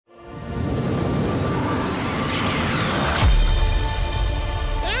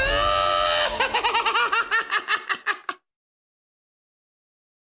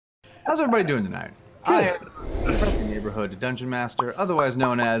How's everybody doing tonight? I am from the neighborhood Dungeon Master, otherwise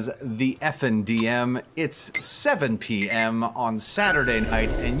known as the Effin' DM. It's 7 p.m. on Saturday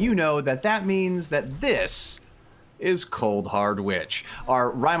night, and you know that means that this is Cold Hard Witch, our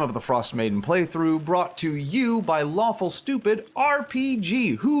Rime of the Frostmaiden playthrough brought to you by Lawful Stupid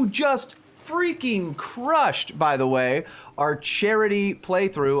RPG, who just freaking crushed, by the way, our charity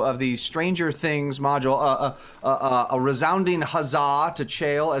playthrough of the Stranger Things module. A resounding huzzah to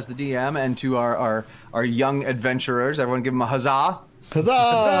Chael as the DM and to our young adventurers. Everyone give them a huzzah.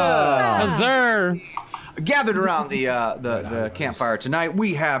 Huzzah! Huzzah! Gathered around the campfire tonight,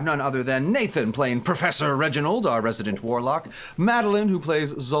 we have none other than Nathan playing Professor Reginald, our resident warlock, Madeline, who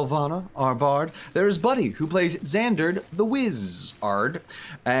plays Zolvana, our bard, there's Buddy, who plays Xandard, the Wizard,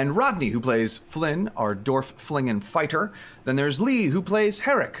 and Rodney, who plays Flynn, our dwarf-flinging fighter, then there's Lee, who plays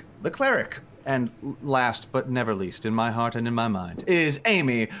Herrick, the cleric, and last but never least, in my heart and in my mind, is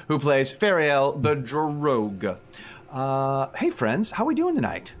Amy, who plays Fariel, the Drogue. Hey friends, how are we doing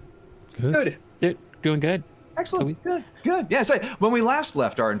tonight? Good. Doing good. Excellent. Good. Yeah, so when we last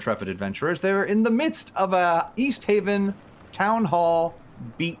left our intrepid adventurers, they were in the midst of a Easthaven Town Hall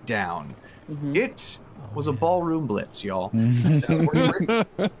beatdown. It was a ballroom blitz, y'all.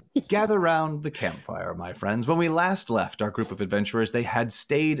 Gather round the campfire, my friends. When we last left our group of adventurers, they had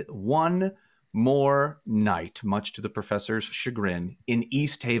stayed one more night, much to the professor's chagrin, in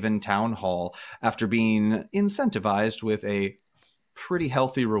Easthaven Town Hall after being incentivized with a pretty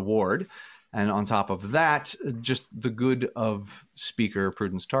healthy reward. And on top of that, just the good of Speaker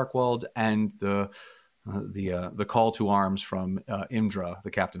Prudence Tarkwald and the call to arms from Imdra,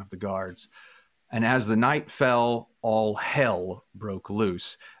 the captain of the guards. And as the night fell, all hell broke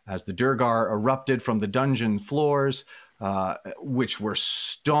loose as the Durgar erupted from the dungeon floors, which were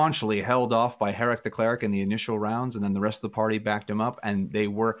staunchly held off by Herrick the cleric in the initial rounds, and then the rest of the party backed him up, and they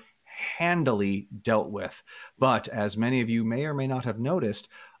were handily dealt with. But as many of you may or may not have noticed,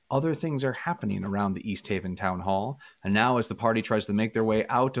 other things are happening around the Easthaven Town Hall, and now as the party tries to make their way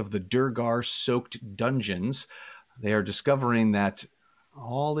out of the Durgar-soaked dungeons, they are discovering that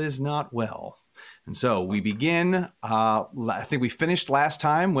all is not well. And so we begin, I think we finished last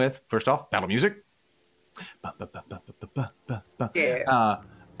time with, first off, battle music. Yeah.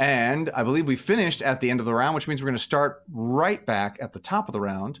 And I believe we finished at the end of the round, which means we're going to start right back at the top of the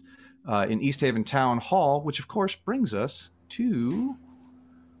round in Easthaven Town Hall, which of course brings us to...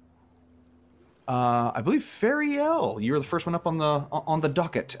 I believe Fariel, you were the first one up on the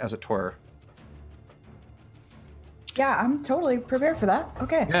docket, as it were. Yeah, I'm totally prepared for that.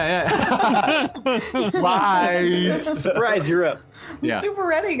 Okay. Yeah. Lies. Surprise, you're up. I'm super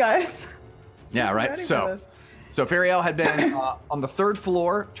ready, guys. Yeah, right. So Fariel had been on the third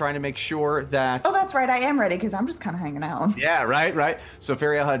floor trying to make sure that... Oh, that's right. I am ready because I'm just kind of hanging out. Yeah, right. So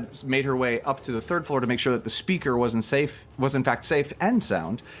Fariel had made her way up to the third floor to make sure that the speaker was in fact safe and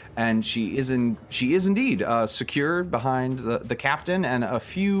sound, and she is indeed secured behind the captain and a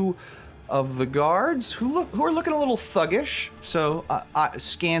few of the guards who are looking a little thuggish. So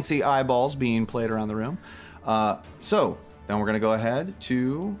scanty eyeballs being played around the room. So. Then we're going to go ahead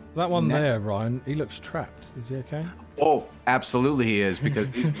to... That one there, Ryan, he looks trapped. Is he okay? Oh, absolutely he is,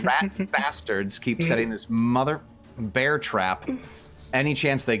 because these rat bastards keep setting this mother bear trap any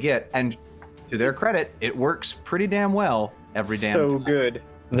chance they get. And to their credit, it works pretty damn well every damn So time. good.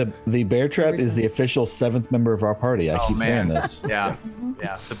 The bear trap is the official 7th member of our party. I keep saying this. Yeah.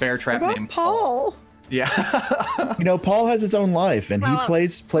 The bear trap named Paul. Yeah. You know, Paul has his own life, and he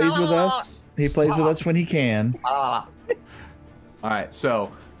plays with us. He plays with us when he can. All right,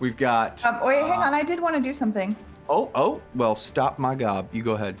 so we've got... Wait, hang on. I did want to do something. Oh, well, stop my gob. You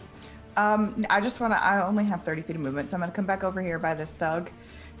go ahead. I only have 30 feet of movement, so I'm going to come back over here by this thug.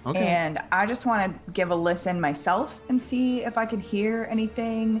 Okay. And I just want to give a listen myself and see if I can hear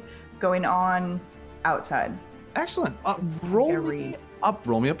anything going on outside. Excellent. Roll me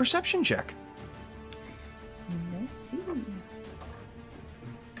a perception check. Let's see.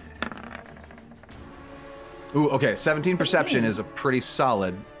 Ooh, okay. 17 perception is a pretty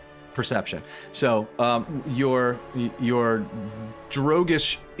solid perception. So your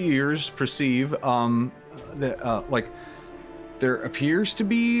drogish ears perceive that like there appears to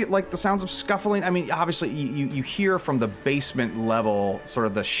be like the sounds of scuffling. I mean, obviously you hear from the basement level, sort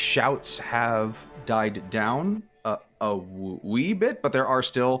of the shouts have died down a wee bit, but there are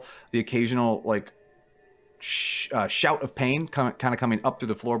still the occasional like shout of pain kind of coming up through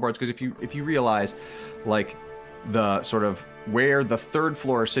the floorboards. Because if you realize, like, the sort of where the third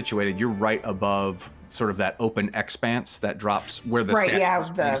floor is situated, you're right above sort of that open expanse that drops where the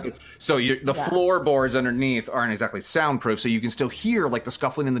statue is. So the floorboards underneath aren't exactly soundproof, so you can still hear like the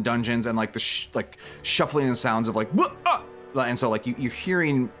scuffling in the dungeons and like the shuffling and sounds of like and so like you're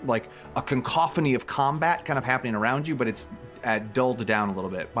hearing like a cacophony of combat kind of happening around you, but it's dulled down a little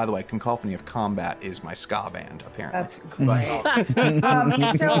bit. By the way, cacophony of combat is my ska band, apparently. That's great.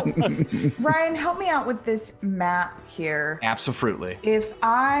 So, Ryan, help me out with this map here. Absolutely. If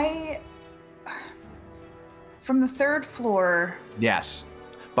from the third floor. Yes.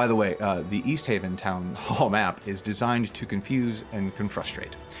 By the way, the Easthaven Town Hall map is designed to confuse and can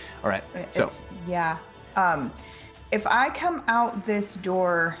frustrate. All right. If I come out this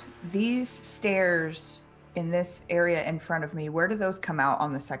door, these stairs in this area in front of me, where do those come out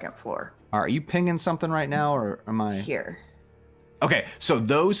on the second floor? Are you pinging something right now, or am I here? Okay, so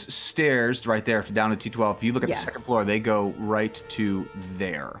those stairs right there down to T12. If you look at the second floor, they go right to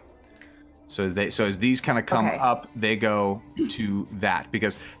there. So as these kind of come up, they go to that,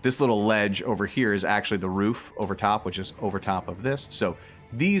 because this little ledge over here is actually the roof over top, which is over top of this. So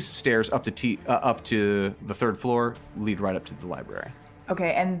these stairs up to the third floor lead right up to the library.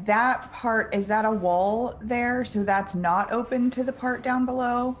 Okay, and that part, is that a wall there? So that's not open to the part down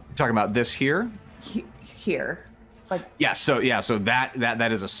below? You're talking about this here? Here. So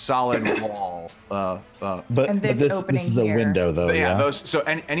that is a solid wall. But this is a window, though. Yeah. Those.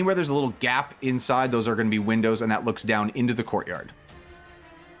 Anywhere there's a little gap inside, those are going to be windows, and that looks down into the courtyard.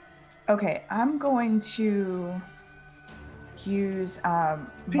 Okay, I'm going to use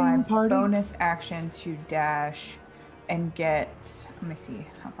my bonus action to dash and get. Let me see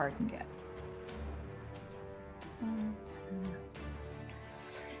how far I can get.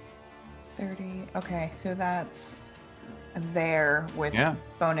 30. Okay, so that's there with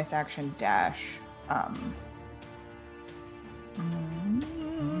bonus action dash. I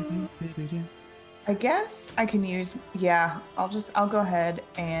guess I can use. I'll go ahead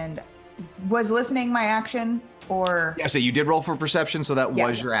and was listening my action or. Yeah, so you did roll for perception, so that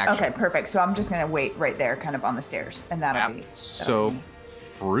was your action. Okay, perfect. So I'm just gonna wait right there, kind of on the stairs, and that'll be so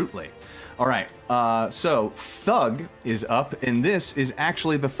fruitly. All right, so Thug is up, and this is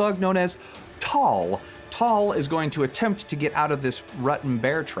actually the Thug known as Tall. Tall is going to attempt to get out of this rut and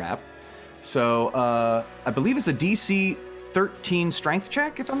bear trap. So I believe it's a DC 13 strength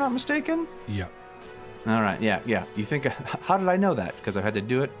check, if I'm not mistaken. Yeah. All right, yeah. You think, how did I know that? Because I've had to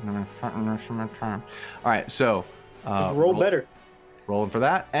do it. All right, so. Roll better. Rolling for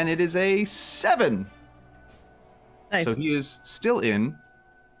that, and it is a 7. Nice. So he is still in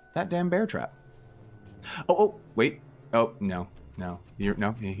that damn bear trap. Oh, wait. Oh, no.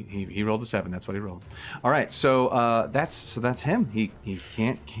 He rolled a 7. That's what he rolled. All right, so that's him. He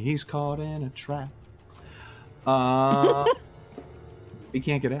can't. He's caught in a trap. He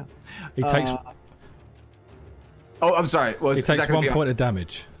can't get out. He takes. Oh, I'm sorry. He takes 1 point of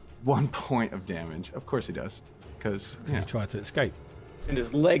damage. 1 point of damage. Of course he does, because he tried to escape, and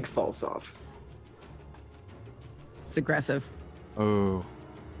his leg falls off. It's aggressive. Oh.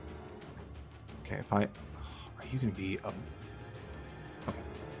 Okay. Are you gonna be up?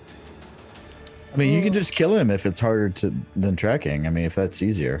 I mean, you can just kill him if it's harder than tracking. I mean, if that's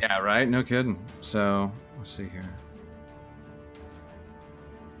easier. Yeah, right? No kidding. So, let's see here.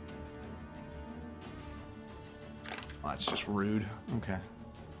 Oh, that's just rude. Okay.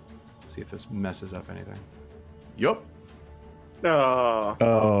 Let's see if this messes up anything. Yup.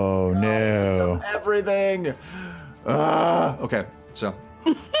 Oh, no. Everything. Okay, so.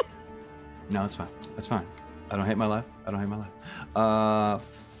 No, it's fine. That's fine. I don't hate my life.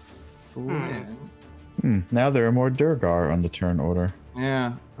 Flynn. Now there are more Durgar on the turn order.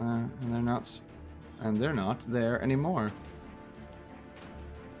 Yeah, and they're not there anymore.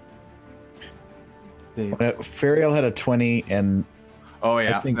 Fariel had a 20, and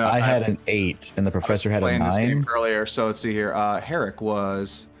I think I had an 8, and the professor had a 9. This game earlier, so let's see here.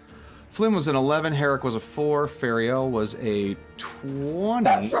 Flynn was an 11. Herrick was a 4. Fariel was a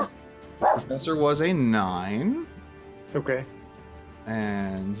 20. Professor was a 9. Okay.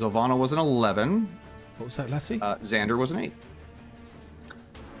 And Zilvana was an 11. What was that, Lassie? Xander was an 8.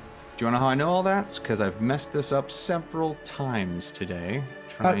 Do you want to know how I know all that? It's because I've messed this up several times today.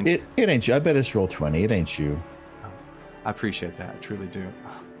 It ain't you. I bet it's roll 20. It ain't you. Oh, I appreciate that. I truly do.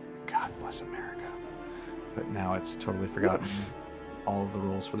 Oh, God bless America. But now it's totally forgotten all of the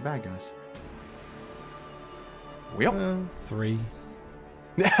rules for the bad guys. Well, 3.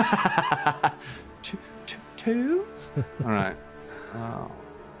 2. All right. I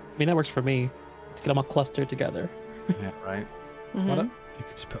mean, that works for me. Let's get them all clustered together. Yeah, right. Why don't you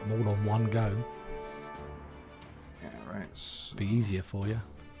could just put them all on one go? right. So, Be easier for you.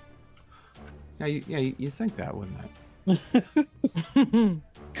 yeah, you think that, wouldn't it? I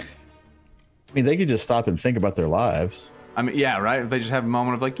mean, they could just stop and think about their lives. I mean, yeah, right? If they just have a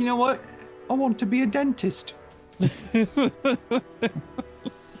moment of like, you know what? I want to be a dentist.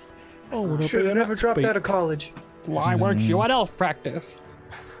 Oh, Should have never dropped out of college. Why weren't you at elf practice?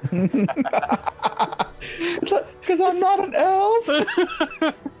 Because I'm not an elf.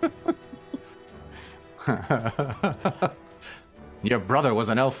 Your brother was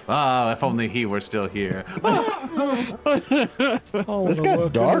an elf. Ah, if only he were still here. Oh, This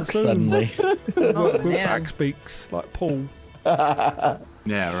got dark suddenly. With man. axe beaks like Paul.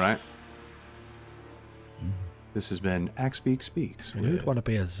 Yeah, right? This has been Axbeak Speaks. Who'd with- want to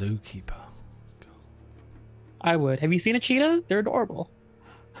be a zookeeper? I would. Have you seen a cheetah? They're adorable.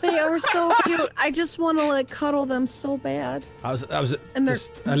 They are so cute. I just want to like cuddle them so bad. That was And they're-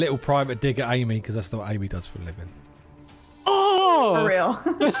 just a little private dig at Amy because that's what Amy does for a living. Oh! For real.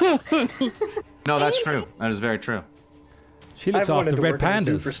 No, that's true. That is very true. She looks I've wanted after to red work in a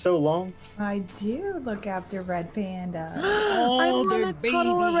zoo for pandas. so long. I do look after red panda. I want to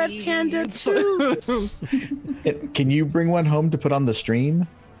cuddle a red panda too. Can you bring one home to put on the stream?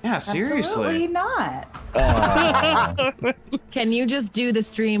 Yeah, Absolutely seriously. not. Can you just do the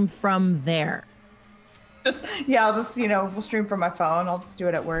stream from there? I'll just we'll stream from my phone. I'll just do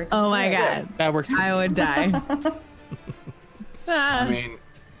it at work. Oh my Yeah. god, That works. I would die. I mean,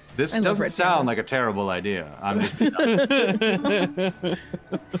 this I love doesn't red sound pandas. like a terrible idea. I'm just.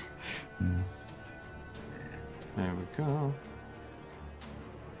 There we go.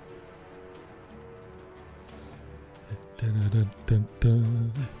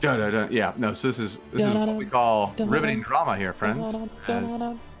 Da-da-da. Yeah, no, so this is what we call riveting drama here, friend. As-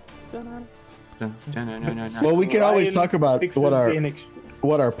 Well, we can always talk about Fixes what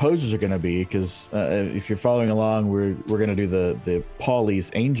the our poses are going to be, because if you're following along, we're going to do the Paulie's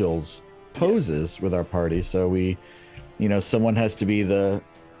Angels poses with our party. So we, someone has to be the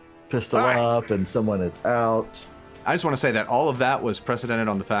pistol All right. up, and someone is out. I just want to say that all of that was precedented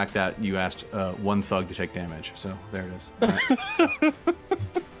on the fact that you asked one thug to take damage. So there it is. All right.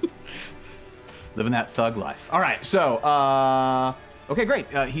 Living that thug life. All right, so, okay, great.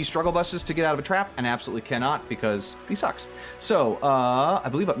 He struggle buses to get out of a trap and absolutely cannot because he sucks. So, I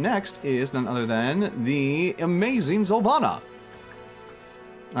believe up next is none other than the amazing Zolvana. All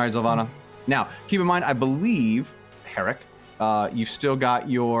right, Zolvana. Now, keep in mind, I believe, Herrick, you've still got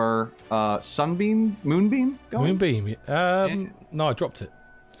your moonbeam going? Moonbeam. No, I dropped it.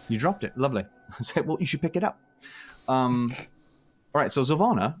 You dropped it. Lovely. I said, well, you should pick it up. All right, so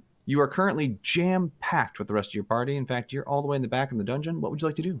Zolvana, you are currently jam-packed with the rest of your party. In fact, you're all the way in the back in the dungeon. What would you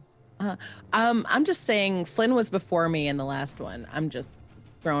like to do? I'm just saying Flynn was before me in the last one. I'm just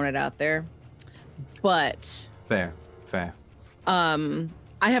throwing it out there. But Fair.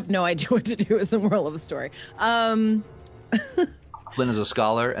 I have no idea what to do is the moral of the story. Flynn is a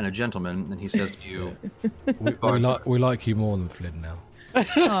scholar and a gentleman, and he says to you, We like you more than Flynn now.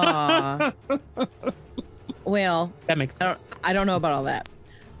 Aw. Well, That makes sense. I don't know about all that.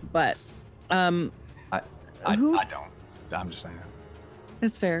 But I Who- don't. I'm just saying.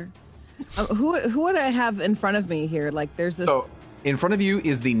 that's fair. Who would I have in front of me here? Like there's this So, in front of you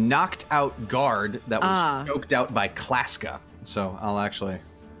is the knocked out guard that was Ah. choked out by Klaska. So, I'll actually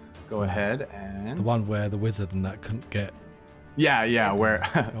go ahead and... The one where the wizard and that couldn't get. Yeah, where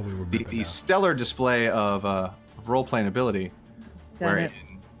Oh, we the remember now. stellar display of role-playing ability, Got where it.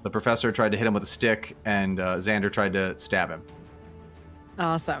 the professor tried to hit him with a stick and Xander tried to stab him.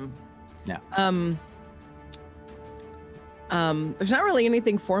 awesome. Yeah. There's not really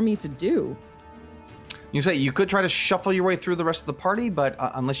anything for me to do. You say you could try to shuffle your way through the rest of the party, but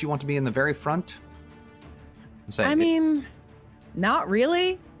unless you want to be in the very front. I mean, not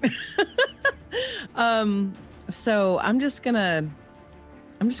really. So I'm just gonna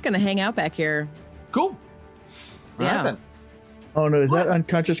hang out back here. cool. All right, Yeah. then. Oh no, is that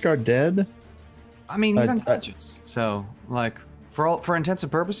unconscious guard dead? I mean, he's I- unconscious, so like for intents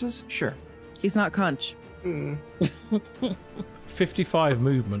and purposes, sure. He's not conch. 55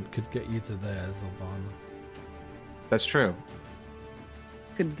 movement could get you to there, Zolvana. That's true.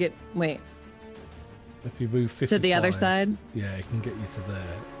 Could get wait If you move 55 to the other side. yeah, it can get you to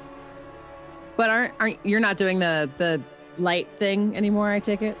there. But aren't you're not doing the light thing anymore? I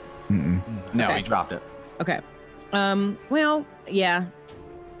take it. Mm-mm. No, Okay. he dropped it. Okay. Well, yeah.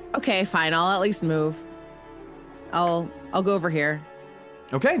 Okay, fine. I'll at least move. I'll go over here.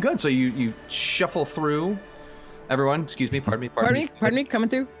 Okay, good. So you shuffle through. Everyone, excuse me, pardon me. Pardon me. Coming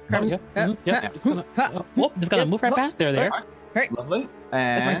through. Oh, yeah. Mhm, yeah. Just gonna, just gonna Yes, move right oh, past there. Right. Lovely.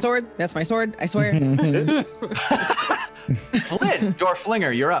 That's my And sword. That's my sword. I swear. Flynn, Door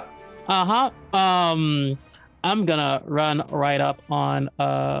Flinger, you're up. I'm gonna run right up on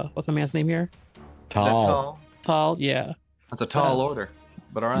what's my man's name here? Tall. Tall, yeah. That's a tall Yes. order,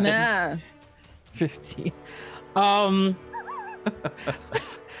 but all right. Nah. 15.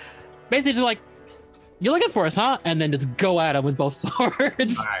 Basically just like, you're looking for us, huh? And then just go at him with both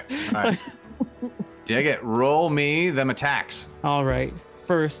swords. All right. Dig it. Roll me them attacks. All right.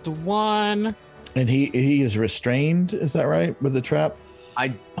 First one. And he is restrained, is that right, with the trap?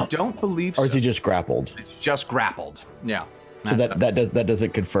 I don't believe so. Or is he just grappled? It's just grappled. Yeah. So That's that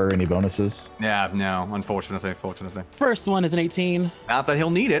doesn't confer any bonuses? Yeah, no, unfortunately. First one is an 18. Not that he'll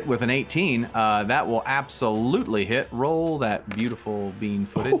need it with an 18. That will absolutely hit. Roll that beautiful bean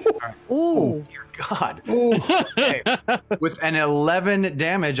footage. All right. Ooh. Dear God. Okay. With an 11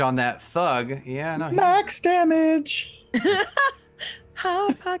 damage on that thug. Yeah, no. Max damage.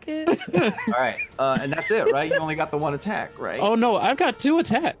 Hot pocket. All right. And that's it, right? You only got the one attack, right? Oh no, I've got 2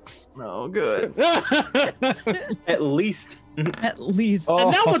 attacks. Oh, good. At least. At least. Oh.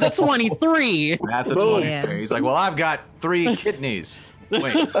 And that was a 23. That's a Boom. 20. Yeah. He's like, well, I've got 3 kidneys.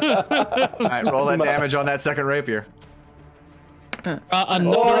 Wait. All right, roll that damage on that second rapier.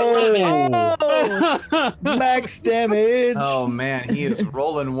 Another 11. Oh. Max damage. Oh, man. He is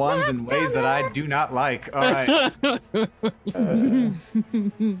rolling ones in ways that I do not like. All right.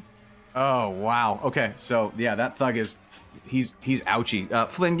 Oh, wow. Okay, so, yeah, that thug is... He's ouchy.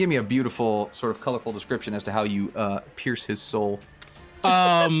 Flynn, give me a beautiful, sort of colorful description as to how you pierce his soul.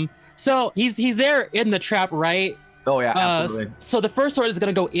 So he's there in the trap, right? Oh, yeah, absolutely. So the first sword is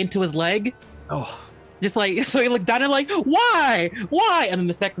gonna go into his leg. Oh, Just like, so he looks down and like, why? And then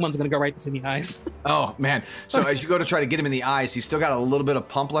the second one's gonna go right between the eyes. oh, man. So as you go to try to get him in the eyes, he's still got a little bit of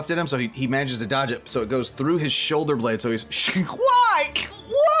pump left in him, so he manages to dodge it. So it goes through his shoulder blade. So he's, why?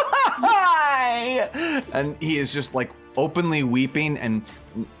 And he is just like openly weeping, and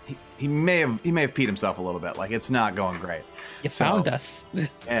he may have peed himself a little bit. Like, it's not going great. You found us.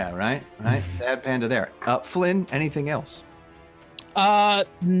 Yeah, right. Sad panda there. Flynn, anything else?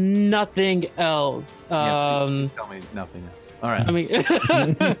 Nothing else. Just tell me nothing else. All right.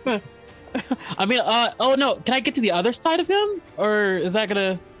 Oh no, can I get to the other side of him? Or is that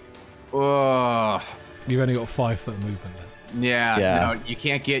gonna... You've only got 5 foot movement left. Yeah. No, you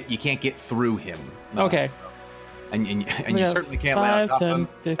can't get through him. No. Okay. And you certainly can't lay on top of him.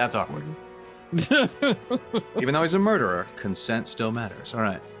 That's awkward. Even though he's a murderer, consent still matters. All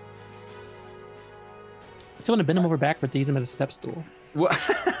right. I just want to bend him over backwards to use him as a step stool. What?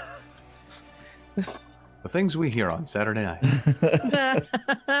 The things we hear on Saturday night.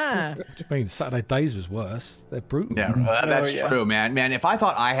 I mean, Saturday days was worse. They're brutal. Yeah, that's true, man. Man, if I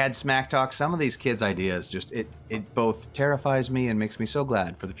thought I had smack talk, some of these kids' ideas just it both terrifies me and makes me so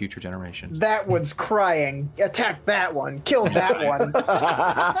glad for the future generations. That one's crying. Attack that one. Kill that one.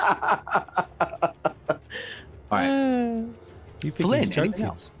 All right, You think Flynn, he's joking? anything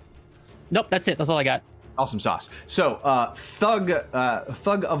else? Nope, that's it. That's all I got. Awesome sauce. So, Thug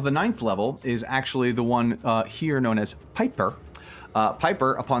of the 9th level is actually the one here known as Piper.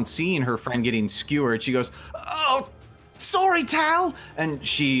 Piper, upon seeing her friend getting skewered, she goes, "Oh, sorry, Tal!" And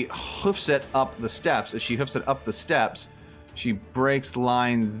she hoofs it up the steps. As she hoofs it up the steps, she breaks the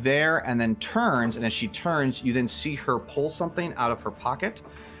line there and then turns. And as she turns, you then see her pull something out of her pocket.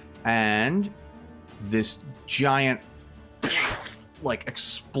 And this giant... like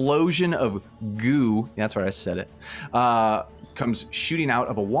explosion of goo, that's right, I said it, comes shooting out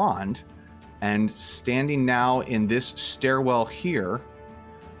of a wand, and standing now in this stairwell here,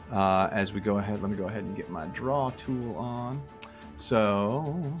 as we go ahead, let me go ahead and get my draw tool on.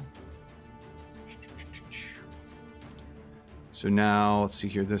 So now, let's see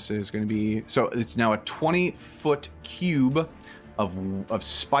here, this is going to be, so it's now a 20-foot cube of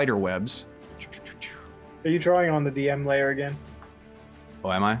spider webs. Are you drawing on the DM layer again?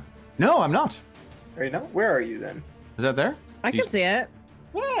 Oh, am I? No, I'm not. Are you not? Where are you then? Is that there? I can see it.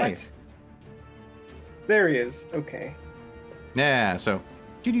 Yay. What? There he is. Okay. Yeah, so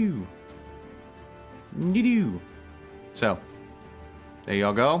doo-doo. So there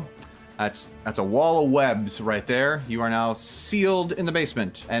y'all go. That's a wall of webs right there. You are now sealed in the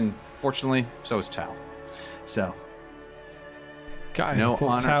basement, and fortunately, so is Tal. So Guy, No I thought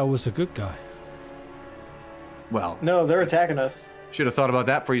honor. Tao was a good guy. well, No, they're attacking us. should have thought about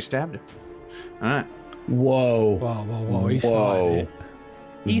that before you stabbed him. All right. Whoa. Whoa. He started it.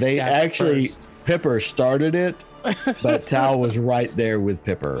 He They stabbed actually, first. Pipper started it, but Tal was right there with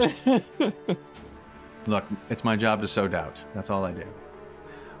Pipper. Look, it's my job to sow doubt. That's all I do.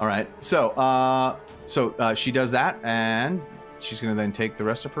 All right. So she does that, and she's going to then take the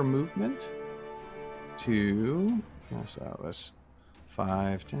rest of her movement to Yeah, so that was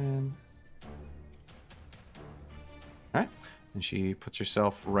 5, 10. All right. And she puts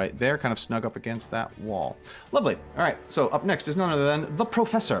herself right there, kind of snug up against that wall. Lovely. All right. So up next is none other than the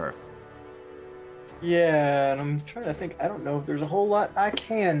professor. Yeah, and I'm trying to think. I don't know if there's a whole lot I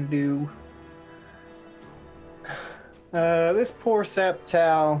can do. This poor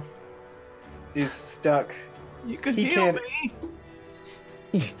Saptal is stuck. You could He heal can't-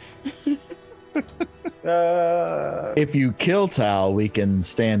 me. If you kill Tal, we can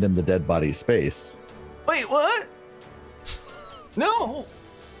stand in the dead body space. Wait, what? No.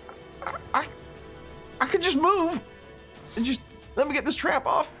 I could just move and just let me get this trap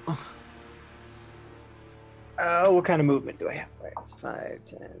off. What kind of movement do I have? Right, it's 5,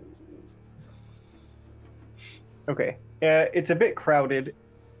 10. Okay. It's a bit crowded.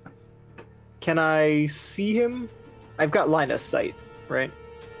 Can I see him? I've got line of sight, right?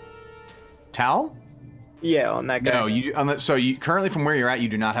 Tal? Yeah, on that guy. No, you currently from where you're at, you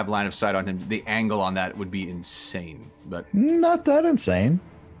do not have line of sight on him. The angle on that would be insane, but Not that insane.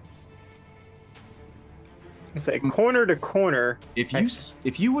 It's like corner to corner.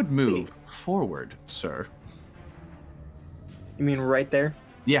 if you would move forward, sir. You mean right there?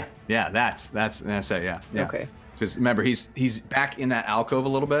 Yeah, that's it. Yeah. Okay. Because remember, he's back in that alcove a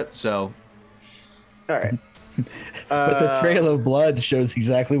little bit, so. All right. But the trail of blood shows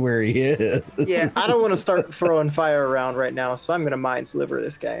exactly where he is. Yeah, I don't want to start throwing fire around right now, so I'm gonna mind sliver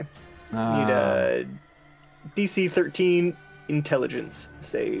this guy. Need a DC 13 intelligence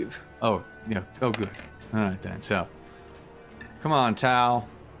save. Oh, yeah. Oh, good. All right, then. So, come on, Tal.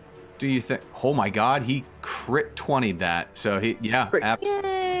 Do you think... Oh, my God. He crit 20'd that. So, Yay!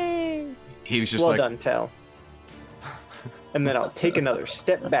 he was just Well like... done, Tal. And then I'll take another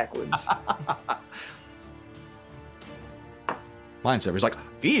step backwards. Mindsaver's like,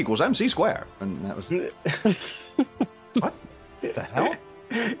 E equals MC square. And that was... What the hell?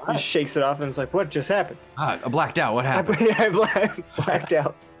 He shakes it off and is like, what just happened? I blacked out. What happened? I blacked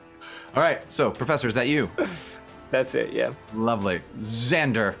out. All right. So, Professor, is that you? That's it, yeah. Lovely.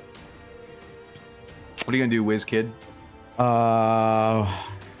 Xander. What are you going to do, whiz kid? Well,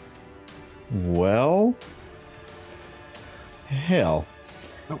 hell.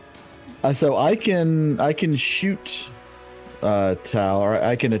 Oh. So I can shoot Tal, or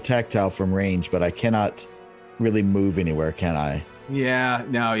I can attack Tal from range, but I cannot really move anywhere, can I? Yeah.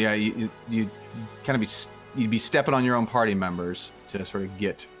 No, yeah. You kind of you'd be stepping on your own party members to sort of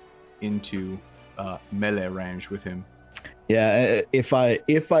get into melee range with him. Yeah, if I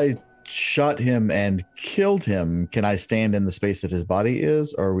shot him and killed him, can I stand in the space that his body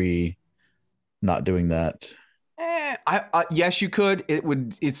is, or are we not doing that? Yes, you could.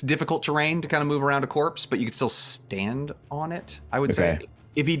 It's difficult terrain to kind of move around a corpse, but you could still stand on it. I would say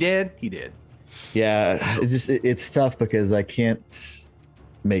if he did, he did. Yeah, it's tough because I can't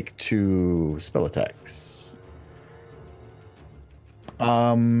make 2 spell attacks.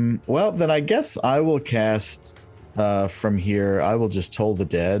 Well, then I guess I will cast from here. I will just Toll the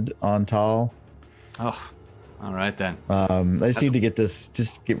Dead on Tal. Oh, all right then. I just need to get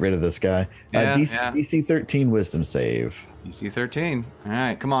rid of this guy. DC 13 Wisdom save. DC 13. All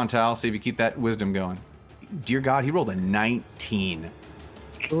right, come on, Tal. See if you keep that wisdom going. Dear God, he rolled a 19.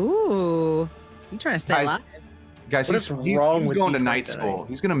 Ooh, you trying to stay alive? Guys, What he's is wrong with going to Detroit night tonight? school.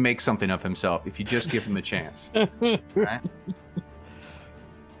 He's going to make something of himself if you just give him a chance. Right?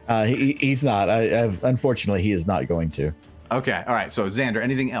 He's not. Unfortunately, he is not going to. Okay. All right. So, Xander,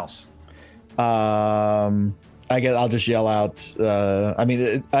 anything else? I guess I'll just yell out. I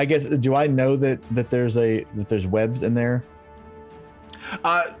mean, I guess. Do I know that there's webs in there?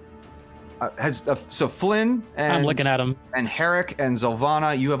 So Flynn and I'm looking at him. And Herrick and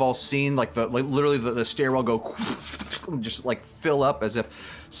Zilvana, you have all seen literally the stairwell go just like fill up as if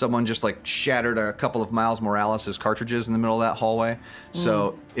someone just like shattered a couple of Miles Morales' cartridges in the middle of that hallway.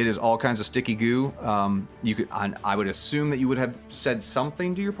 So it is all kinds of sticky goo. You could, I would assume that you would have said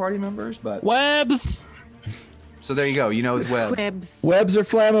something to your party members, but Webs. so there you go. You know it's webs. Webs are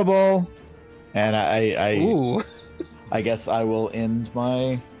flammable, and Ooh. I guess I will end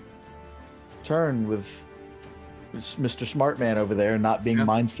my turn with Mr. Smartman over there not being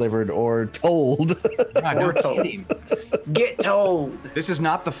mind slivered or told. God, no kidding. Get told. This is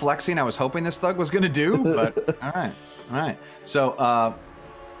not the flexing I was hoping this thug was going to do, but all right. So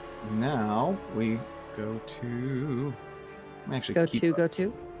now we go to. Actually, Go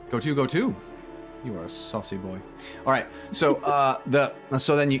to. You are a saucy boy. All right. So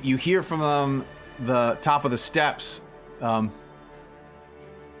so then you hear from the top of the steps.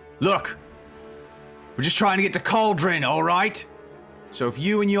 Look, we're just trying to get to Cauldron, all right? So if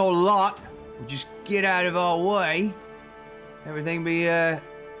you and your lot would just get out of our way, everything be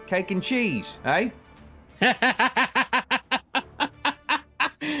cake and cheese, eh?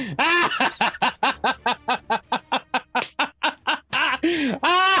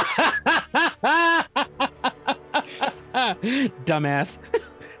 Dumbass.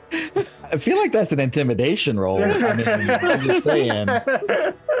 I feel like that's an intimidation roll. I mean, I'm just saying.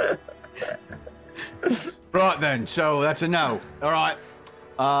 Right then, so that's a no. All right.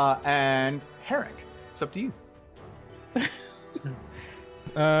 And Herrick, it's up to you.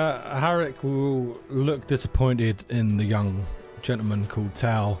 Harrick will look disappointed in the young gentleman called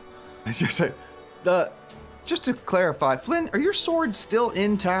Tal. Just to clarify, Flynn, are your swords still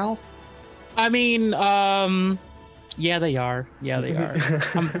in Tal? I mean, yeah, they are. Yeah, they are.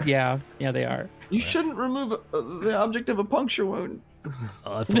 Yeah, they are. You shouldn't remove the object of a puncture wound.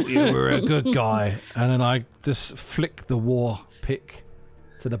 I thought you were a good guy. And then I just flick the war pick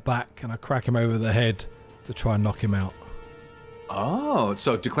to the back and I crack him over the head to try and knock him out. Oh,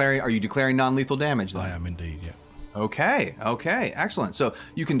 so are you declaring non-lethal damage then? I am indeed, yeah. Okay, excellent. So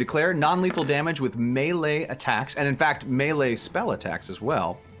you can declare non-lethal damage with melee attacks, and in fact, melee spell attacks as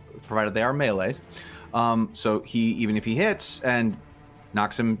well, provided they are melees. So even if he hits and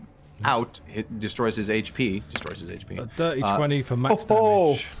knocks him out, it destroys his HP. A dirty 20 for max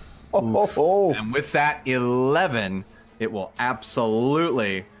damage. And with that 11, it will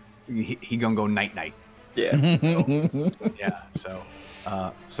absolutely, he gonna go night-night. Yeah. So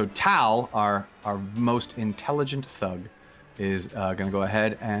Tal, our most intelligent thug, is gonna go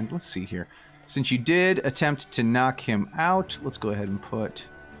ahead and let's see here. Since you did attempt to knock him out, let's go ahead and put.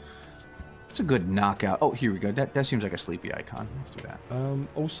 It's a good knockout. Oh, here we go. That seems like a sleepy icon. Let's do that.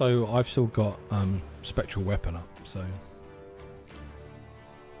 Also, I've still got spectral weapon up, so.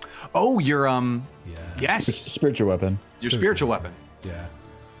 Oh, your Yeah. Yes. Spiritual weapon. Your spiritual weapon. Yeah.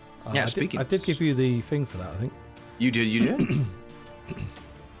 Yeah. I did give you the thing for that, I think. You did.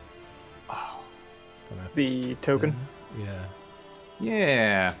 Oh. The token. Yeah.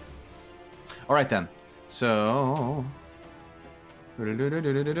 Yeah. All right then. So.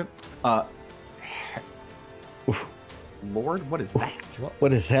 Lord, what is that?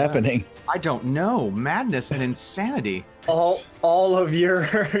 What is happening? I don't know. Madness and insanity. All of your.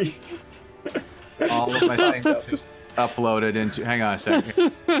 All of my things just uploaded into. Hang on a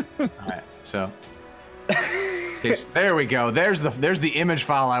second. All right. So. Okay, so there we go. There's the image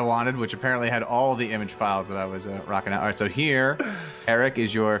file I wanted, which apparently had all the image files that I was rocking out. All right. So here, Eric,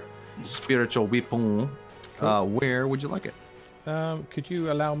 is your spiritual weapon. Cool. Where would you like it? Could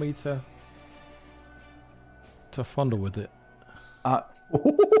you allow me to fondle with it?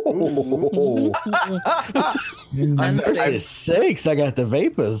 Mercy's sakes! I got the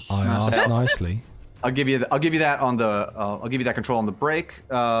vapors. I asked nicely. I'll give you that on the. I'll give you that control on the break.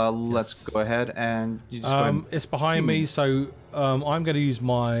 Let's go ahead and. You just go ahead. It's behind me, so I'm going to use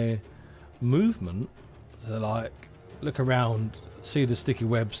my movement to look around, see the sticky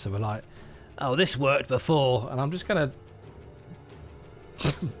webs. So we're like, oh, this worked before, and I'm just going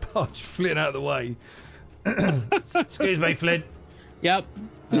to barge Flynn out of the way. Excuse me, Flynn. Yep.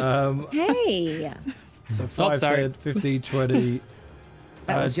 Hey. So 5, 10, 15, 20,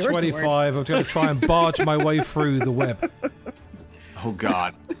 That was your 25. sword. I'm going to try and barge my way through the web. Oh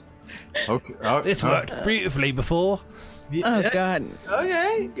God. Okay. This worked beautifully before. Oh God.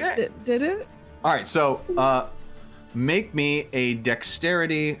 Okay. Did it? All right. So, make me a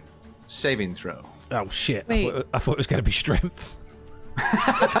dexterity saving throw. Oh shit! Wait. I thought it was going to be strength. Looks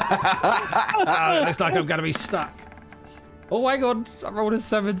like I'm going to be stuck. Oh my God! I rolled a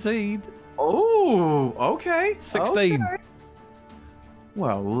 17. Oh. Okay. 16. Okay.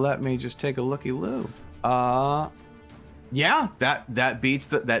 Well, let me just take a looky-loo. Yeah, that beats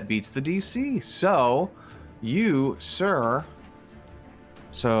the DC. So, you, sir.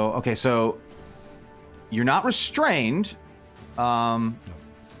 So, okay, so you're not restrained. And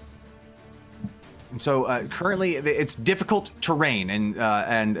so currently it's difficult terrain,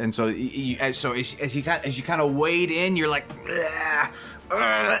 and so as you kind of wade in, you're like,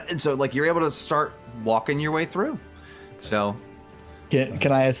 and so like you're able to start walking your way through. So.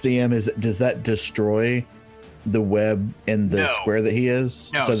 Can I ask DM? Does that destroy the web in the square that he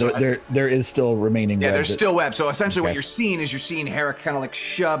is? No, so there is still remaining. Yeah, web there's still web. So essentially, what Okay. you're seeing Herrick kind of like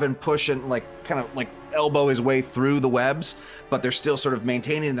shove and push and like kind of like elbow his way through the webs, but they're still sort of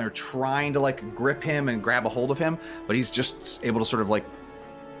maintaining. And they're trying to like grip him and grab a hold of him, but he's just able to sort of like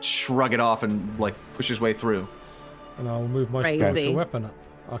shrug it off and like push his way through. And I'll move my Crazy. spiritual weapon up.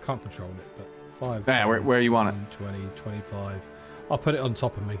 I can't control it, but 5. Yeah, where you want it? 20, 25. I'll put it on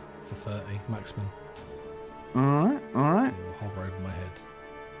top of me for 30 maximum. All right. It will hover over my head.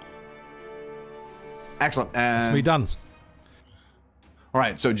 Excellent. That's me done. All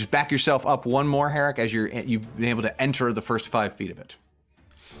right, so just back yourself up one more, Herrick, as you've been able to enter the first 5 feet of it.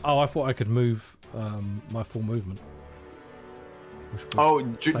 Oh, I thought I could move my full movement.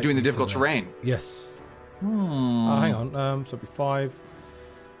 Doing the difficult terrain. Yes. Hang on. So it'd be 5,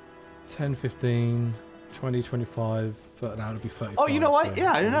 10, 15, 20, 25. Now it'd be 35. Oh, you know what?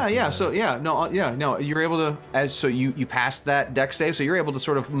 So you're able to, you passed that deck save, so you're able to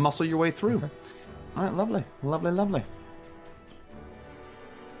sort of muscle your way through. Okay. All right, lovely.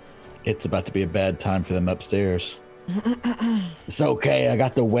 It's about to be a bad time for them upstairs. It's okay. I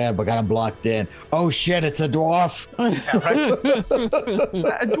got the web. I got them blocked in. Oh shit! It's a dwarf. Yeah, right?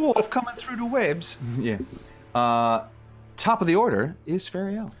 A dwarf coming through the webs. Yeah. Top of the order is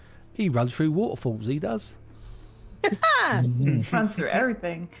Fariel. He runs through waterfalls. He does. Runs through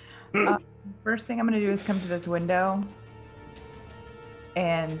everything. First thing I'm going to do is come to this window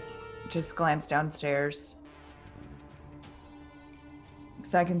and just glance downstairs.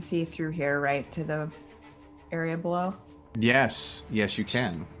 Because I can see through here, right, to the area below? Yes, you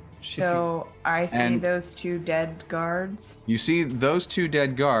can. So I see those 2 dead guards. You see those 2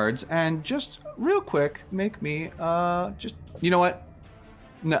 dead guards, and just real quick, make me, you know what?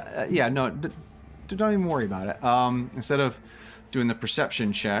 No, don't even worry about it. Instead of doing the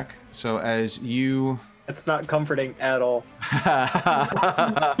perception check, so as you... That's not comforting at all.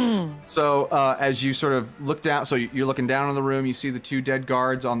 So as you sort of look down, so you're looking down in the room, you see the 2 dead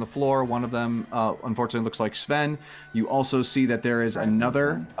guards on the floor. One of them, unfortunately, looks like Sven. You also see that there is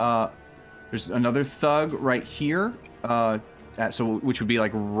another, there's another thug right here, which would be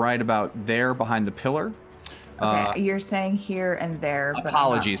like right about there behind the pillar. Okay, you're saying here and there.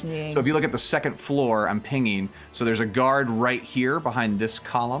 Apologies. But I'm not seeing... So if you look at the second floor, I'm pinging. So there's a guard right here behind this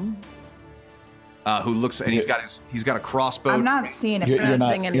column. Who looks, and he's got a crossbow. I'm not seeing it.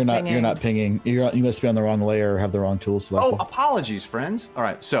 You're not pinging. You must be on the wrong layer or have the wrong tools. Oh, apologies, friends. All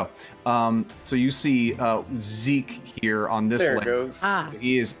right, so you see Zeke here on this layer. There it goes.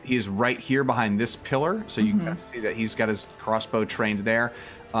 He is right here behind this pillar, so you can see that he's got his crossbow trained there,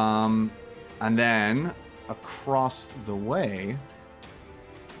 and then across the way,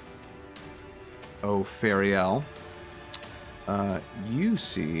 Fariel, you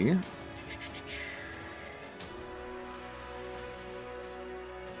see.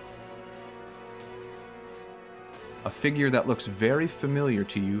 A figure that looks very familiar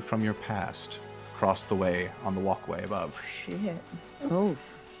to you from your past across the way on the walkway above. Shit. Oh.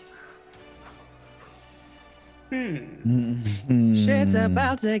 Shit's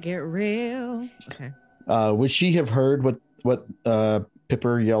about to get real. Okay. Would she have heard what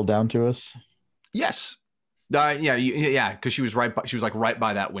Pipper yelled down to us? Yes. Yeah, because she was right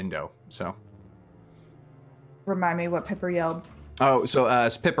by that window. So. Remind me what Pipper yelled. Oh, so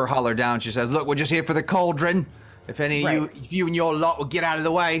as Pipper hollered down, she says, "Look, we're just here for the cauldron. If any of you and your lot will get out of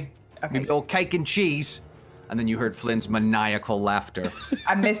the way, maybe all cake and cheese." And then you heard Flynn's maniacal laughter.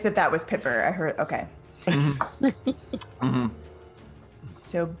 I missed that was Pipper. I heard, okay.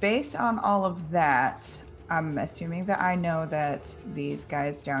 So based on all of that, I'm assuming that I know that these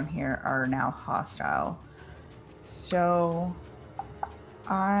guys down here are now hostile. So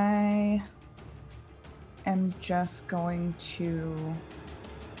I am just going to...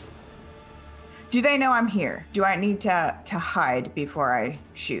 Do they know I'm here? Do I need to hide before I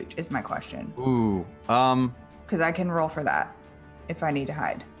shoot, is my question. Ooh, Because I can roll for that if I need to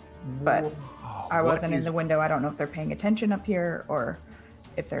hide. But I wasn't in the window. I don't know if they're paying attention up here or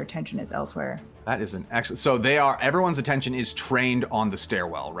if their attention is elsewhere. That is an excellent... So everyone's attention is trained on the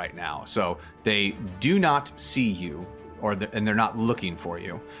stairwell right now. So they do not see you, and they're not looking for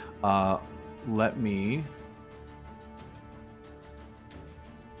you. Let me...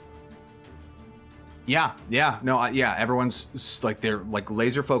 Everyone's like, they're like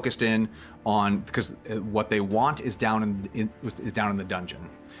laser focused in on, because what they want is down in the dungeon.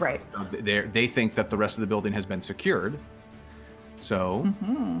 Right. So they think that the rest of the building has been secured. So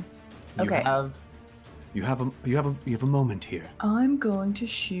you have a moment here. I'm going to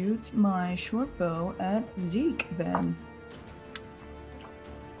shoot my short bow at Zeke then.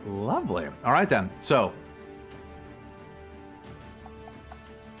 Lovely. All right then. So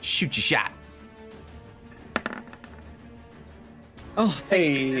shoot your shot. Oh,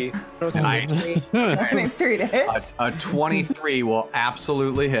 hey. Nice. 23 to hit. A 23 will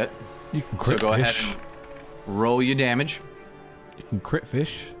absolutely hit. You can crit So go fish. ahead and roll your damage. You can crit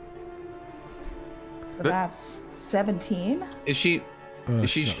fish. So that's 17. Is she?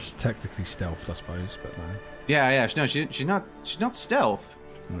 She's technically stealthed, I suppose, but no. Yeah. No, she's not stealth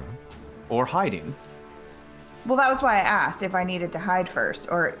No. or hiding. Well, that was why I asked if I needed to hide first,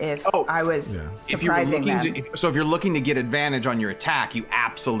 or if I was surprising if you're looking them. so if you're looking to get advantage on your attack, you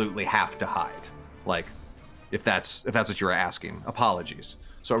absolutely have to hide. Like, if that's what you were asking. Apologies.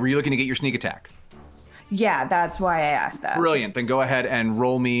 So were you looking to get your sneak attack? Yeah, that's why I asked that. Brilliant. Then go ahead and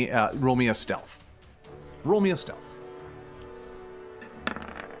roll me a stealth. Roll me a stealth.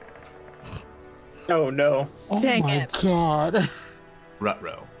 Oh no. Dang my it. God.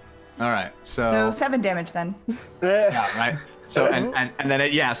 Rut-row. All right. So 7 damage then. yeah, right. So and then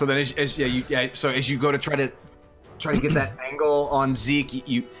so as you go to try to get that angle on Zeke,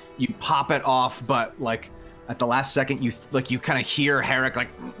 you pop it off, but like at the last second you kind of hear Herrick like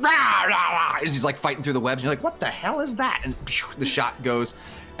rah, rah, rah, as he's like fighting through the webs, and you're like, what the hell is that? And the shot goes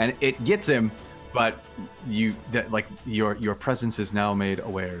and it gets him, but your presence is now made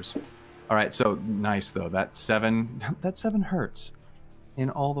awares. All right, so nice though. That 7 hurts in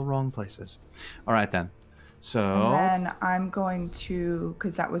all the wrong places. All right then. So And then I'm going to,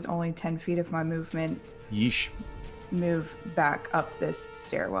 because that was only 10 feet of my movement, yeesh. move back up this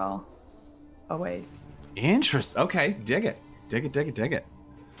stairwell a ways. Interest. Okay, dig it.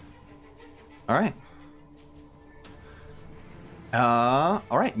 All right. All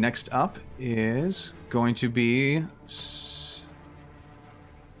right. Next up is going to be.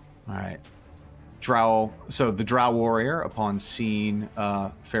 All right. Drow. So the Drow warrior, upon seeing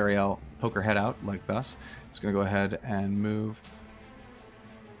Fariel poke her head out like thus, is going to go ahead and move.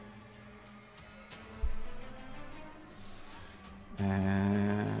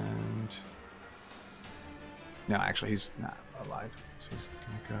 And no, actually, he's not alive. So he's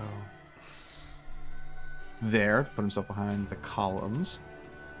gonna go there, put himself behind the columns.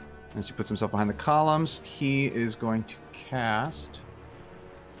 As he puts himself behind the columns, he is going to cast.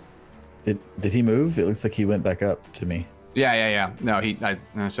 Did he move? It looks like he went back up to me. Yeah. No, he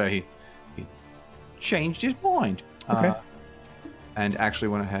changed his mind. Okay. And actually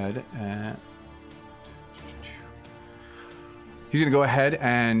went ahead and he's going to go ahead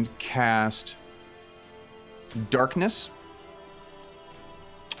and cast Darkness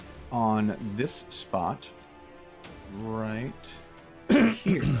on this spot right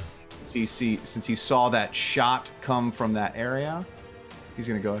here. Since he saw that shot come from that area, he's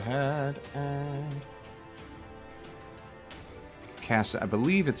going to go ahead and cast it. I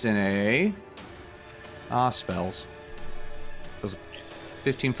believe it's in a spells. Feels a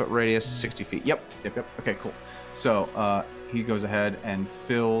 15-foot radius, 60 feet. Yep. Okay, cool. So he goes ahead and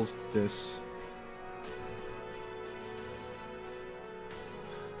fills this.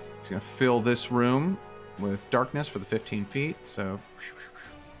 He's going to fill this room with darkness for the 15 feet. So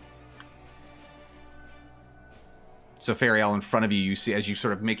Fariel, in front of you, you see as you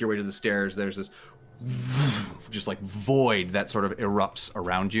sort of make your way to the stairs, there's this just like void that sort of erupts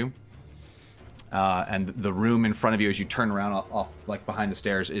around you. And the room in front of you, as you turn around off like behind the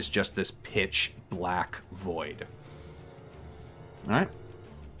stairs, is just this pitch black void. All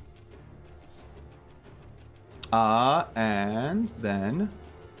right. And then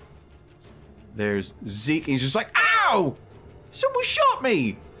there's Zeke, and he's just like, ow! Someone shot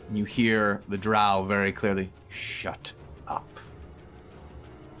me! And you hear the drow very clearly, shut up.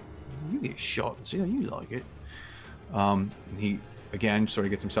 You get shot, see how you like it. And he, again, sort of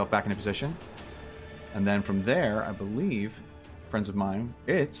gets himself back into position. And then from there, I believe, friends of mine,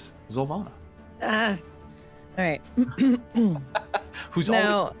 it's Zolvana. All right. Who's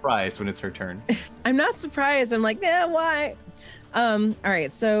always surprised when it's her turn. I'm not surprised. I'm like, yeah, why? All right.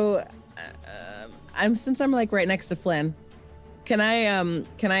 So, since I'm like right next to Flynn, can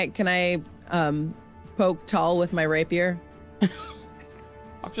I poke Tall with my rapier?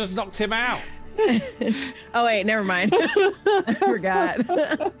 I've just knocked him out. Oh wait, never mind. I forgot.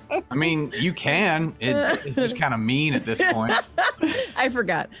 I mean, you can. It's just kind of mean at this point. I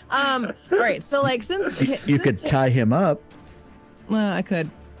forgot. Right. So like, since You could tie him up. Well, I could.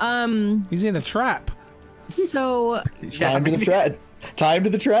 He's in a trap. So Tie him to the trap. Tie him to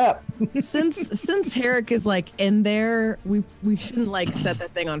the trap. since Herrick is like in there, we shouldn't like set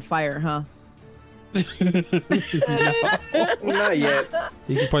that thing on fire, huh? Not yet.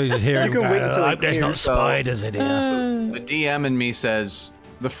 You can probably just hear him can go, wait until "I it hope there's not clears." spiders in here." The DM in me says,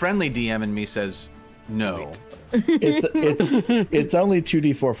 the friendly DM in me says, no. It's only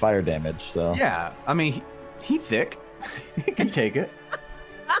 2d4 fire damage, so Yeah, I mean, he thick. He can take it.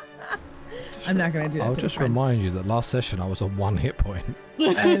 I'm not gonna do that. I'll to just a friend. remind you that last session I was on 1 hit point.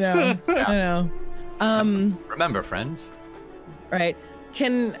 I know. Remember, friends. Right.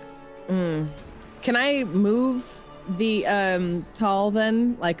 Can I move the Tall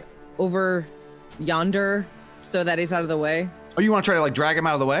then, like over yonder, so that he's out of the way? Oh, you want to try to like drag him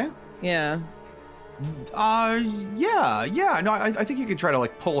out of the way? Yeah. Yeah. No, I think you could try to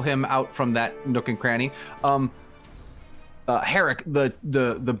like pull him out from that nook and cranny. Herrick,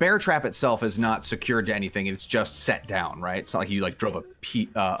 the bear trap itself is not secured to anything. It's just set down, right? It's not like you like drove a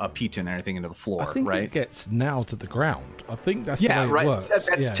piton or anything into the floor, I think right? it gets nailed to the ground. I think that's the way it works.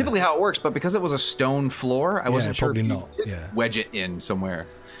 That's typically how it works. But because it was a stone floor, I wasn't sure. Probably if not. you did wedge it in somewhere.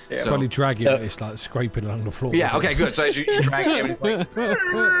 Yeah. So, Probably drag it. It's like scraping along the floor. yeah. Okay. Good. So as you drag him, it's like.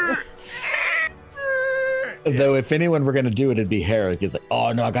 Though if anyone were going to do it, it'd be Herrick. He's like,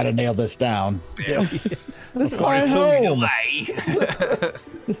 oh no, I got to nail this down. Yeah. This is my home.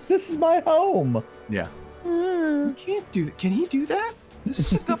 This is my home. Yeah. You can't do that. Can he do that? This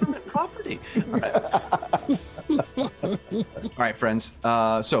is a government property. All right. All right, friends.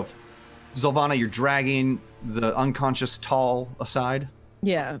 So, Zolvana, you're dragging the unconscious Tall aside.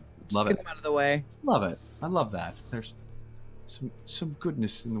 Yeah. Just Love get it. him out of the way. Love it. I love that. There's some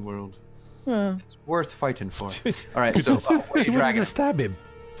goodness in the world. Huh. It's worth fighting for. All right, so what are you She wanted dragging? to stab him.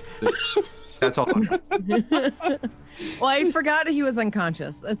 That's all. Well, I forgot he was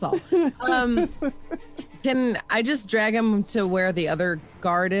unconscious. That's all. Can I just drag him to where the other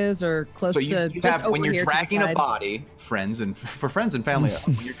guard is, or close So to you just have, over when you're here to the dragging a side? body, friends and family,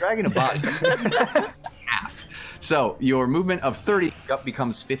 when you're dragging a body, half. So your movement of 30 up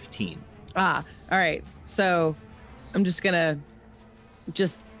becomes 15. All right. So I'm just gonna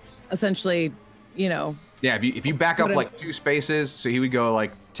essentially, Yeah, if you back up like 2 spaces, so he would go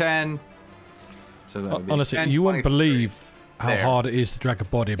like 10. So that would be Honestly, 10, you wouldn't 20, believe how There. hard it is to drag a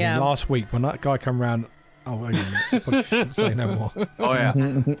body. I mean, Yeah. last week when that guy come round, I probably shouldn't say no more. Oh yeah,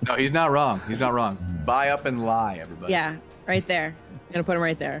 no, he's not wrong. He's not wrong. Buy up and lie, everybody. yeah, right there. I'm gonna put him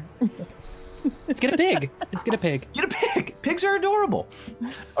right there. Let's get a pig. Let's get a pig. Get a pig. Pigs are adorable.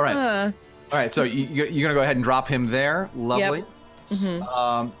 All right, all right. So you're gonna go ahead and drop him there. Lovely.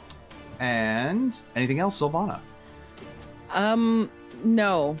 Mhm. And anything else, Sylvana?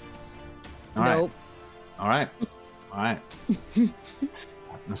 No. All right. Nope. All right. All right.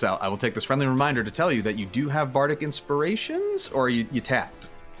 So I will take this friendly reminder to tell you that you do have bardic inspirations, or you tapped.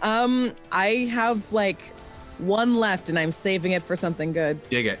 I have like 1 left, and I'm saving it for something good.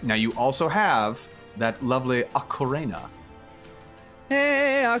 Dig it. Now you also have that lovely Acorena.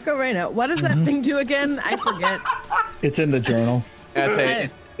 Hey, Ocarina. What does that thing do again? I forget. It's in the journal.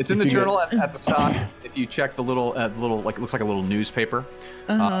 It's in the journal at the top. If you check the little like it looks like a little newspaper,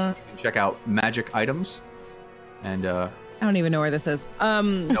 you can check out magic items, and I don't even know where this is.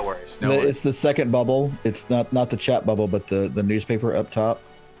 no worries. No worries. It's the second bubble. It's not the chat bubble, but the newspaper up top,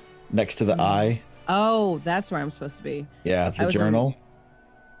 next to the eye. Oh, that's where I'm supposed to be. Yeah, I the was journal,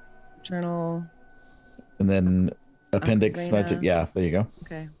 Journal. and then appendix. Ocarina. Magic. Yeah, there you go.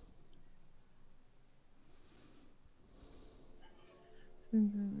 Okay.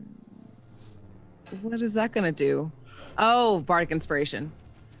 What is that gonna do? Oh, bardic inspiration.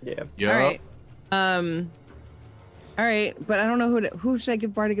 Yeah. Yup. All right. All right, but I don't know who should I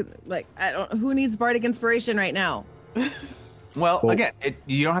give bardic, like who needs bardic inspiration right now? Well, Well- again,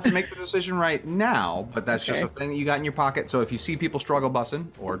 you don't have to make the decision right now, but that's just a thing that you got in your pocket. So if you see people struggle bussing,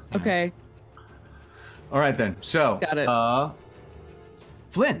 or Okay. all right then. So Got it.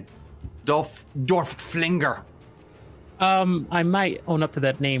 Flynn, Dorfflinger. I might own up to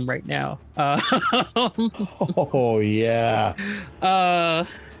that name right now. Oh yeah.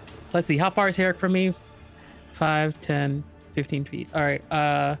 Let's see. How far is Herrick from me? 5, 10, 15 feet. All right.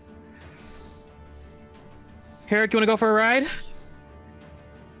 Herrick, you want to go for a ride?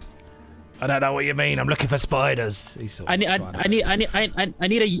 I don't know what you mean. I'm looking for spiders. I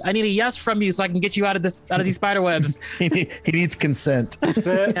need a yes from you so I can get you out of these spider webs. He needs consent.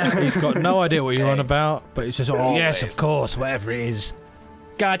 He's got no idea what you're on about, but he says, "Oh yes, of Always. course, whatever it is."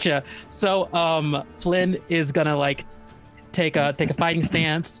 Gotcha. So Flynn is gonna like take a fighting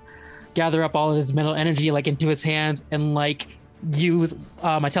stance, gather up all of his mental energy like into his hands, and like use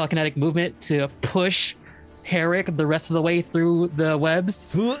my telekinetic movement to push Herrick the rest of the way through the webs.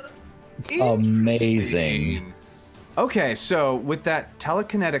 Amazing. Okay, so with that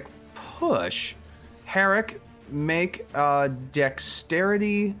telekinetic push, Herrick, make a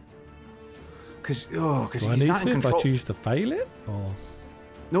dexterity. Because Do I he's need not to in if I control. choose to fail it? Or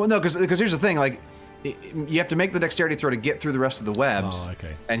No, because here's the thing. Like, you have to make the dexterity throw to get through the rest of the webs. Oh,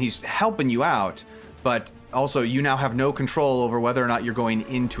 okay. And he's helping you out, but also you now have no control over whether or not you're going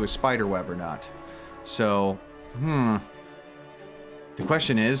into a spider web or not. So, the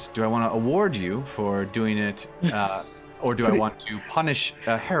question is, do I want to award you for doing it, or do I want to punish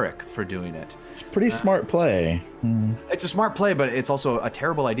Herrick for doing it? It's a pretty smart play. It's a smart play, but it's also a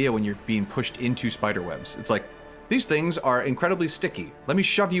terrible idea when you're being pushed into spider webs. It's like These things are incredibly sticky. Let me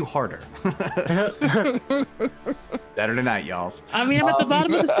shove you harder. Saturday night, y'all. I mean, I'm at the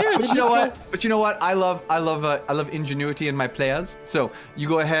bottom of the stairs. But you know what? But you know what? I love ingenuity in my players. So you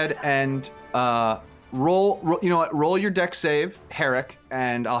go ahead and roll. You know what? Roll your dex save, Herrick,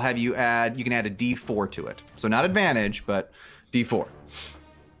 and I'll have you add. You can add a D4 to it. So not advantage, but D4.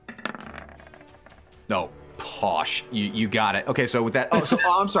 No, posh. You got it. Okay, so with that.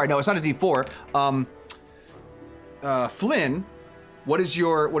 I'm sorry. No, it's not a D4. Flynn, what is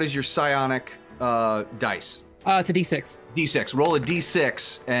your psionic dice? It's a D6. D6. Roll a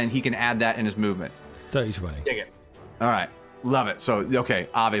D6, and he can add that in his movement. 30-20. Dig it. All right. Love it. So, okay,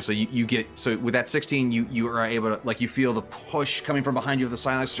 obviously, you get... So, with that 16, you are able to... Like, you feel the push coming from behind you of the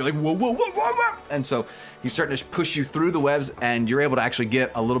psionics. You're like, whoa, whoa, whoa, whoa, whoa. And so, he's starting to push you through the webs, and you're able to actually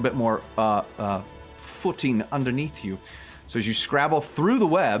get a little bit more footing underneath you. So, as you scrabble through the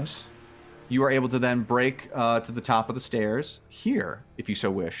webs... You are able to then break to the top of the stairs here, if you so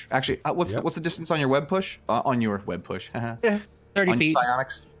wish. Actually, what's the distance on your web push? On your web push? 30 feet.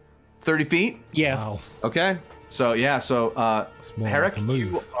 Psionics? 30 feet? Yeah. Wow. Okay. So yeah. So Herrick,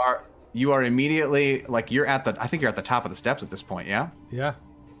 you are immediately like you're at the. I think you're at the top of the steps at this point. Yeah. Yeah.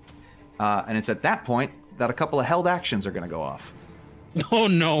 And it's at that point that a couple of held actions are going to go off. Oh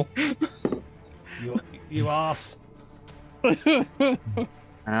no. You ass.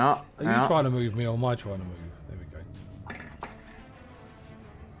 Are you trying to move me or am I trying to move? There we go.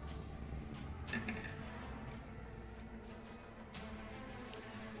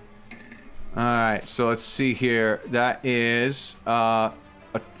 All right, so let's see here. That is,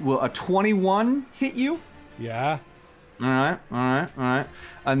 will a 21 hit you? Yeah. All right.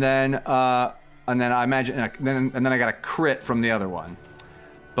 And then I imagine, and then I got a crit from the other one.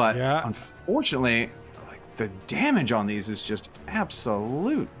 But unfortunately, like the damage on these is just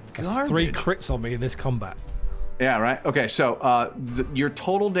absolute garbage. That's 3 crits on me in this combat. Yeah, right. Okay, so your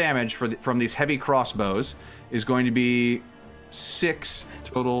total damage from these heavy crossbows is going to be 6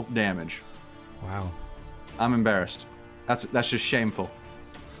 total damage. Wow. I'm embarrassed. That's just shameful.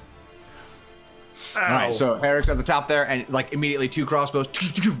 Ow. All right, so Herrick's at the top there, and like immediately 2 crossbows.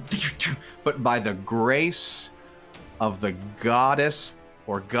 But by the grace of the goddess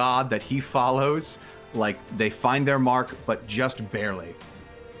or god that he follows, like they find their mark, but just barely.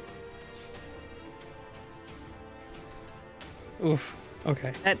 Oof.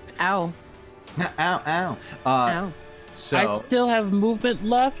 Okay. Ow. Ow. Ow. So I still have movement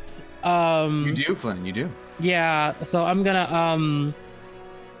left. you do, Flynn. You do. Yeah. So I'm gonna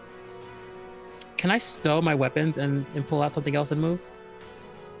Can I stow my weapons and pull out something else and move?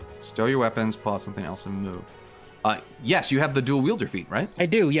 Stow your weapons, pull out something else, and move. Yes, you have the dual wielder feat, right? I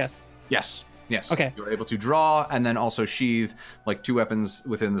do. Yes. Yes. Okay. You're able to draw and then also sheathe like 2 weapons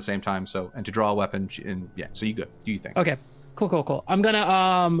within the same time. So, and to draw a weapon, and yeah. So you good? Do you think? Okay. Cool. I'm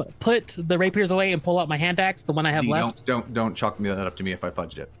gonna put the rapiers away and pull out my hand axe, the one I have left. Don't chalk me that up to me if I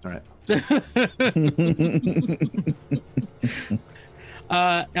fudged it. All right.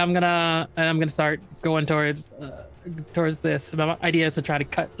 I'm gonna start going towards this. My idea is to try to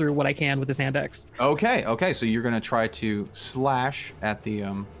cut through what I can with this hand axe. Okay. So you're gonna try to slash at the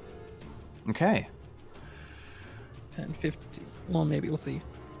Okay. 10, 15. Well, maybe we'll see.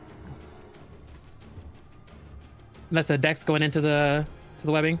 That's a dex going into the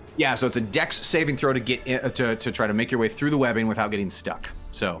webbing. Yeah, so it's a dex saving throw to get in, to try to make your way through the webbing without getting stuck.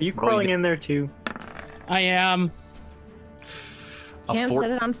 So are you crawling in there too? I am. Can't set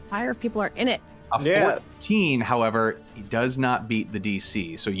it on fire if people are in it. A 14, however, does not beat the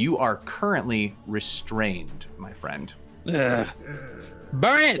DC. So you are currently restrained, my friend. Ugh.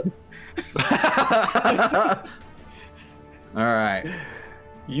 Burn it! All right.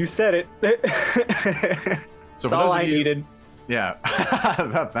 You said it. So That's all I needed. Yeah.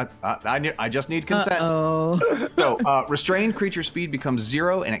 I just need consent. Uh-oh. So, restrained creature speed becomes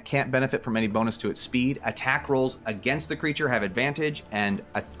 0, and it can't benefit from any bonus to its speed. Attack rolls against the creature have advantage, and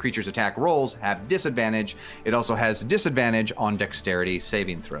a creature's attack rolls have disadvantage. It also has disadvantage on dexterity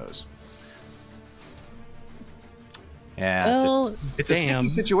saving throws. Yeah, well, it's a sticky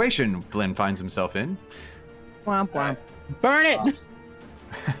situation Flynn finds himself in. Womp womp. Burn it!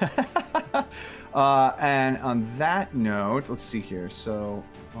 And on that note, let's see here. So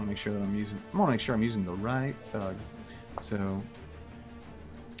I want to make sure that I'm using the right thug. So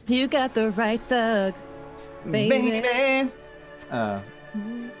You got the right thug, baby.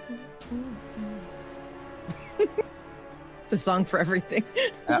 It's a song for everything.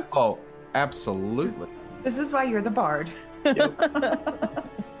 Oh, absolutely. This is why you're the bard.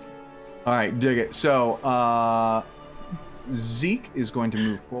 All right, dig it. So Zeke is going to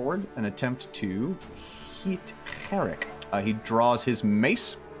move forward and attempt to hit Herrick. He draws his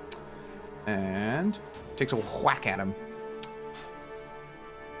mace and takes a whack at him.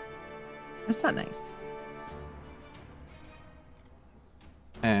 That's not nice.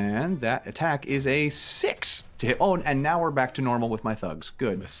 And that attack is a 6 to hit. Oh, and now we're back to normal with my thugs.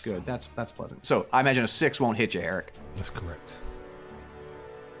 Good, good. That's pleasant. So I imagine a 6 won't hit you, Eric. That's correct.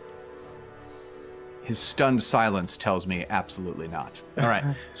 His stunned silence tells me absolutely not. All right.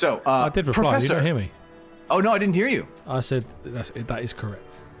 So, I did reply. Professor. You don't hear me. Oh no, I didn't hear you. I said that is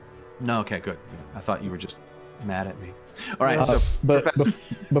correct. No, okay, good. I thought you were just mad at me. All right. So, but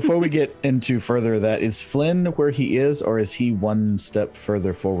before we get into further of that, is Flynn where he is, or is he one step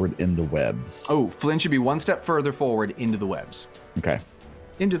further forward in the webs? Oh, Flynn should be one step further forward into the webs. Okay.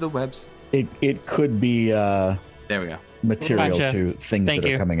 Into the webs. It could be there we go. material Gotcha. to things Thank that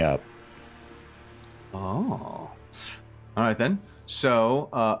you. are coming up. Oh. All right then.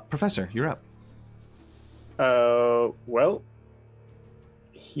 So, Professor, you're up. Well,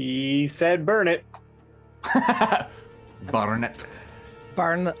 he said burn it. Burn it.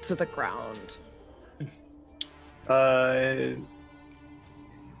 Burn it to the ground. I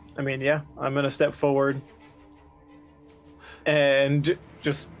mean, yeah, I'm gonna step forward and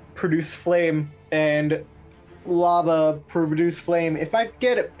just produce flame and lava produce flame. If I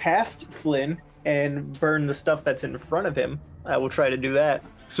get it past Flynn and burn the stuff that's in front of him, I will try to do that.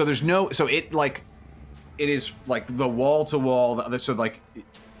 So there's no. So it is like the wall to wall. So like,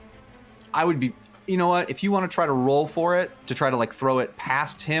 I would be. You know what? If you want to try to roll for it to try to like throw it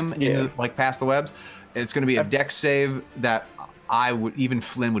past him into like past the webs, it's going to be a dex save that even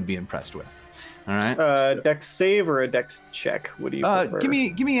Flynn would be impressed with. All right. Dex save or a dex check? What do you prefer?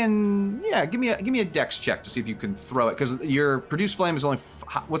 Give me a dex check to see if you can throw it, because your produce flame is only.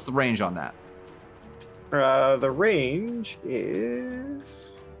 What's the range on that? The range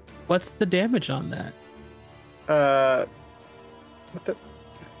is. What's the damage on that? What the?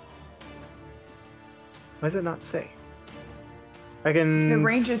 Why does it not say? I can The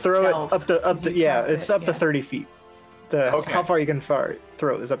range is throw stealth, it up to you yeah, press it's it, up to yeah. 30 feet. Okay. How far you can throw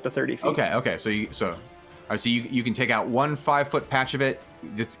it is up to 30 feet. Okay. So all right, so you can take out one 5-foot patch of it.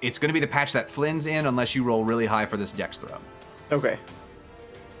 It's going to be the patch that Flynn's in, unless you roll really high for this dex throw. Okay.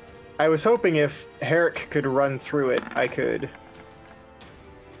 I was hoping if Herrick could run through it, I could.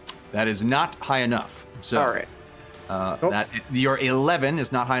 That is not high enough. So All right. that your 11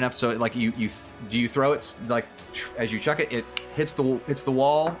 is not high enough. So like you do you throw it like as you chuck it, it hits the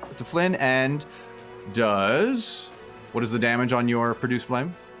wall to Flynn and does. What is the damage on your produce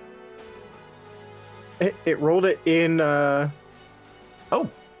flame? It rolled it in. Oh,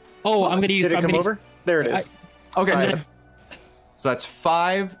 I'm gonna use. Did it come over? There it is. okay. So that's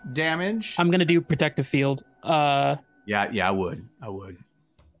 5 damage. I'm gonna do protective field. Yeah, I would.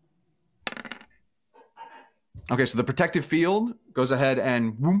 Okay, so the protective field goes ahead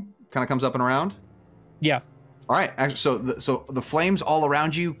and kind of comes up and around. Yeah. All right. Actually, so the flames all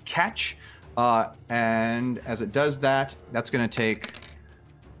around you catch, and as it does that, that's going to take.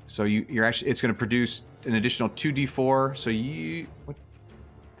 So you're actually, it's going to produce an additional 2d4. So you,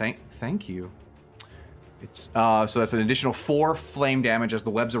 thank you. It's so that's an additional 4 flame damage as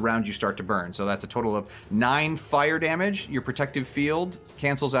the webs around you start to burn. So that's a total of 9 fire damage. Your protective field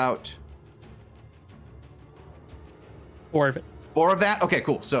cancels out 4 of it. 4 of that. Okay,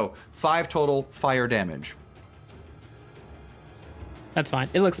 cool. So 5 total fire damage. That's fine.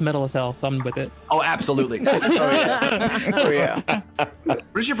 It looks metal as hell, so I'm with it. Oh, absolutely. Oh yeah.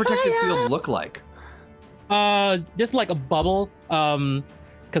 What does your protective field look like? Just like a bubble.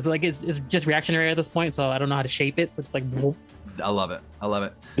 Because like it's just reactionary at this point, so I don't know how to shape it. So it's like. Whoop. I love it.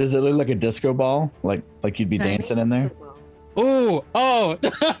 Does it look like a disco ball? Like you'd be dancing in there? Oh!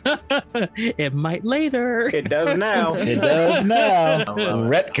 It might later. It does now. It does now. I love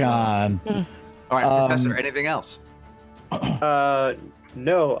it. Retcon. All right, Professor. Anything else?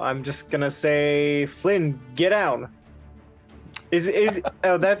 No, I'm just gonna say, Flynn, get down. Is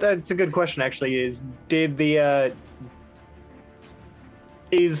that's a good question actually. Is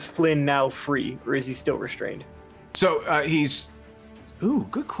Flynn now free, or is he still restrained? So he's. Ooh,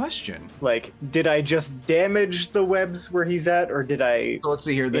 good question. Like, did I just damage the webs where he's at, or did I? So let's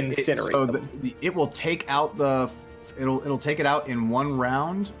see here. Incinerate them? It will take out it'll take it out in 1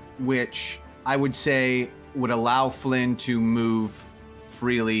 round, which I would say would allow Flynn to move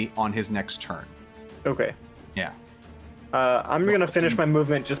freely on his next turn. Okay. Yeah. I'm gonna finish my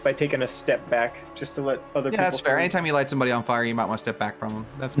movement just by taking a step back, just to let other people. Yeah, that's fair. through. Anytime you light somebody on fire, you might want to step back from them.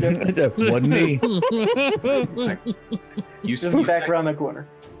 That's good. That wasn't me. You Just back around the corner.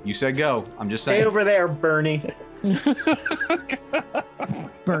 You said go. I'm just Stay saying. over there, Bernie.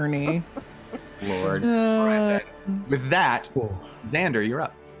 Bernie. Lord. All right, then. With that, Whoa. Xander, you're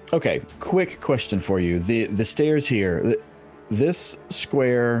up. Okay, quick question for you. The stairs here, this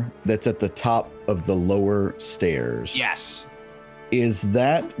square that's at the top of the lower stairs. Yes. Is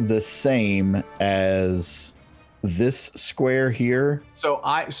that the same as this square here? So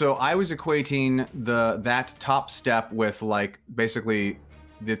I was equating that top step with like basically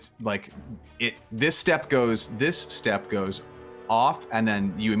it's like this step goes off and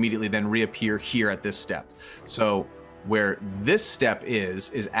then you immediately then reappear here at this step. So where this step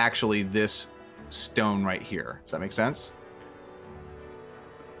is actually this stone right here. Does that make sense?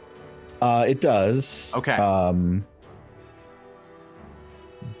 It does. Okay. 1,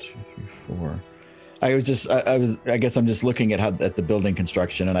 2, 3, 4. I guess I'm just looking at the building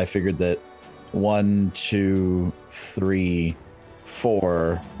construction, and I figured that 1, 2, 3,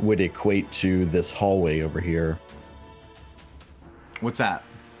 4 would equate to this hallway over here. What's that?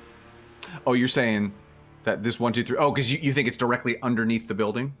 Oh, you're saying that this 1, 2, 3. Oh, because you think it's directly underneath the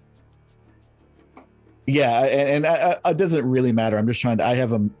building? Yeah, and it doesn't really matter. I'm just trying to. I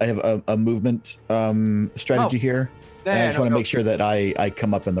have a movement strategy here. And I just want to make sure that I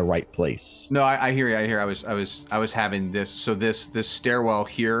come up in the right place. No, I hear you. I was having this. So this stairwell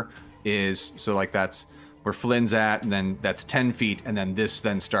here is so like that's where Flynn's at, and then that's 10 feet, and then this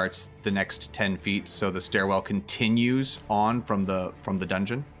then starts the next 10 feet. So the stairwell continues on from the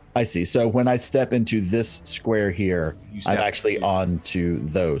dungeon. I see. So when I step into this square here, I'm actually on to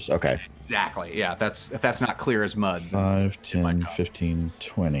those. Okay. Exactly. Yeah. If that's not clear as mud. 5, 10, 15,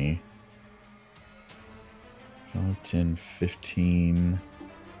 20. 5, 10, 15,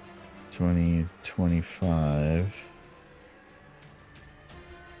 20, 25.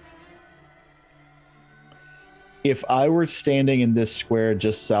 If I were standing in this square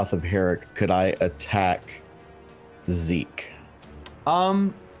just south of Herrick, could I attack Zeke?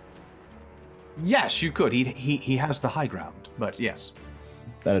 Yes, you could. He has the high ground, but yes.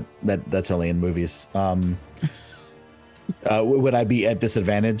 That's only in movies. Would I be at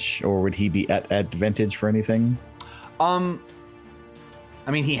disadvantage, or would he be at advantage for anything? I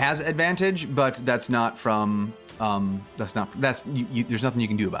mean, he has advantage, but that's not from. There's nothing you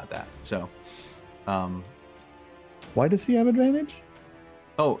can do about that. So, why does he have advantage?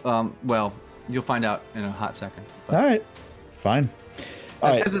 Oh, well, you'll find out in a hot second. But all right, fine. All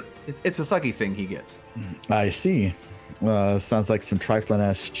right. It's a thuggy thing he gets. I see. Sounds like some trifling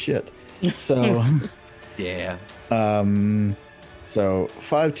ass shit. So, yeah. So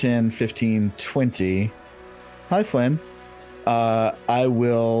 5, 10, 15, 20. Hi, Flynn. I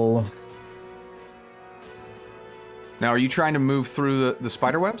will. Now, are you trying to move through the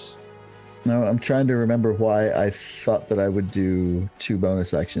spider webs? No, I'm trying to remember why I thought that I would do 2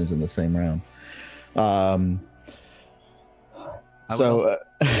 bonus actions in the same round. I'm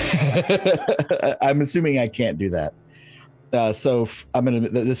assuming I can't do that. So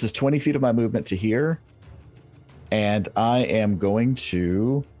this is 20 feet of my movement to here. And I am going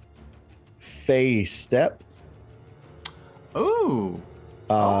to phase step. Ooh.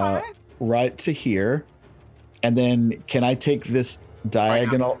 Right to here. And then can I take this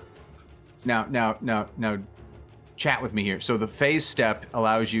diagonal? Now, chat with me here. So the phase step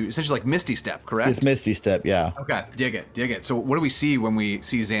allows you, essentially like Misty Step, correct? It's Misty Step, yeah. Okay, dig it. So what do we see when we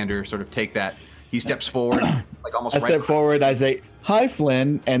see Xander sort of take that? He steps forward, like almost. I step forward. I say, "Hi,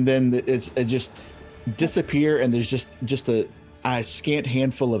 Flynn," and then it just disappear, and there's just a scant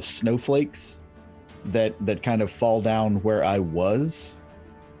handful of snowflakes that kind of fall down where I was,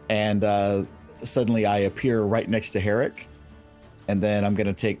 and suddenly I appear right next to Herrick, and then I'm going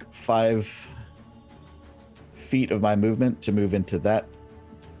to take 5 feet of my movement to move into that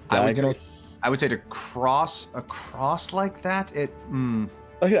diagonal. I would say to cross across like that.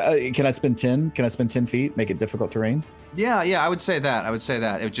 Okay, can I spend 10? Can I spend 10 feet? Make it difficult terrain? Yeah, I would say that.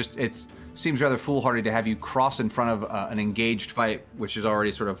 It seems rather foolhardy to have you cross in front of an engaged fight, which is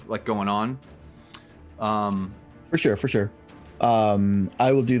already sort of like going on. For sure.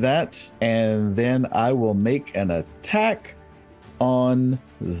 I will do that, and then I will make an attack on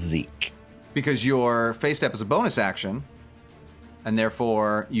Zeke. Because your phase step is a bonus action, and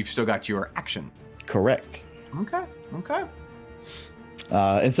therefore you've still got your action. Correct. Okay.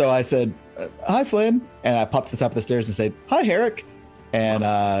 And so I said, "Hi, Flynn," and I popped to the top of the stairs and said, "Hi, Herrick." And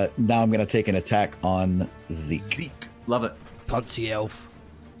now I'm going to take an attack on Zeke. Love it. Punchy elf.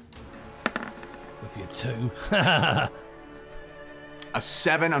 With your 2. A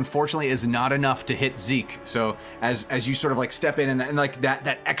 7, unfortunately, is not enough to hit Zeke. So as you sort of like step in and like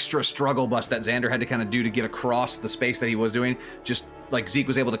that extra struggle bust that Xander had to kind of do to get across the space that he was doing, just like Zeke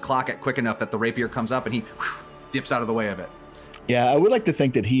was able to clock it quick enough that the rapier comes up and he dips out of the way of it. Yeah, I would like to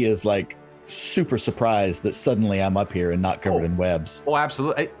think that he is like super surprised that suddenly I'm up here and not covered in webs. Oh,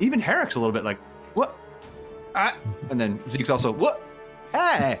 absolutely. Even Herrick's a little bit like, what? Ah. And then Zeke's also, what?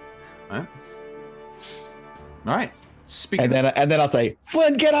 Hey. All right. Speaking. And then I'll say,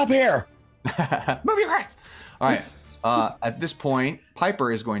 Flynn, get up here. Move your ass. All right. At this point,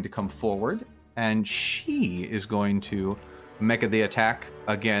 Piper is going to come forward, and she is going to make the attack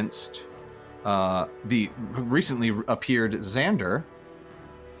against the recently appeared Xander,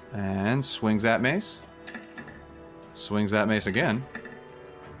 and swings that mace. Swings that mace again.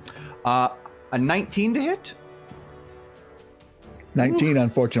 A 19 to hit. 19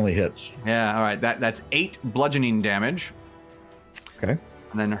 unfortunately hits. Yeah. All right. That's 8 bludgeoning damage. Okay.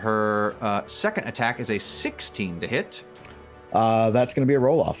 And then her second attack is a 16 to hit. That's going to be a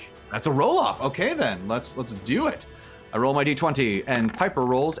roll-off. That's a roll-off. Okay, then. Let's do it. I roll my d20, and Piper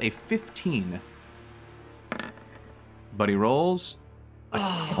rolls a 15. But he rolls...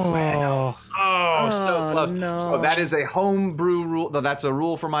 Oh, so close. No. So that is a homebrew rule. No, that's a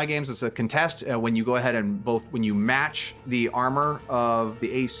rule for my games. It's a contest. When you go ahead and when you match the armor of the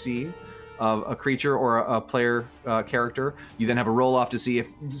AC of a creature or a player character, you then have a roll off to see if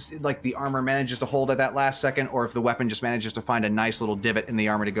like the armor manages to hold at that last second, or if the weapon just manages to find a nice little divot in the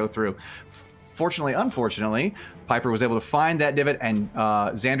armor to go through. Unfortunately, Piper was able to find that divot, and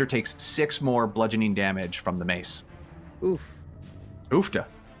Xander takes 6 more bludgeoning damage from the mace. Oof. Oofta.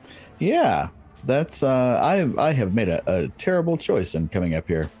 Yeah, that's I have made a terrible choice in coming up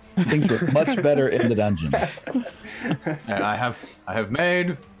here. Things were much better in the dungeon. I have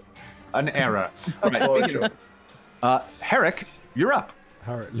made an error. All right, Herrick, you're up.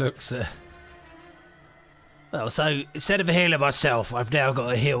 Herrick looks. Well, so instead of healing myself, I've now got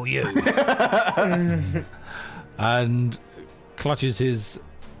to heal you. And clutches his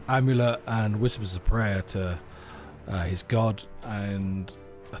amulet and whispers a prayer to his god, and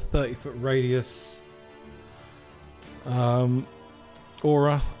a 30-foot radius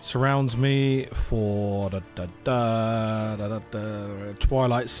aura surrounds me for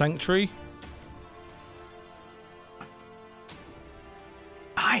Twilight Sanctuary.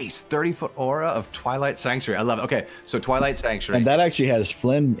 Nice, 30-foot aura of Twilight Sanctuary. I love it. Okay, so Twilight Sanctuary. And that actually has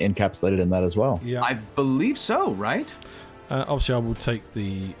Flynn encapsulated in that as well. Yeah, I believe so, right? obviously I will take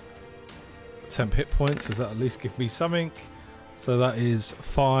the temp hit points. Does that at least give me something? So that is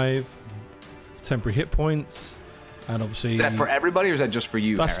 5 temporary hit points, and obviously Is that for everybody, or is that just for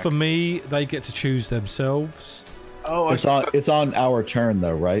you? that's Eric? for me. They get to choose themselves. Oh, It's on our turn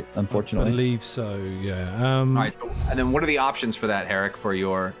though, right? I Unfortunately. believe so. Yeah. All right. So, and then, what are the options for that, Herrick, for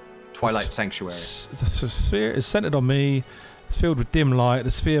your Twilight Sanctuary? The sphere is centered on me. It's filled with dim light.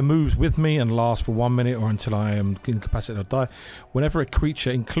 The sphere moves with me and lasts for 1 minute or until I am incapacitated or die. Whenever a creature,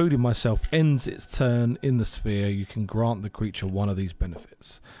 including myself, ends its turn in the sphere, you can grant the creature one of these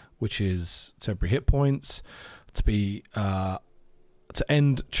benefits, which is temporary hit points, to be to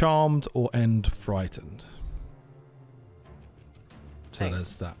end charmed or end frightened. So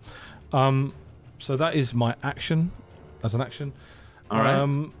Nice. there's that. So that is my action, as an action. All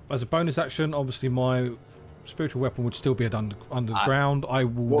right. As a bonus action, obviously my spiritual weapon would still be underground. I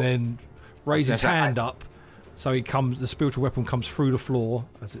will then raise his hand up, so he comes. The spiritual weapon comes through the floor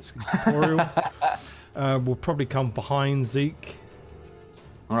as it's incorporeal. Will probably come behind Zeke.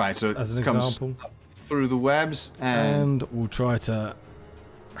 All right. So As an it comes example. through the webs and And we'll try to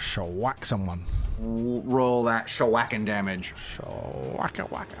whack someone. roll that shawacking damage. Wacka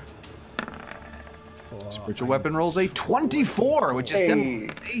wacka. Spiritual weapon rolls a 24, which is definitely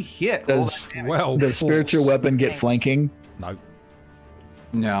a hit. Roll Does that damage. Well, the spiritual weapon get flanking? No.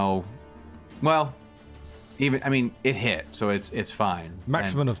 No. Well, it hit, so it's fine.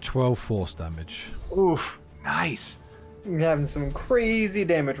 Maximum of 12 force damage. And, oof. Nice. You're having some crazy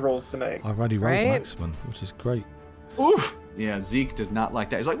damage rolls tonight. I've already rolled Right? maximum, which is great. Oof. Yeah, Zeke does not like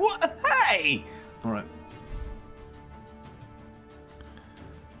that. He's like, what? Hey! All right.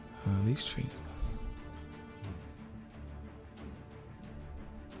 These three.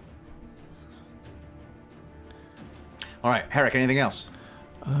 All right, Herrick, anything else?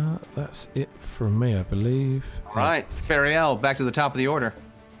 That's it from me, I believe. All right, Fariel, back to the top of the order.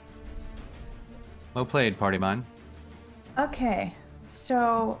 Well played, party mine. Okay,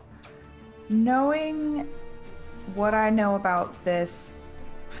 so knowing what I know about this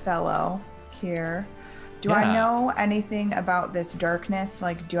fellow here, do I Yeah. know anything about this darkness?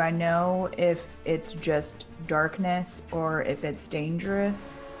 Like, do I know if it's just darkness or if it's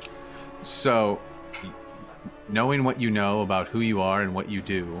dangerous? So, knowing what you know about who you are and what you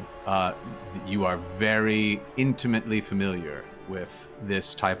do, you are very intimately familiar with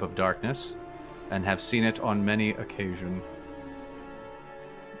this type of darkness and have seen it on many occasions.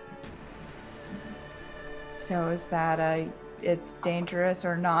 So is that it's dangerous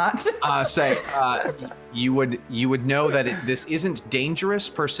or not? You would know that this isn't dangerous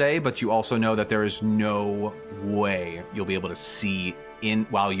per se, but you also know that there is no way you'll be able to see in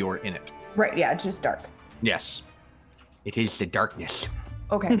while you're in it. Right, yeah, it's just dark. Yes. It is the darkness.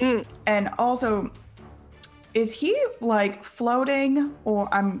 Okay. And also, is he like floating or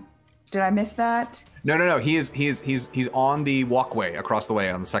did I miss that? No. He's on the walkway across the way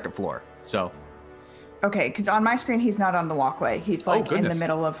on the second floor. So okay, because on my screen he's not on the walkway. He's like in the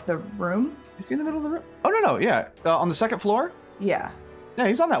middle of the room. Is he in the middle of the room? Oh no, yeah. On the second floor? Yeah. Yeah,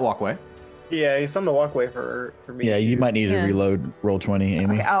 he's on that walkway. Yeah, he's on the walkway for me. Yeah, you might need to reload roll 20,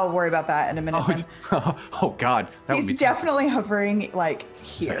 Amy. Okay, I'll worry about that in a minute. Oh God, that would be he's definitely hovering like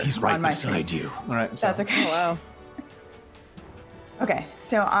here. He's right on my beside screen. you. All right. That's okay. Oh, wow. Okay,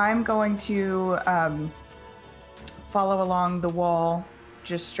 so I'm going to follow along the wall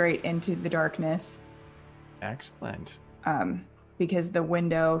just straight into the darkness. Excellent. Because the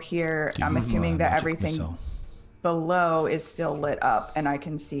window here, I'm assuming that everything below is still lit up and I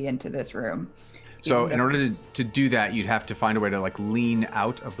can see into this room. So in order to do that, you'd have to find a way to like lean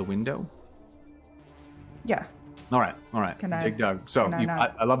out of the window. Yeah. All right. Big Doug. So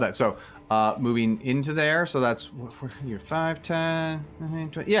I love that. So moving into there. So that's you're 5, 10,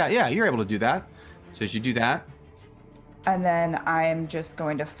 20. Yeah, you're able to do that. So as you do that. And then I'm just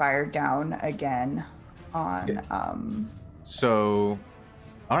going to fire down again on So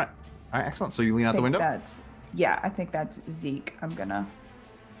all right, excellent. So you lean out the window? I think that's Zeke. I'm gonna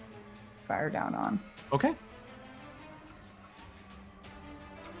fire down on. Okay.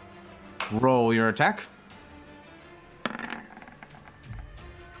 Roll your attack.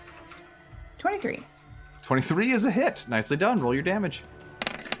 23. 23 is a hit. Nicely done. Roll your damage.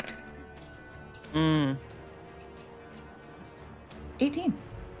 18.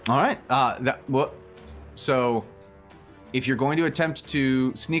 All right. So if you're going to attempt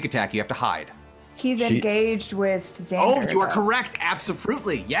to sneak attack, you have to hide. He's engaged with Xander. Oh, you are correct.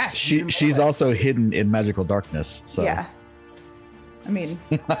 Absolutely. Yes. She's also hidden in magical darkness. So yeah. I mean,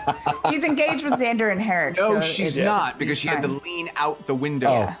 he's engaged with Xander and Herrick. No, so she's not, because she had to lean out the window.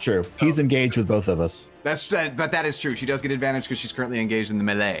 Oh, true. He's engaged with both of us. But that is true. She does get advantage because she's currently engaged in the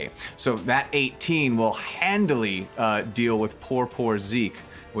melee. So that 18 will handily deal with poor Zeke,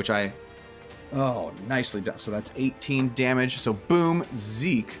 which nicely done. So that's 18 damage. So boom,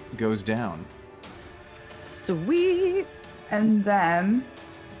 Zeke goes down. Sweet. And then,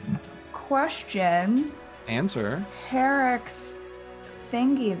 question. Answer. Herrick's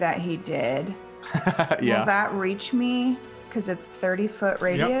thingy that he did. Yeah. Will that reach me? Because it's 30-foot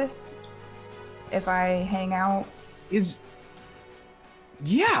radius. Yep. If I hang out. That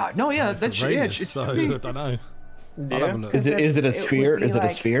should. So I don't know. Yeah. Is it a sphere? Is it a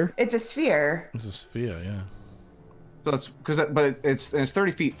sphere? It's a sphere. It's a sphere, yeah. So that's but it's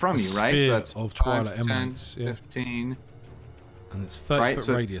 30 feet from you, right? So that's of Twilight 5, 10, Emanates, 15. And it's 30-foot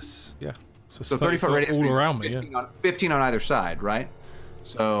radius. Yeah. So 30-foot radius all around me, 15 on either side, right?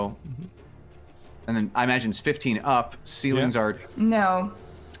 So, and then I imagine it's 15 up. Ceilings are... No,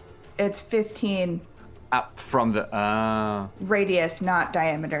 it's 15. Up from the... Radius, not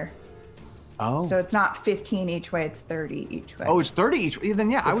diameter. Oh. So it's not 15 each way, it's 30 each way. Oh, it's 30 each way.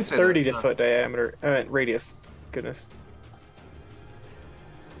 Then yeah, I would say 30 foot diameter, radius. Goodness.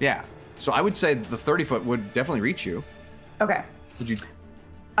 Yeah. So I would say the 30-foot would definitely reach you. Okay. Would you...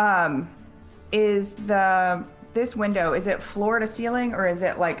 Is this window, is it floor to ceiling or is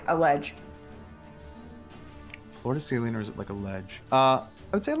it like a ledge? Floor to ceiling, or is it like a ledge? I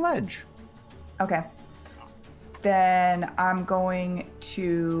would say a ledge. Okay. Then I'm going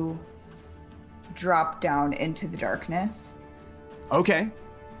to drop down into the darkness. Okay.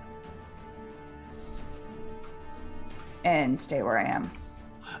 And stay where I am.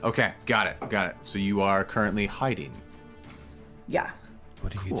 Okay, got it. So you are currently hiding. Yeah.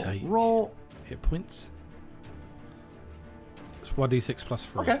 What do you take? Roll hit points. It's 1d6 plus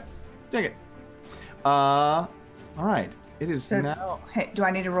 3. Okay, dig it. All right. It is now. Hey, do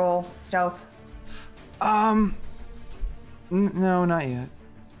I need to roll stealth? No, not yet.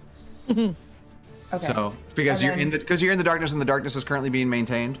 Okay. So because you're in the darkness, and the darkness is currently being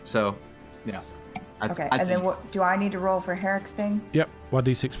maintained. So, yeah. Okay. And then what do I need to roll for Herrick's thing? Yep.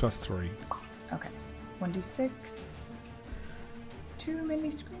 1d6 plus 3. Okay. 1d6. 2 mini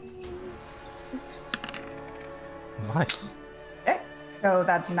screens. 6. Nice. Okay. So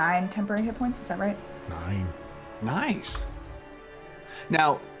that's 9 temporary hit points. Is that right? 9. Nice.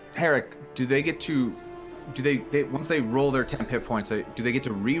 Now, Herrick, do they once they roll their temp hit points, do they get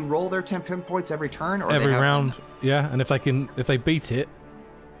to re-roll their temp hit points every turn, or every round? Yeah, and if they beat it,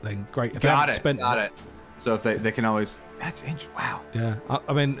 then great. If got it. So if they can always. That's interesting. Wow. Yeah,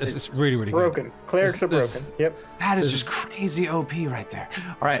 I mean, it's really, really broken. good. Clerics are broken. Yep. That is just crazy OP right there.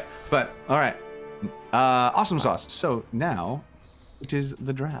 All right, awesome sauce. So now it is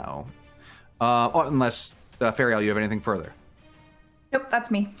the drow. Unless Fariel, you have anything further? Nope, that's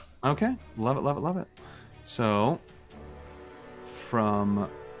me. Okay, love it, love it, love it. So from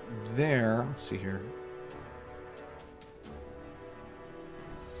there, let's see here.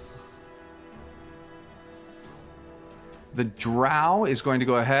 The drow is going to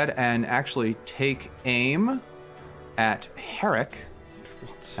go ahead and actually take aim at Herrick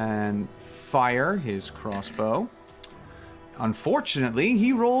and fire his crossbow. Unfortunately,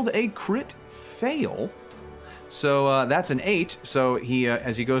 he rolled a crit fail. So that's an 8. So he,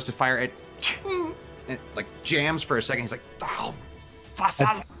 as he goes to fire it, like jams for a second. He's like, oh,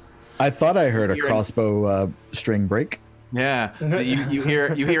 I thought I heard a crossbow string break. Yeah, so you hear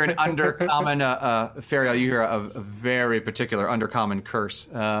an undercommon Fariel. You hear a very particular undercommon curse.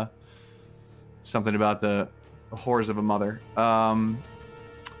 Something about the whores of a mother.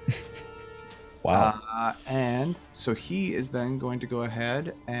 Wow. And so he is then going to go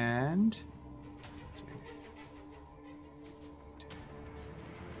ahead and.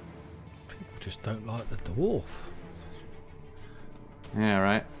 People just don't like the dwarf. Yeah.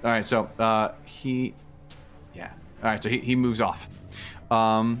 Right. All right. So he. Yeah. All right, so he moves off.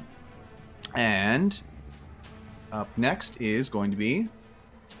 And up next is going to be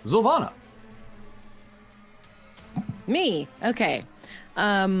Zolvana. Me. Okay.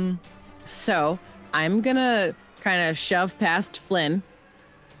 So I'm gonna kind of shove past Flynn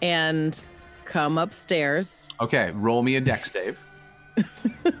and come upstairs. Okay, roll me a dex save.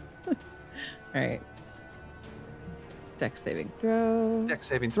 All right. Dex saving throw. Dex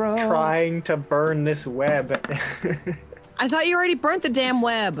saving throw. Trying to burn this web. I thought you already burnt the damn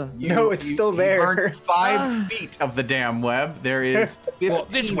web. No, it's still there. You burned 5 feet of the damn web. There is 15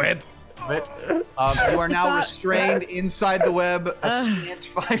 this web of it. You are now restrained inside the web, a scant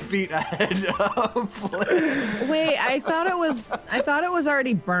 5 feet ahead of Flynn. Wait, I thought it was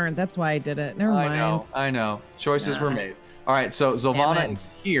already burnt. That's why I did it. Never mind. I know. Choices were made. All right, so Zolvana is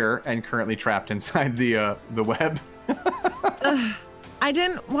here and currently trapped inside the web. I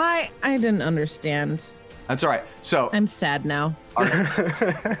didn't understand. That's all right. So I'm sad now.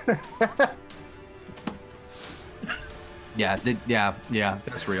 Yeah,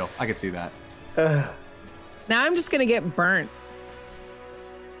 that's real. I could see that. Now I'm just gonna get burnt.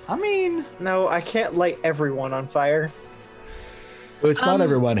 I mean, no, I can't light everyone on fire. Well, it's not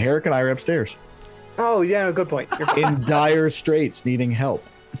everyone. Herrick and I are upstairs. Oh yeah, good point. You're In dire straits, needing help.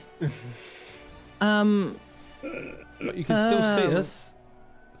 But you can still see us.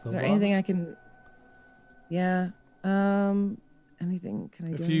 Is there anything I can? Yeah. Anything? Can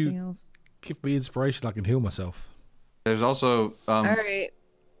I do anything else? Give me inspiration, I can heal myself. there's also. All right,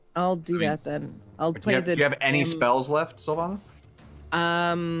 I'll do that then. I'll play the. Do you have any spells left, Sylvana? Or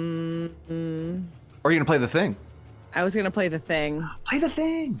are you gonna play the thing? I was gonna play the thing. Play the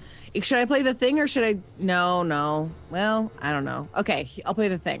thing. Should I play the thing or should I? No. Well, I don't know. Okay, I'll play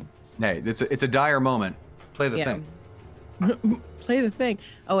the thing. Hey, it's a dire moment. Play the thing. Play the thing.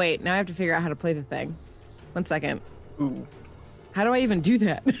 Oh wait, now I have to figure out how to play the thing. 1 second. Ooh. How do I even do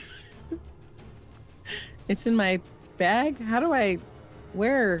that? It's in my bag. How do I?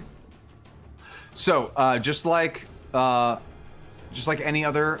 Where? So just like any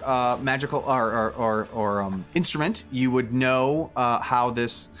other magical or instrument, you would know how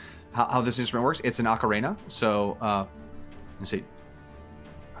this instrument works. It's an ocarina. So let's see.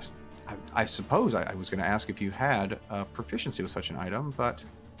 I suppose I was going to ask if you had proficiency with such an item, but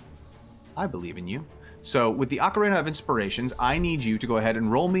I believe in you. So with the Ocarina of Inspirations, I need you to go ahead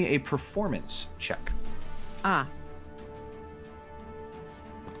and roll me a performance check. I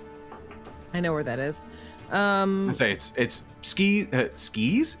know where that is. I say it's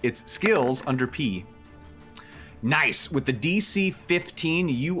skis. It's skills under P. Nice. With the DC 15,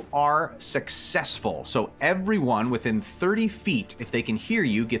 you are successful. So everyone within 30 feet, if they can hear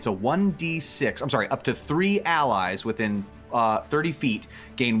you, gets a 1d6. I'm sorry, up to 3 allies within 30 feet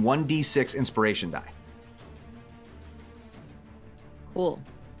gain 1d6 inspiration die. Cool.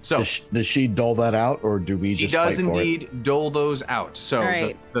 So Does she dole that out, or do we just fight for it? She does indeed dole those out. So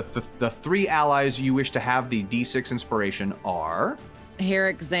right. the 3 allies you wish to have the d6 inspiration are...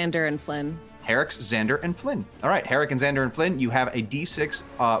 Herrick, Xander, and Flynn. Herrick, Xander, and Flynn. All right, Herrick and Xander and Flynn, you have a d6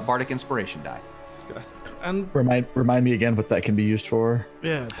 bardic inspiration die. And Remind me again what that can be used for.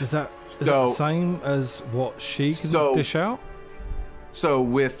 yeah, is that the same as what she can dish out? So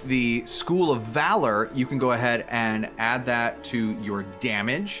with the School of Valor, you can go ahead and add that to your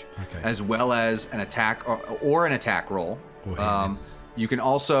damage, as well as an attack or an attack roll. You can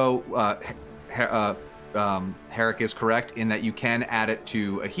also, Herrick is correct in that you can add it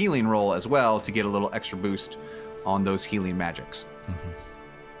to a healing roll as well to get a little extra boost on those healing magics.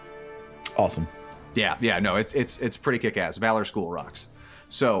 Awesome. Yeah, no, it's pretty kick-ass. Valor School rocks.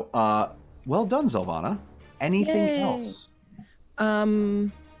 So, well done, Zelvana. Anything else?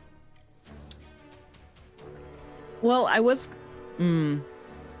 Well, I was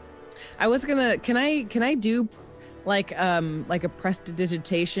gonna. Can I do like a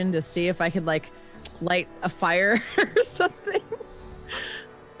prestidigitation to see if I could like light a fire or something?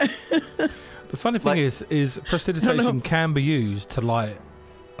 The funny thing is prestidigitation can be used to light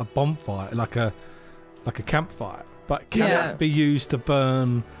a bonfire, like a campfire, but can it be used to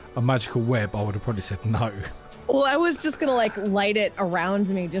burn a magical web? I would have probably said no. Well, I was just gonna like light it around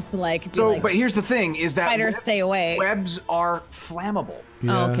me just to like. So, but here's the thing: is that fighters stay away. Webs are flammable.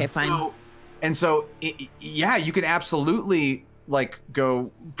 Yeah. Oh, okay, fine. So, yeah, you can absolutely like go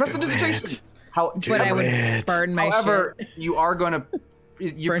prestidigitation. But I would burn my However, shit. you are going to.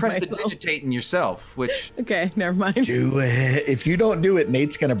 You're prestidigitating yourself, which okay, never mind. Do it. If you don't do it,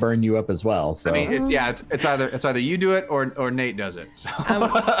 Nate's gonna burn you up as well. So I mean, it's either you do it or Nate does it. So.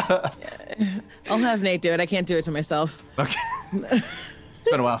 I'll have Nate do it. I can't do it to myself. Okay.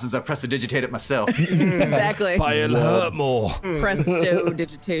 It's been a while since I prestidigitated myself. Exactly. But it'll hurt more.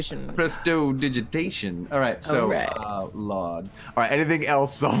 Prestidigitation. Prestidigitation. All right. So, Lord. All right. Anything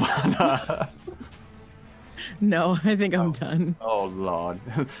else, Silvana? No, I think I'm done. Oh, Lord.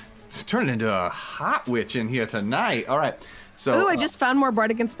 It's turning into a hot witch in here tonight. All right. So. Oh, I just found more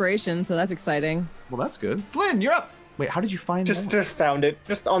bardic inspiration, so that's exciting. Well, that's good. Flynn, you're up. Wait, how did you find Just found it.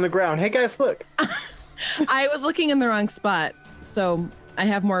 Just on the ground. Hey, guys, look. I was looking in the wrong spot, so I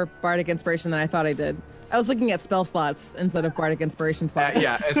have more bardic inspiration than I thought I did. I was looking at spell slots instead of bardic inspiration slots.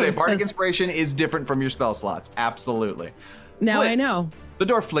 Yeah, I say bardic inspiration is different from your spell slots. Absolutely. Now Flynn, I know. The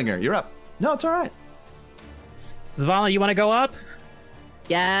Dwarf Flinger, you're up. No, it's all right. Zavala, you want to go up?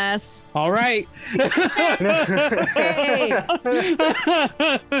 Yes. All right. Hey.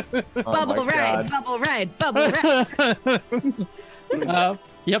 Bubble ride, bubble ride.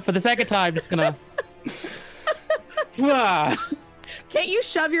 Yep, for the second time, just gonna. Can't you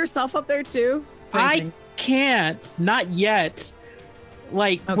shove yourself up there too? I can't. Not yet.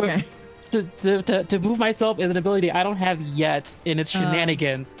 Like, okay. to move myself is an ability I don't have yet in its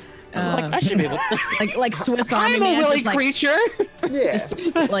shenanigans. Like, I should be able to. like Swiss Army I'm Man. a willing just, creature. Yeah. Just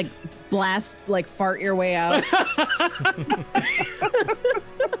like blast, like fart your way out.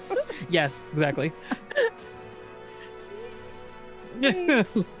 Yes, exactly. Do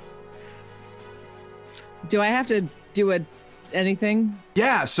I have to do anything?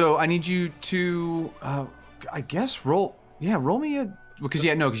 Yeah, so I need you to, I guess, roll me a, because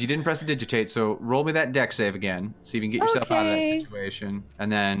you didn't prestidigitate, so roll me that deck save again, see if you can get yourself out of that situation, and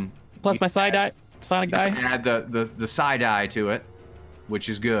then... Plus my sonic die. Add the side eye to it, which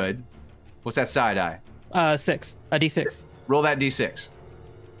is good. What's that side eye? 6. A D6. Roll that D6.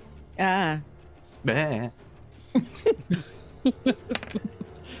 Ah. Okay,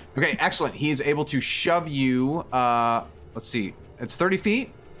 excellent. He is able to shove you, let's see, it's 30 feet?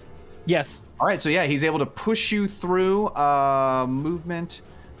 Yes. All right, so yeah, he's able to push you through movement.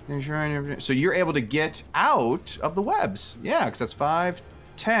 So you're able to get out of the webs. Yeah, because that's 5,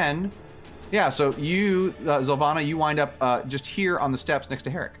 10. Yeah, so you, Zelvana, you wind up just here on the steps next to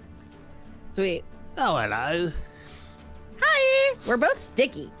Herrick. Sweet. Oh, hello. Hi. We're both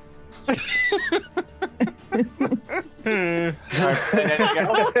sticky.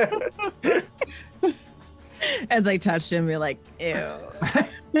 As I touched him, you're like, ew. I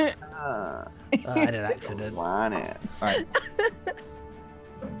had an accident. Want it. All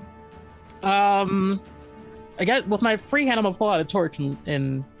right. I guess with my free hand, I'm gonna pull out a torch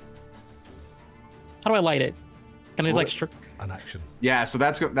and how do I light it? Can I just like an action? Yeah, so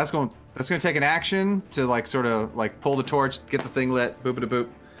that's going to take an action to like sort of like pull the torch, get the thing lit, boop it a boop.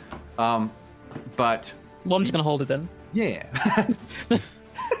 But well, I'm just gonna hold it then. Yeah.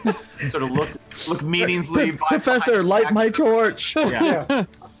 Sort of look meaningfully. Professor, light my torch. Yeah.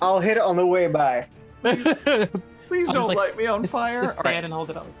 I'll hit it on the way by. Please don't like, light me on fire. Just stand and hold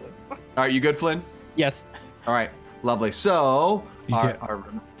it out like this. All right, you good, Flynn? Yes. All right, lovely. So You get our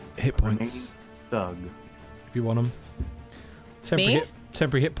hit points thug. if you want them. Me?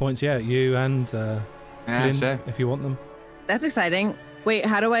 Temporary hit points. Yeah, you and Flynn, if you want them. That's exciting. Wait,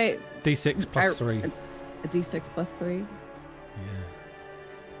 how do I... D6 plus 3. A D6 plus 3? Yeah.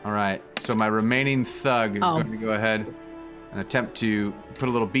 All right, so my remaining thug is going to go ahead and attempt to put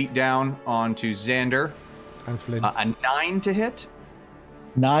a little beat down onto Xander. And Flynn. A 9 to hit.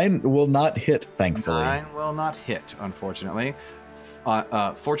 9 will not hit, thankfully. 9 will not hit, unfortunately.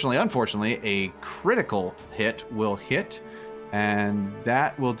 Fortunately, unfortunately, a critical hit will hit, and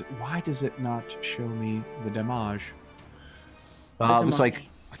that will. Why does it not show me the damage? Looks like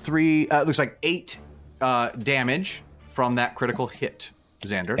 3. Looks like 8 damage from that critical hit,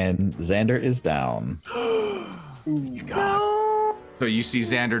 Xander. And Xander is down. God. So you see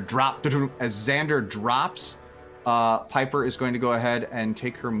Xander drop. As Xander drops, Piper is going to go ahead and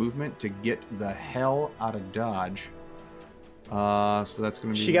take her movement to get the hell out of Dodge. So that's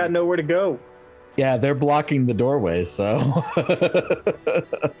going to be... She got nowhere to go. Yeah, they're blocking the doorway, so...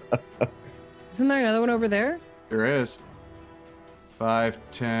 Isn't there another one over there? There is. 5,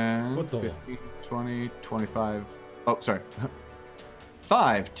 10, What the- 15, 20, 25. Oh, sorry.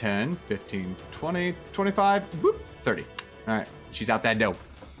 5, 10, 15, 20, 25, whoop, 30. All right, she's out that door.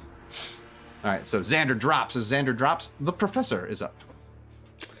 All right, so Xander drops. As Xander drops, the professor is up.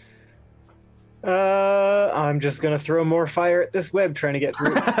 I'm just gonna throw more fire at this web trying to get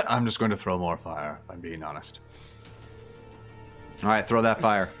through. I'm just going to throw more fire, if I'm being honest. All right, throw that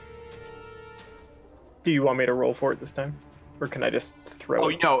fire. Do you want me to roll for it this time? Or can I just throw Oh,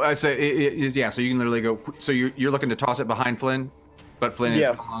 it? no, yeah, so you can literally go, so you're looking to toss it behind Flynn, but Flynn is,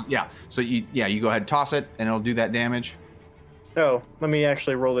 yeah, so you go ahead and toss it, and it'll do that damage. Oh, let me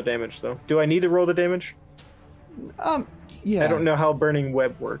actually roll the damage, though. Do I need to roll the damage? Yeah. I don't know how burning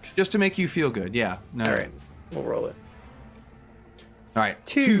web works. Just to make you feel good, yeah. No. All right, we'll roll it. All right,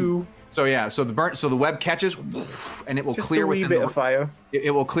 2. So yeah, so the web catches, and it will Just clear a wee within bit of fire. it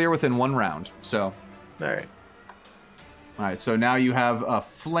will clear within 1 round. So, All right. all right. So now you have a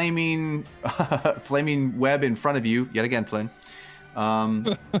flaming web in front of you yet again, Flynn.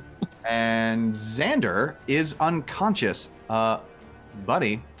 And Xander is unconscious.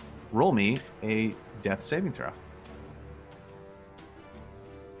 Buddy, roll me a death saving throw.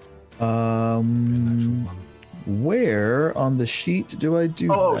 Where on the sheet do I do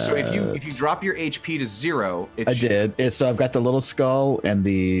Oh, that? so if you drop your HP to 0, I did. So I've got the little skull and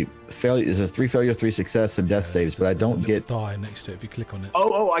the failure. Is a 3 failure, 3 success, and death saves, but I don't get die next to it if you click on it.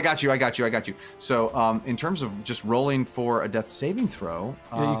 Oh, I got you. So, in terms of just rolling for a death saving throw,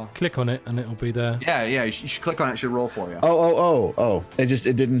 Yeah, you click on it and it'll be there. yeah, you should click on it. It should roll for you. Oh! It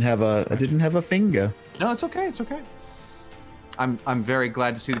didn't have a finger. No, it's okay. I'm very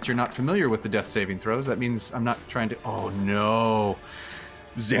glad to see that you're not familiar with the death saving throws. That means I'm not trying to. Oh no,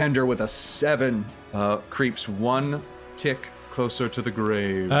 Xander with a 7 creeps 1 tick closer to the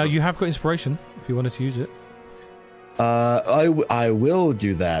grave. You have got inspiration if you wanted to use it. I will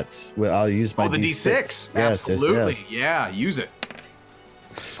do that. Well, I'll use my the D6. Yes, Absolutely. yes. Yeah, use it.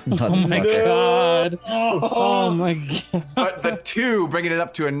 Oh my god. Oh my god. But the 2, bringing it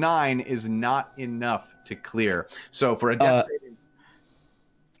up to a 9, is not enough to clear. So for a death saving.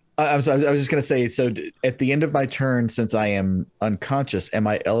 I was just gonna say. So at the end of my turn, since I am unconscious, am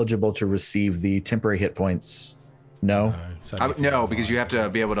I eligible to receive the temporary hit points? No. No, because you have to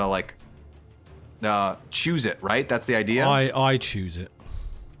be able to like choose it, right? That's the idea. I choose it.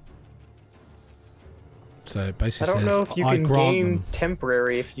 So it basically I don't says, know if you I can grant gain them.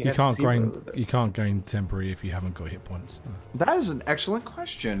 temporary if you have can't zero gain. of it. You can't gain temporary if you haven't got hit points. No. That is an excellent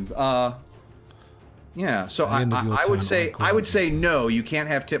question. Yeah. So At the end of your I would turn, say I grant say no. You can't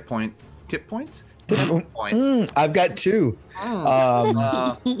have tip points. Temp points. I've got 2.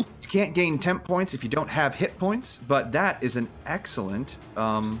 You can't gain temp points if you don't have hit points. But that is an excellent.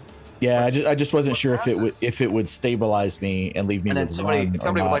 Yeah, I just wasn't sure if it would stabilize me and leave me And then with somebody 1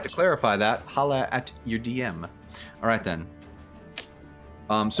 or would like to not. clarify that. Holla at your DM. All right then.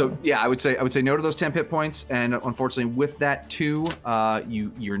 So yeah, I would say no to those 10 hit points, and unfortunately with that 2,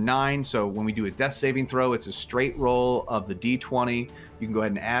 you're 9. So when we do a death saving throw, it's a straight roll of the D20. You can go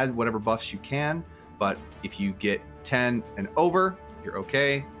ahead and add whatever buffs you can, but if you get 10 and over, you're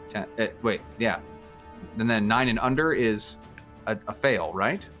okay. 10, and then 9 and under is a fail,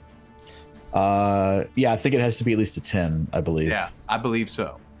 right? Yeah, I think it has to be at least a 10, I believe. Yeah, I believe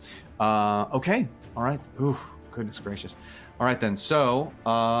so. Okay, all right. Ooh, goodness gracious. All right then. So,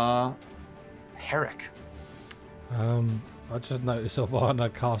 Herrick. I just noticed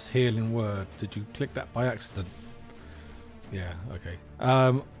Sylvana cast Healing Word. Did you click that by accident? Yeah. Okay.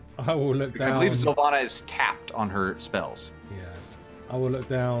 I will look down. I believe Sylvana is tapped on her spells. Yeah. I will look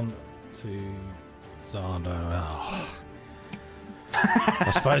down to Xander. Oh.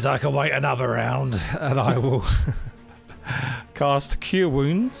 I suppose I can wait another round, and I will cast Cure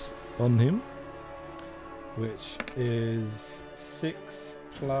Wounds on him, which is 6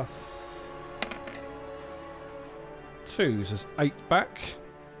 plus 2, so it's 8 back.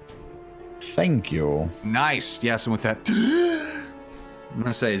 Thank you. Nice. Yes, and with that, I'm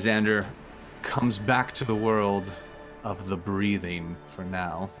gonna say Xander comes back to the world of the breathing for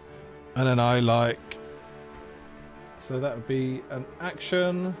now. And then I like. So that would be an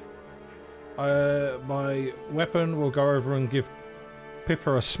action. My weapon will go over and give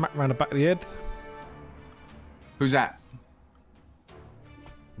Pippa a smack round the back of the head. Who's that?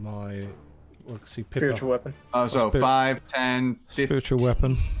 My. Well, see, Pippa. Spiritual weapon. Oh, so 5, 10, 15. Spiritual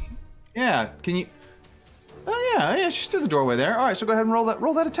weapon. Yeah. Can you? Oh yeah. She's through the doorway there. All right. So go ahead and roll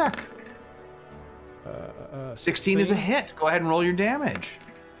that attack. 16 is a hit. Go ahead and roll your damage.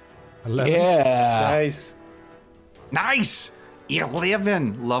 11. Yeah. Nice.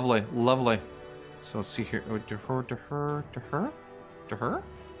 11. Lovely. So let's see here. Oh, to her.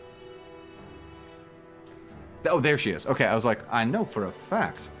 Oh, there she is. Okay, I was like, I know for a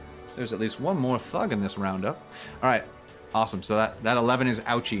fact there's at least one more thug in this roundup. All right, awesome. So that 11 is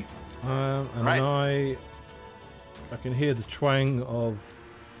ouchie. And Right. I can hear the twang of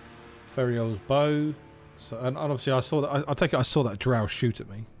Feriel's bow. So, and obviously I saw that. I take it I saw that drow shoot at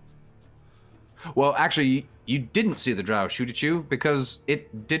me. Well, actually, you didn't see the drow shoot at you because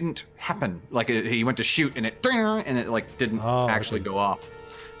it didn't happen. Like he went to shoot and it like didn't actually go off.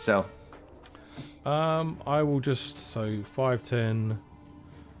 So. I will just 5, 10,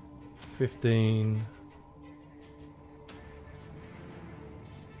 15,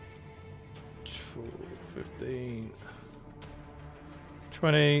 15,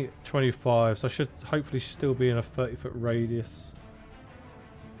 20, 25. So I should hopefully still be in a 30-foot radius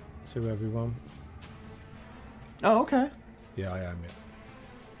to everyone. Oh, okay. Yeah, I am.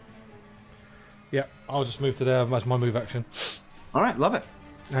 Yeah, I'll just move to there as my move action. All right, love it.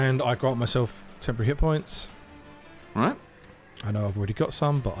 And I grant myself temporary hit points. All right. I know I've already got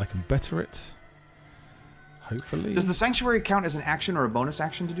some, but I can better it. Hopefully. Does the sanctuary count as an action or a bonus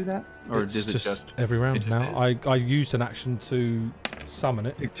action to do that, or It's does it just every round it just now? is? I used an action to summon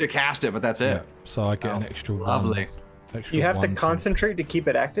it. to cast it, but that's it. Yeah, so I get an extra Lovely. one. Extra You have to one, so- concentrate to keep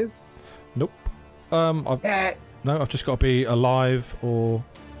it active. Nope. I've just got to be alive, or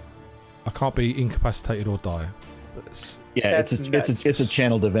I can't be incapacitated or die. But it's Yeah, it's a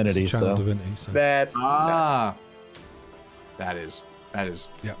channel divinity. channel So divinity. So That's That is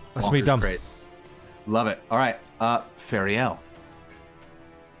yeah, that's me bonkers done. Great. Love it. All right, Feriel.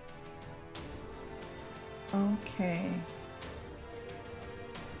 Okay.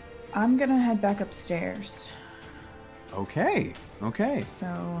 I'm gonna head back upstairs. Okay.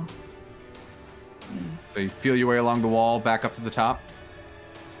 So So you feel your way along the wall back up to the top.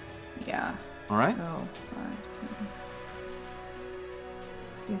 yeah. All right. So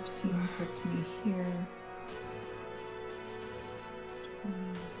 5, 10, 15 puts me here.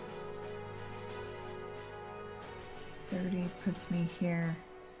 30 puts me here.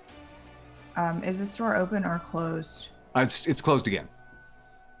 Is the store open or closed? It's closed again.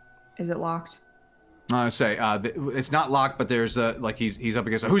 Is it locked? I would say it's not locked, but there's like he's up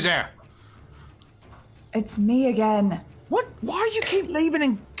against. Who's there? It's me again. What? Why you keep leaving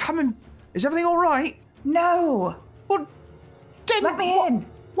and coming? Is everything all right? No! Well, then Let me in!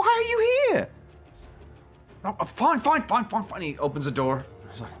 Why are you here? Oh, fine. He opens the door.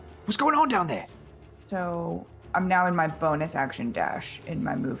 He's like, what's going on down there? So I'm now in my bonus action dash in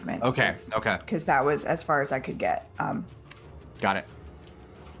my movement. Okay. Because that was as far as I could get. Got it.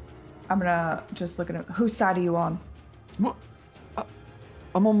 I'm gonna just look at him. Whose side are you on? What?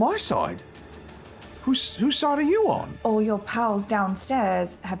 I'm on my side. Whose side are you on? All your pals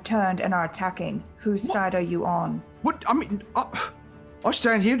downstairs have turned and are attacking. Whose side are you on? What? I mean, I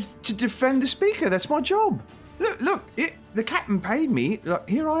stand here to defend the speaker. That's my job. Look. The captain paid me.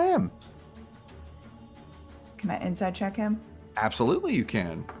 Here I am. Can I inside check him? Absolutely, you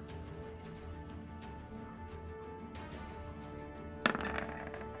can.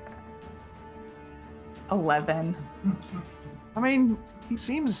 $11. I mean, he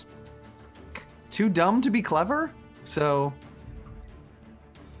seems too dumb to be clever. So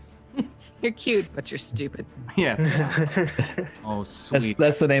You're cute, but you're stupid. yeah. Oh, sweet.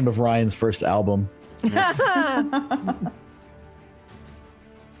 that's the name of Ryan's first album.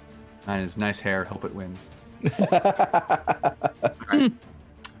 And his nice hair. Hope it wins. Anything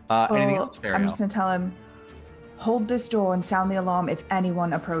else, I'm Feriel? just gonna tell him, hold this door and sound the alarm if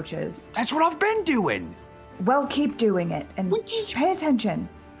anyone approaches. That's what I've been doing. Well, keep doing it and pay attention.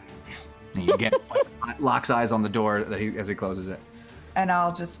 And you get locks eyes on the door as he closes it. And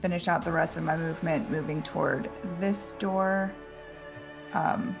I'll just finish out the rest of my movement, moving toward this door.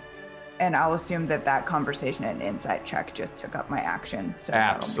 And I'll assume that conversation and insight check just took up my action. So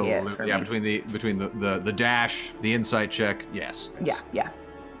that'll be it for Yeah, me. between the dash, the insight check, yes. Yeah.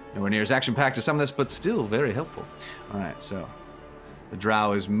 Nowhere near as action-packed as some of this, but still very helpful. All right, so the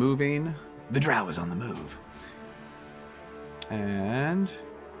drow is moving. The drow is on the move. And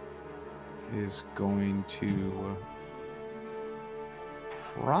is going to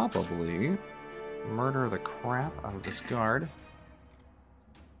probably murder the crap out of this guard.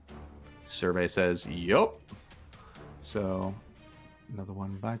 Survey says, yup. So, another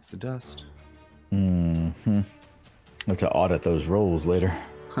one bites the dust. Mm-hmm. Have to audit those rolls later.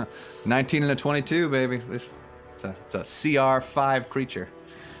 19 and a 22, baby. It's a CR5 creature.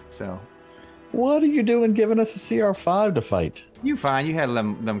 So, What are you doing giving us a CR5 to fight? you fine. You had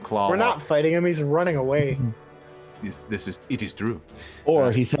them claw. We're not fighting him. He's running away. It is true.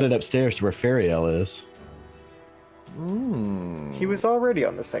 Or he's headed upstairs to where Fariel is. He was already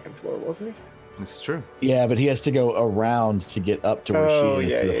on the second floor, wasn't he? This is true. Yeah, but he has to go around to get up to where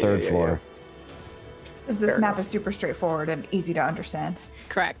she is to the third floor. Because this map is super straightforward and easy to understand.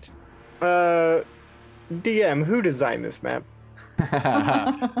 Correct. DM, who designed this map?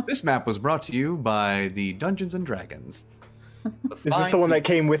 This map was brought to you by the Dungeons and Dragons. Is this the one that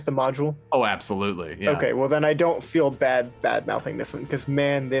came with the module? Oh, absolutely. Yeah. Okay, well then I don't feel bad mouthing this one because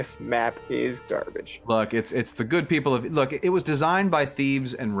man, this map is garbage. Look, it's the good people of. Look, it was designed by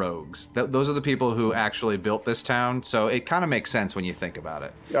thieves and rogues. Those are the people who actually built this town. So it kind of makes sense when you think about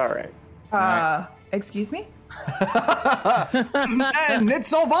it. All right. Excuse me? And it's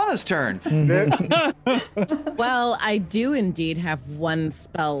Sylvana's turn. Well, I do indeed have one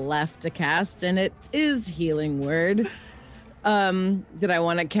spell left to cast, and it is Healing Word. That I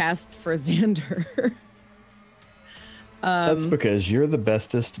want to cast for Xander. That's because you're the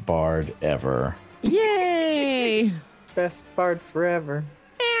bestest bard ever. Yay! Best bard forever.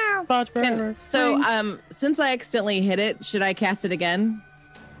 Since I accidentally hit it, should I cast it again?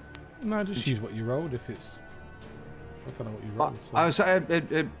 No, just use what you rolled if it's. I don't know what you rolled.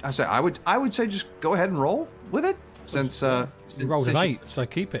 So. I would say just go ahead and roll with it since You rolled an 8, so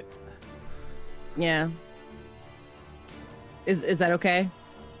keep it. Yeah. Is that okay?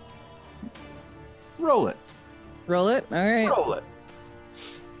 roll it. Roll it? All right. Roll it.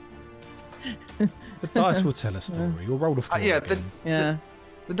 The dice will tell a story. You'll roll the 4 Yeah, again.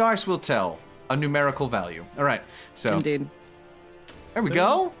 the dice will tell a numerical value. All right, so Indeed. there we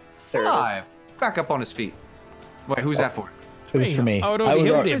go. There it is. 5. Back up on his feet. Wait, who's that for? It was for me. I would already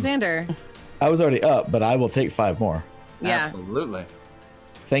healed For him. Xander. I was already up, but I will take 5 more. Yeah. Absolutely.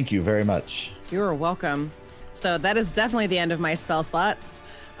 Thank you very much. You're welcome. So that is definitely the end of my spell slots.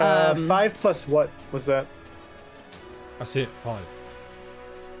 5 plus what was that? That's it. 5.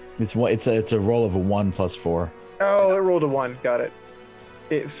 It's a roll of a 1 plus 4. Oh, it rolled a 1. Got it.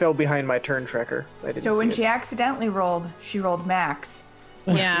 It fell behind my turn tracker. I didn't So see when it. she accidentally rolled, she rolled max.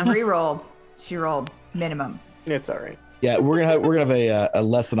 Yeah. Re-rolled, she rolled minimum. It's all right. Yeah, we're gonna have a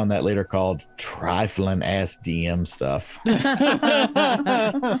lesson on that later called trifling ass DM stuff.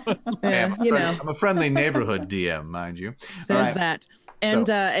 I'm a friendly neighborhood DM, mind you. There's All right. that. And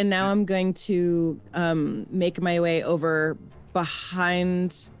and now I'm going to make my way over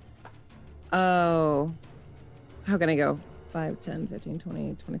behind. Oh, how can I go? 5, 10, 15,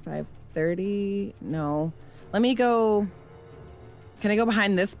 20, 25, 30. No. Let me go. Can I go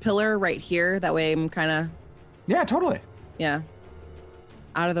behind this pillar right here? That way I'm kind of, Yeah, totally. yeah,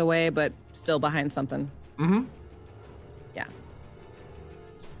 out of the way, but still behind something. Mm-hmm. Yeah.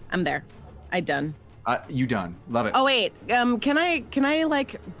 I'm there. I done. You done. Love it. Oh wait, can I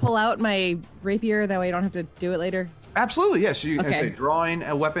like pull out my rapier? That way I don't have to do it later. Absolutely, yes. I Okay. say drawing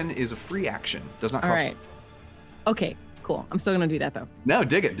a weapon is a free action. Does not All cost. right. Okay, cool. I'm still gonna do that though. No,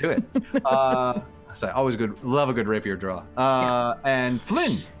 dig it. Do it. I say always good. Love a good rapier draw. And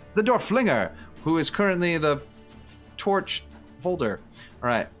Flynn, the dwarf flinger, who is currently the torch holder. All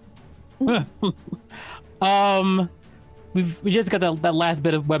right. We just got that last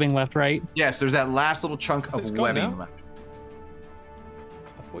bit of webbing left, right? Yes, there's that last little chunk It's of gone webbing now? left.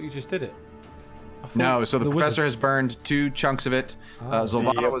 I thought you just did it. I thought No, so the wizard- professor has burned 2 chunks of it.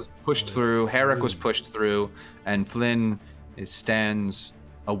 Zolvana Yep. was pushed through, Herrick was pushed through, and Flynn stands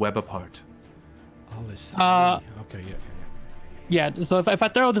a web apart. Oh, there's okay, yeah. Yeah. So if I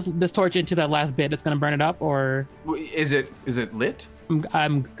throw this torch into that last bit, it's gonna burn it up, or Is it lit?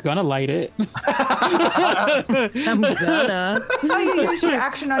 I'm gonna light it. I'm gonna. How you use your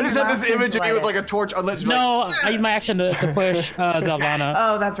action on I just your had this last image of light you with it. like a torch unlit. just No, I use my action to push Zelvana.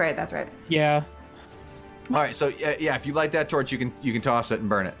 Oh, that's right. That's right. Yeah. All right, so yeah, if you light that torch, you can toss it and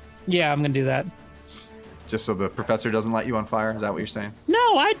burn it. Yeah, I'm gonna do that. Just so the professor doesn't light you on fire? Is that what you're saying? No,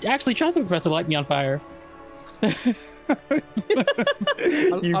 I actually trust the professor to light me on fire. You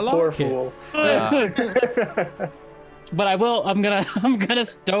I poor like it. fool. But I will. I'm gonna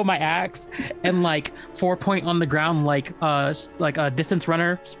stow my axe and like 4-point on the ground, like a distance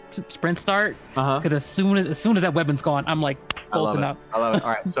runner sprint start. Because as soon as that weapon's gone, I'm like bolting up. I love it. All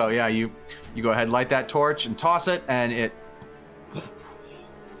right, so yeah, you go ahead, light that torch and toss it, and it.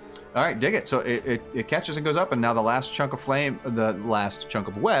 All right, dig it. So it catches and goes up, and now the last chunk of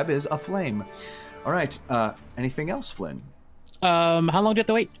web is aflame. All right. Anything else, Flynn? How long do you have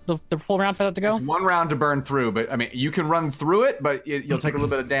to wait? The full round for that to go? It's 1 round to burn through, but I mean, you can run through it, but you'll take a little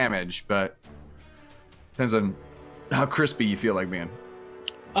bit of damage. But depends on how crispy you feel like being.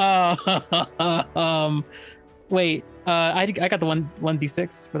 Wait. I got the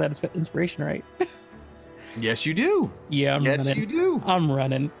 1d6 for that inspiration, right? Yes, you do. Yeah, I'm running. Yes, you do. I'm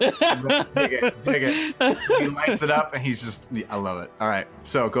running. Dig it. He lights it up, and he's just. I love it. All right,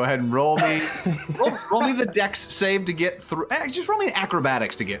 so go ahead and roll me the dex save to get through. Just roll me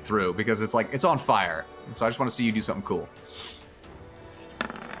acrobatics to get through because it's on fire. And so I just want to see you do something cool.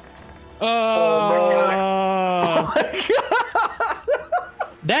 Oh my god!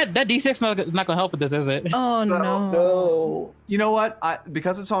 That D6 not gonna help with this, is it? Oh no. No. You know what?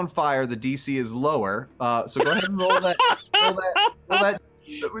 Because it's on fire, the DC is lower. So go ahead and roll that. Roll that.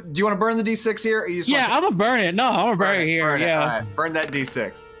 Do you want to burn the D6 here? Or you just I'm gonna burn it. No, I'm gonna burn it here. Burn it. Yeah. All right, burn that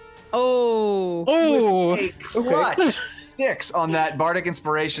D6. Oh. A clutch 6 on that bardic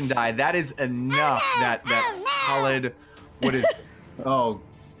inspiration die. That is enough. That solid. What is? Oh,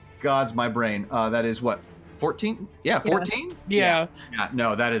 God's my brain. That is what? 14? Yeah, 14? Yes. Yeah.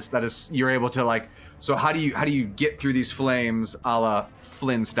 No, that is you're able to like. So how do you get through these flames a la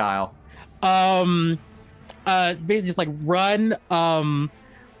Flynn style? Basically just like run.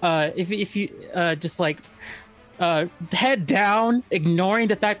 If you just like head down, ignoring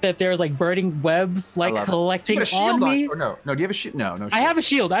the fact that there's like burning webs like collecting on me. Or no, do you have a shield? No. I have a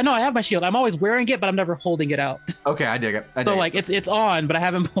shield. I know I have my shield. I'm always wearing it, but I'm never holding it out. Okay, I dig it. It's on, but I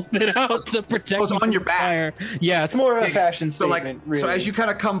haven't pulled it out to protect. It's on your back. Fire. Yes. It's more of a fashion statement. So really. as you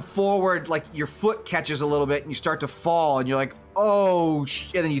kind of come forward, like your foot catches a little bit, and you start to fall, and you're like, oh,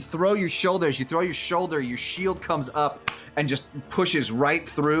 and then you throw your shoulder. As you throw your shoulder, your shield comes up and just pushes right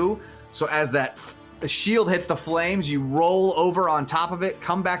through. So as the shield hits the flames, you roll over on top of it,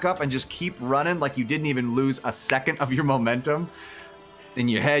 come back up, and just keep running like you didn't even lose a second of your momentum. In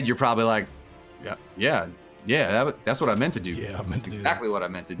your head, you're probably like, yeah, that's what I meant to do. Yeah, I meant to do exactly what I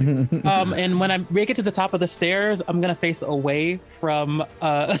meant to do. And when I make it to the top of the stairs, I'm gonna face away from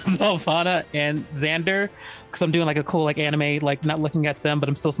Zolfana and Xander, because I'm doing like a cool like anime, like not looking at them, but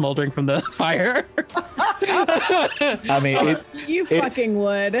I'm still smoldering from the fire. I mean, You fucking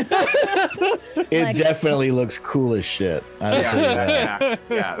would. it definitely looks cool as shit. I'll tell you that.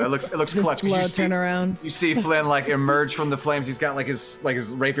 Yeah. It looks The clutch. slow turnaround. You see Flynn like emerge from the flames. He's got like his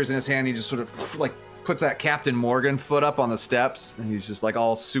rapiers in his hand. He just sort of like puts that Captain Morgan foot up on the steps, and he's just like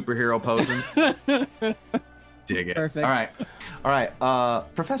all superhero posing. Dig it. Perfect. All right.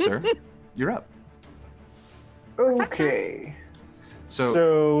 Professor, you're up. Okay.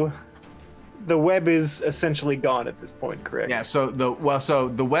 So the web is essentially gone at this point, correct? yeah. So the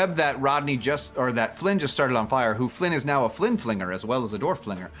web that that Flynn just started on fire. Who Flynn is now a Flynn flinger as well as a dwarf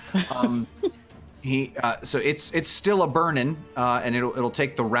flinger. So it's still a burning, and it'll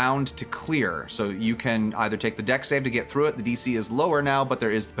take the round to clear. So you can either take the dex save to get through it. The DC is lower now, but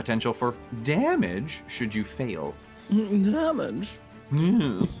there is the potential for damage should you fail. Damage.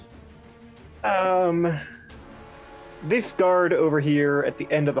 This guard over here at the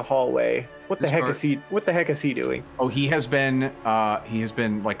end of the hallway. What the heck is he doing? Oh, he has been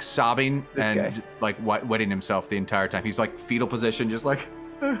like sobbing and like wetting himself the entire time. He's like fetal position, just like.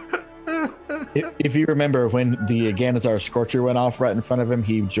 If you remember when the Ganazar Scorcher went off right in front of him,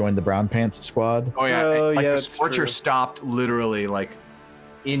 he joined the Brown Pants squad. Oh yeah, yeah, the that's Scorcher true. stopped literally like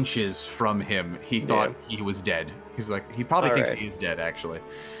inches from him. He thought he was dead. He's like, he probably thinks he is dead actually.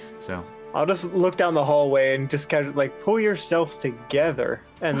 So I'll just look down the hallway and just kind of like pull yourself together,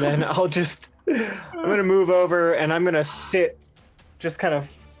 and then I'm gonna move over and I'm gonna sit, just kind of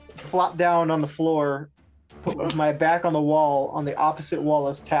flop down on the floor, put my back on the wall, on the opposite wall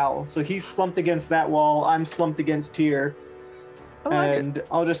as Tal. So he's slumped against that wall, I'm slumped against here.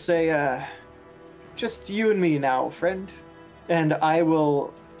 I'll just say, just you and me now, friend. And I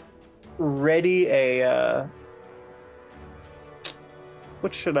will ready a,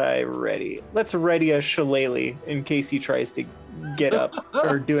 what should I ready? Let's ready a shillelagh in case he tries to get up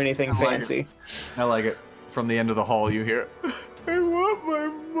or do anything fancy. I like it. From the end of the hall, you hear, "I want my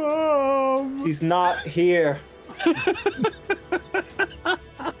mom." He's not here.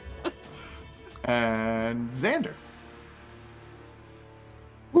 And Xander.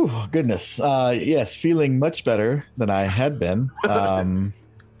 Oh goodness. Yes, feeling much better than I had been. Feeling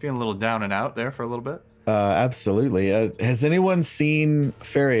a little down and out there for a little bit. Absolutely. Has anyone seen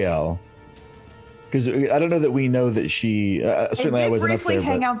Fariel? Because I don't know that we know that she. Certainly, I wasn't up there. Briefly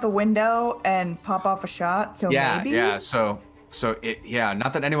hang out the window and pop off a shot. So maybe. Yeah. So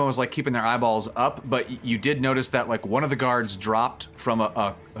not that anyone was like keeping their eyeballs up, but you did notice that like one of the guards dropped from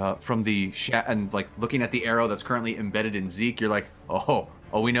from the and like looking at the arrow that's currently embedded in Zeke, you're like, oh,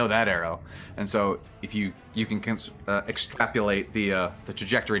 we know that arrow. And so if you can extrapolate the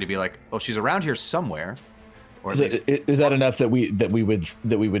trajectory to be like, oh, she's around here somewhere. Or is that enough that we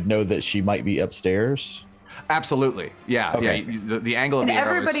would know that she might be upstairs? Absolutely. Yeah. Okay. Yeah. The angle of And the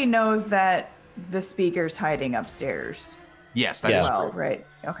arrow everybody is, knows that the speaker's hiding upstairs. Yes, that is Well, true. right.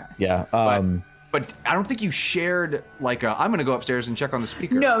 Okay. Yeah. But I don't think you shared like I'm going to go upstairs and check on the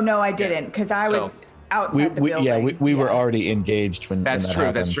speaker. No, I didn't, because I was outside the building. we were already engaged when That's that true.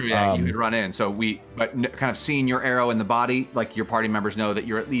 happened. That's true. Yeah, you had run in. So kind of seeing your arrow in the body, like your party members know that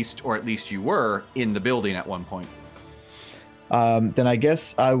you're at least you were in the building at one point. Then I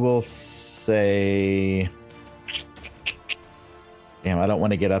guess I will say, damn, I don't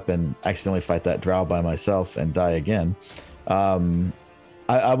want to get up and accidentally fight that drow by myself and die again.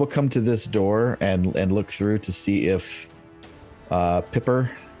 I will come to this door and look through to see if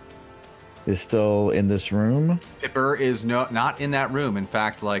Pipper is still in this room. Pipper is not in that room. In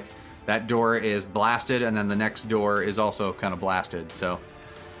fact, like that door is blasted, and then the next door is also kind of blasted. So,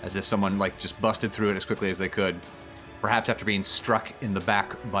 as if someone like just busted through it as quickly as they could, perhaps after being struck in the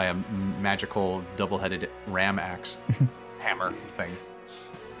back by a magical double-headed ram axe hammer thing.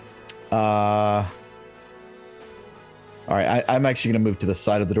 All right, I'm actually going to move to the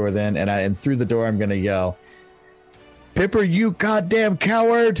side of the door then, and through the door I'm going to yell, "Pipper, you goddamn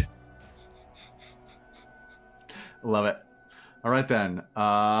coward!" Love it. All right then,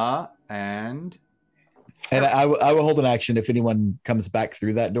 and I will hold an action if anyone comes back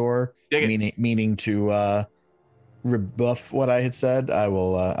through that door, meaning to rebuff what I had said.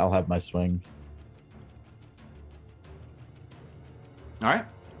 I'll have my swing. All right,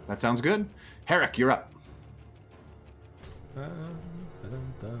 that sounds good. Herrick, you're up.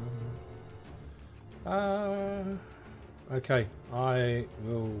 Okay, I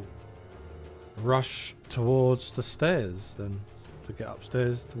will rush towards the stairs then to get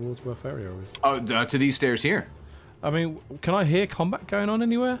upstairs towards where Ferio is. Oh, to these stairs here. I mean, can I hear combat going on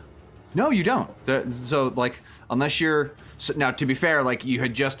anywhere? No, you don't. So, like, unless you're... So, now, to be fair, like, you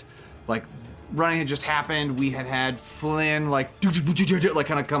had just... Like, running had just happened. We had Flynn, like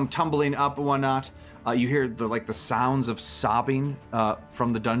kind of come tumbling up and whatnot. You hear the sounds of sobbing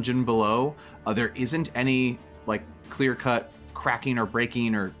from the dungeon below. There isn't any, like, clear-cut cracking or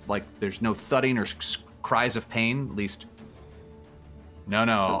breaking or, like, there's no thudding or cries of pain, at least. No.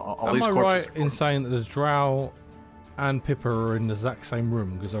 All am these I corpses right in saying that the Drow and Pippa are in the exact same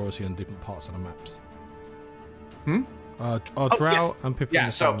room because they're obviously on different parts of the maps? Are Drow yes. and Pippa in Yeah,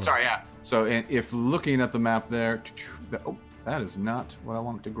 the so, same room? sorry, yeah. So if looking at the map there... Oh, that is not what I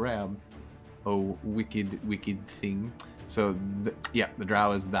want to grab. Oh, wicked thing. So, the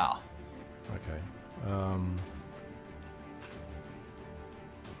Drow is thou. Okay.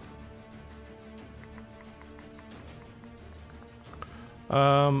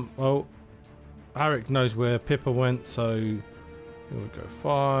 Well, Eric knows where Pippa went, so we'll go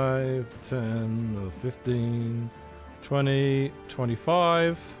 5, 10, 15, 20,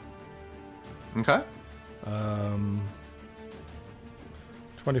 25. Okay.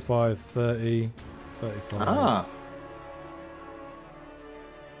 25, 30, 35. Ah.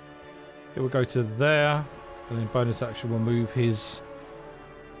 It will go to there, and then bonus action will move his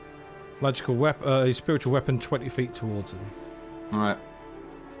magical weapon, his spiritual weapon 20 feet towards him. All right.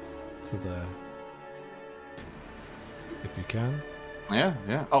 To there. If you can. Yeah.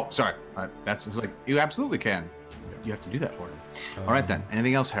 Oh, sorry. That's like, you absolutely can. You have to do that for him. All right, then.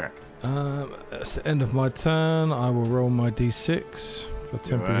 Anything else, Herrick? It's the end of my turn. I will roll my d6 for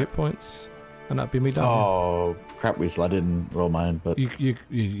temporary hit points, and that'd be me done. Oh, crap, Weasel. I didn't roll mine, but...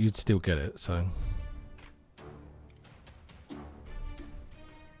 You'd still get it, so...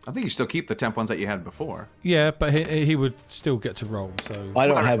 I think you still keep the temp ones that you had before. Yeah, but he would still get to roll, so... I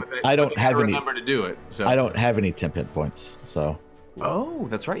don't have any... remember to do it, so... I don't have any temp hit points, so... Oh,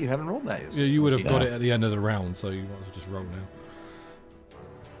 that's right. You haven't rolled that yet. Yeah, you would have got it at the end of the round, so you might as well just roll now.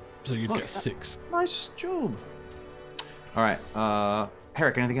 So you'd get 6. Nice job. All right.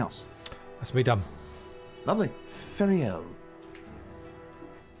 Herrick, anything else? That's me done. Lovely. Feriel.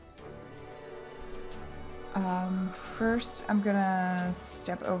 First, I'm gonna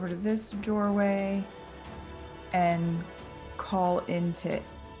step over to this doorway and call into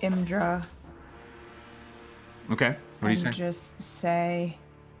Imdra. Okay. What do you say? And just say,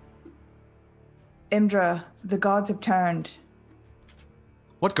 Imdra, the gods have turned.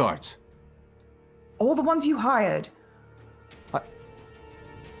 What guards? All the ones you hired.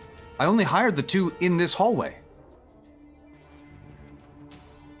 I only hired the 2 in this hallway.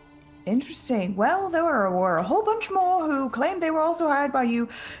 Interesting. Well, there were a whole bunch more who claimed they were also hired by you.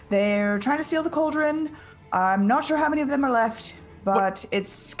 They're trying to steal the cauldron. I'm not sure how many of them are left, but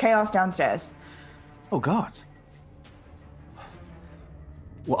it's chaos downstairs. Oh, gods.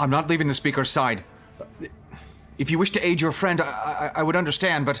 Well, I'm not leaving the speaker's side. If you wish to aid your friend, I would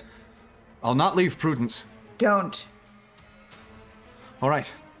understand, but I'll not leave Prudence. Don't. All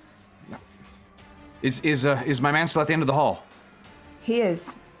right. Is my man still at the end of the hall? He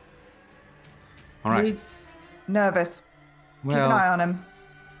is. All right. He's nervous. Well, keep an eye on him.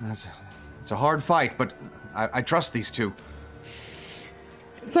 It's a hard fight, but I trust these 2.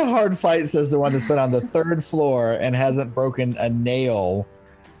 It's a hard fight, says the one that's been on the 3rd floor and hasn't broken a nail.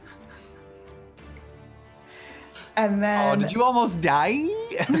 And then... Oh, did you almost die?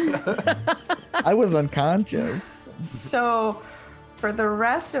 I was unconscious. So, for the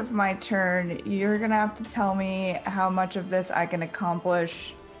rest of my turn, you're gonna have to tell me how much of this I can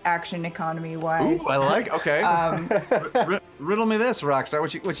accomplish action economy wise. Ooh, I like. Okay. Riddle me this, Rockstar.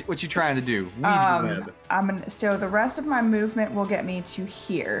 What you trying to do? So the rest of my movement will get me to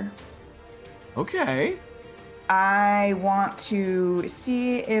here. Okay. I want to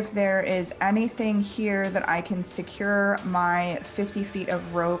see if there is anything here that I can secure my 50 feet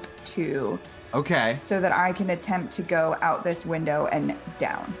of rope to. Okay. So that I can attempt to go out this window and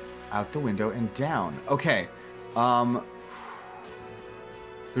down. Out the window and down. Okay.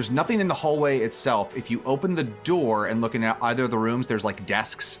 There's nothing in the hallway itself. If you open the door and look in either of the rooms, there's like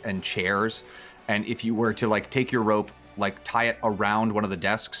desks and chairs. And if you were to like take your rope, like tie it around one of the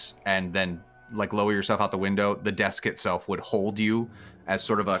desks and then like lower yourself out the window, the desk itself would hold you as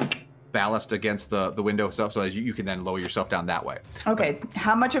sort of a ballast against the window itself, so that you can then lower yourself down that way. Okay,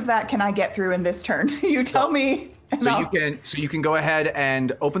 how much of that can I get through in this turn? You tell me. So you can go ahead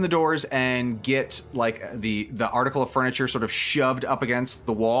and open the doors and get like the article of furniture sort of shoved up against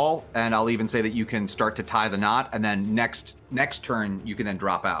the wall, and I'll even say that you can start to tie the knot, and then next turn you can then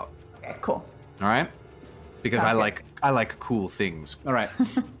drop out. Okay, cool. All right, because Sounds I like cool things. All right,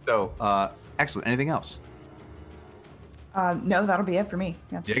 so excellent. Anything else? No, that'll be it for me.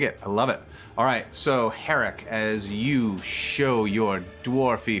 Dig it. I love it. All right, so Herrick, as you show your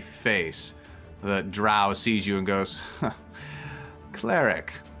dwarfy face, the drow sees you and goes,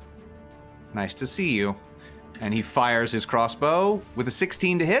 Cleric, nice to see you. And he fires his crossbow with a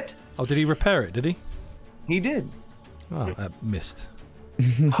 16 to hit. Oh, did he repair it, did he? He did. Oh, missed.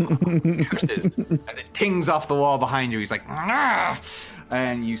 Curses. And it tings off the wall behind you. He's like, "Argh!"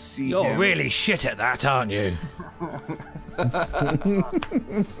 And you see You're him. really shit at that, aren't you?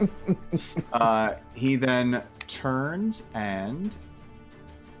 He then turns and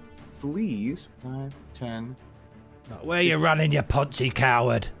flees. 5, 10. Where you running, you poncy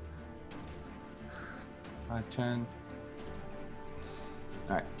coward? 5, 10.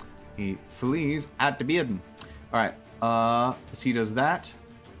 All right. He flees at the beard. All right. As he does that.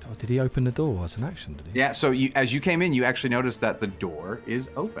 Oh, did he open the door as an action, did he? Yeah, so as you came in, you actually noticed that the door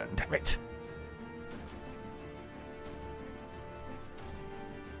is open. Damn it.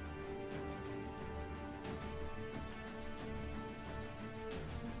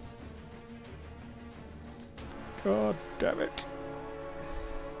 God damn it.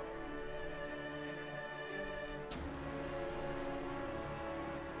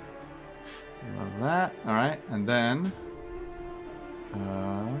 Love that. All right, and then...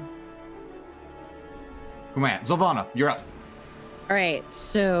 Who am I at? Zolvana, you're up. All right,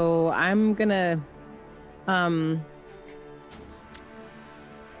 so I'm gonna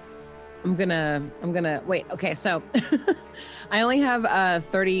wait. Okay, so I only have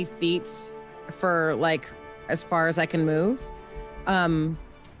 30 feet for like as far as I can move.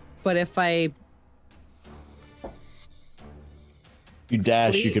 But if I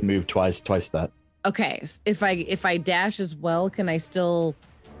dash, you can move twice that. Okay, if I dash as well, can I still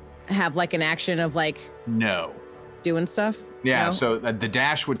have like an action of like No. doing stuff? Yeah, No? so the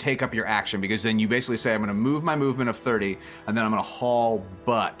dash would take up your action because then you basically say, I'm going to move my movement of 30, and then I'm going to haul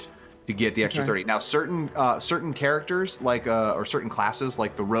butt to get the extra 30. Now, certain characters, like or certain classes,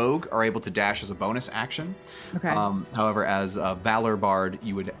 like the Rogue, are able to dash as a bonus action. Okay. However, as a Valor Bard,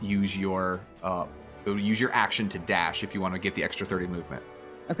 you would use your action to dash if you want to get the extra 30 movement.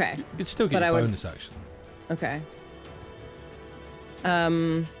 Okay. You could still get But a I would bonus action. Okay.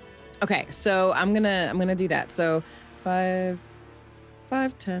 Okay, so I'm gonna do that. So 5,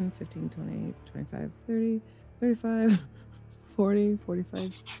 10, 15, 20, 25, 30, 35, 40,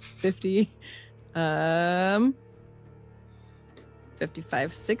 45, 50,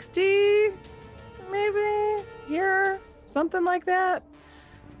 55, 60, maybe here, something like that.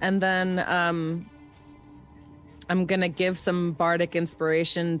 And then I'm gonna give some bardic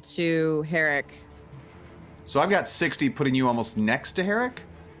inspiration to Herrick. So I've got 60, putting you almost next to Herrick.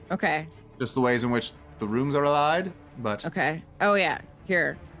 Okay. Just the ways in which the rooms are allied, but Okay. Oh yeah.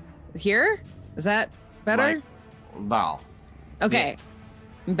 Here. Is that better? Like, wow. Okay.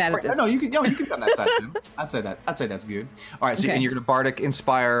 I'm bad at this. No, you can be on that side too. I'd say that's good. All right, so Okay. and you're gonna bardic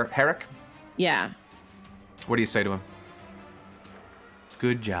inspire Herrick. Yeah. What do you say to him?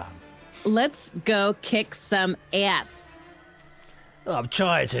 Good job. Let's go kick some ass. I'm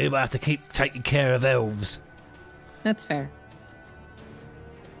trying to, but I have to keep taking care of elves. That's fair.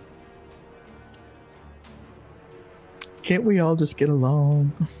 Can't we all just get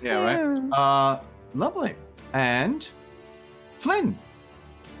along? Yeah, right. Lovely. And Flynn,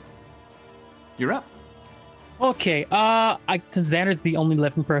 you're up. Okay, since Xander's the only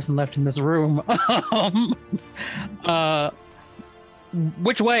living person left in this room,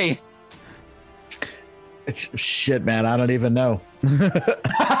 which way? It's shit, man. I don't even know.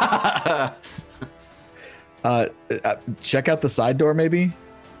 Check out the side door, maybe.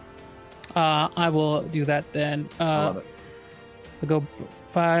 I will do that then. I love it. We'll go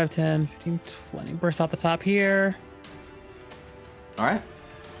 5, 10, 15, 20. Burst off the top here. All right.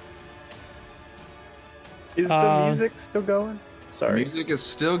 Is the music still going? Sorry. Music is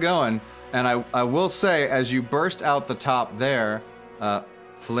still going, and I will say, as you burst out the top there,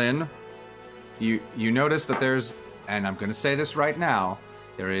 Flynn, you notice that there's, and I'm going to say this right now,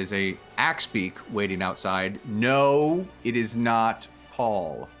 there is a Axebeak waiting outside. No, it is not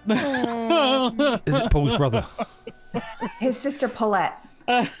Paul. Is it Paul's brother? His sister Paulette.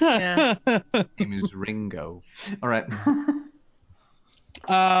 Yeah. His name is Ringo. All right.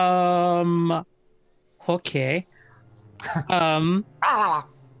 Okay.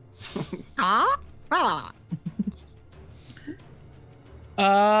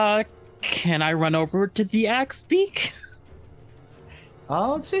 Can I run over to the Axebeak?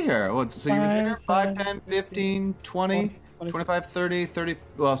 Let's see here. So you're here 5, 5, 10, 15, 20, 25, 30, 30.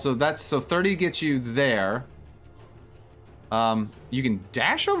 Well, so 30 gets you there. You can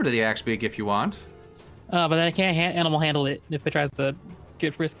dash over to the Axebeak if you want. But then I can't animal handle it if it tries to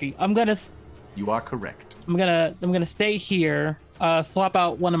get frisky. I'm gonna You are correct. I'm gonna stay here. Swap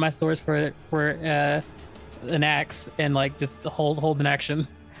out one of my swords for an axe and like just hold an action.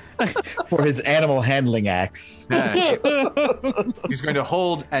 For his animal handling axe. He's going to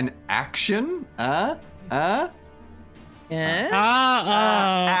hold an action. Yeah. No.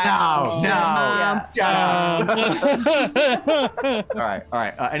 All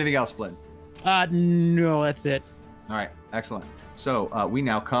right. Anything else, Flynn? No, that's it. All right, excellent. So we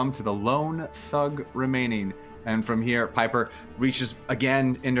now come to the lone thug remaining. And from here, Piper reaches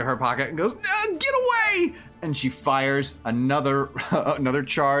again into her pocket and goes, "Get away!" And she fires another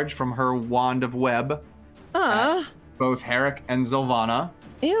charge from her wand of web at both Herrick and Zilvana.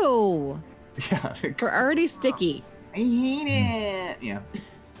 Ew. Yeah. We're already sticky. I hate it. Yeah.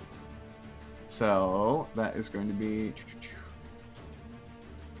 So that is going to be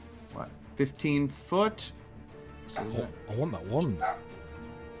what? 15 foot. So is I want that one.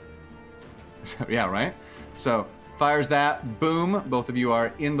 yeah, right? So fires that, boom, both of you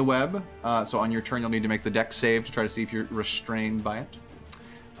are in the web. So on your turn, you'll need to make the dex save to try to see if you're restrained by it.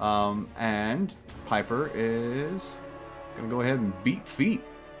 And Piper is going to go ahead and beat feet.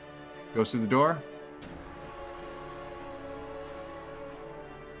 Goes through the door.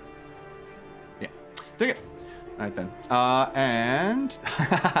 Yeah, take it. All right then. And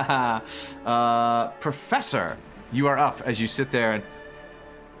Professor, you are up as you sit there and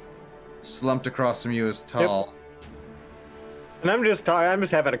slumped across from you is tall. Yep. And I'm just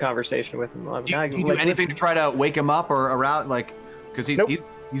having a conversation with him. Do you do anything to try to wake him up or around, like, because he's Nope.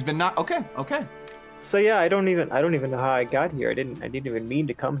 he's been not okay. So yeah, I don't even know how I got here. I didn't even mean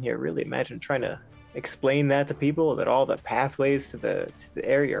to come here. Really, imagine trying to explain that to people, that all the pathways to the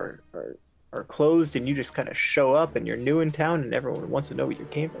area are closed, and you just kind of show up and you're new in town, and everyone wants to know what you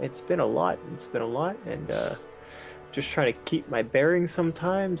came from. It's been a lot, and just trying to keep my bearings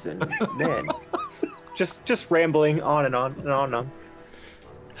sometimes, and man, just rambling on and on and on and on.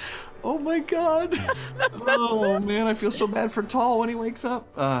 Oh my god. Oh man, I feel so bad for Tall when he wakes up.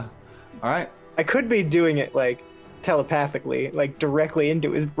 All right. I could be doing it like telepathically, like directly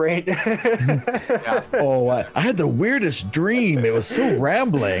into his brain. Oh, I had the weirdest dream. It was so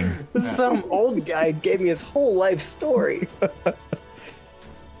rambling. Some old guy gave me his whole life story.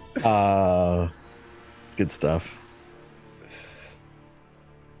 Good stuff.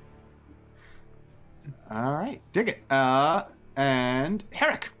 All right, dig it. And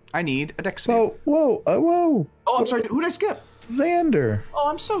Herrick, I need a dex save. Whoa. Oh, I'm sorry. Who did I skip? Xander. Oh,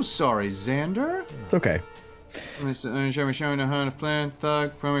 I'm so sorry, Xander. It's okay. Xander,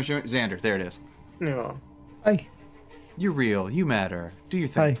 there it is. No. Hi. You're real. You matter. Do your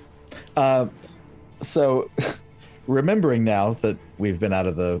thing. Hi. So, remembering now that we've been out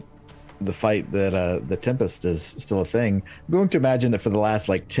of the fight, that the Tempest is still a thing, I'm going to imagine that for the last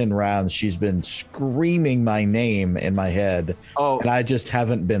like 10 rounds, she's been screaming my name in my head. Oh. And I just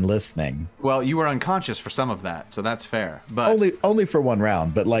haven't been listening. Well, you were unconscious for some of that, so that's fair. But Only for one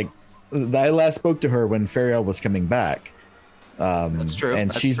round, but like I last spoke to her when Fariel was coming back. That's true. And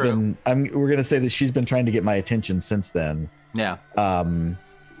That's she's true. we're gonna say that she's been trying to get my attention since then. Yeah. And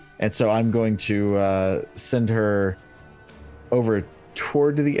so I'm going to send her over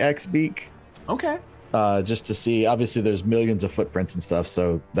toward the X beak. Okay. Just to see. Obviously, there's millions of footprints and stuff,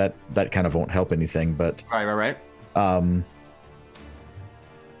 so that kind of won't help anything. But Right.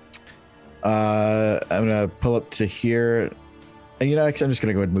 I'm gonna pull up to here. And actually, I'm just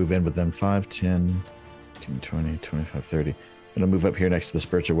gonna go ahead and move in with them. 5, 10, 15, 20, 25, 30. I'm gonna move up here next to the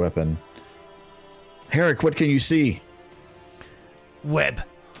spiritual weapon. Herrick, what can you see? Web.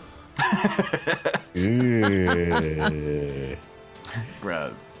 Ooh.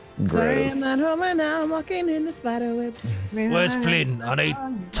 Gross. Sorry, I'm not home right now. I'm walking in the spider web. Where's Flynn? I need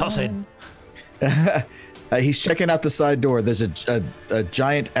tossing. He's checking out the side door. There's a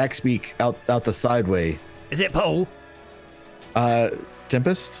giant axe beak out the sideway. Is it Paul?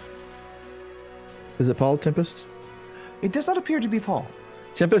 Tempest? Is it Paul Tempest? It does not appear to be Paul.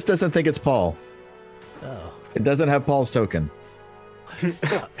 Tempest doesn't think it's Paul. Oh, It doesn't have Paul's token.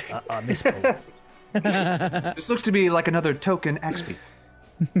 I miss Paul. This looks to be like another token Axby.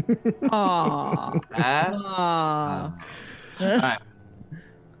 Aww. All right.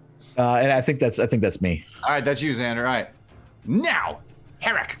 And I think that's me. All right, that's you, Xander. All right. Now,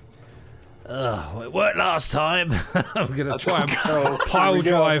 Herrick. It worked last time. I'm gonna try and Here pile we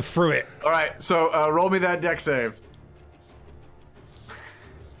go. drive through it. All right, so roll me that deck save.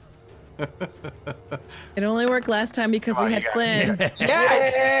 It only worked last time because we had Flynn.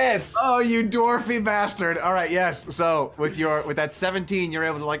 Yes! Oh, you dwarfy bastard. All right, yes. So with that 17, you're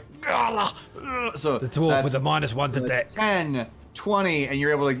able to like so The dwarf that's- with the -1 to that's dex. 10, 20, and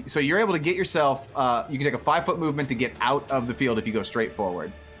you're able to get yourself you can take a 5-foot movement to get out of the field if you go straight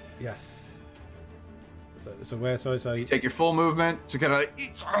forward. Yes. So where? So Take your full movement to kind of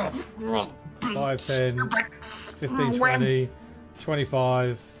 5, 10, 15, 20,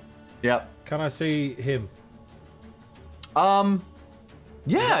 25. Yep. Can I see him? Yeah,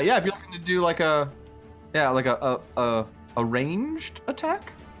 if you're looking to do like a ranged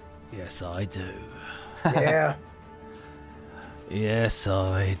attack. Yes, I do. Yeah. Yes,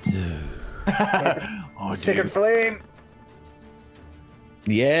 I do. Oh, Second flame.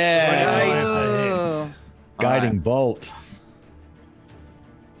 Yeah. Oh. Guiding bolt.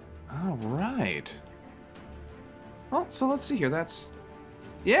 All right. Well, so let's see here. That's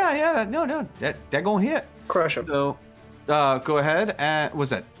that gonna hit. Crush him. So, go ahead. And was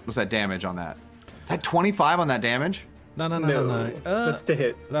that damage on that? Is that 25 on that damage? No. That's to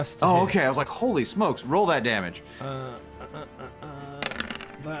hit. That's the Oh, hit. okay. I was like, holy smokes! Roll that damage.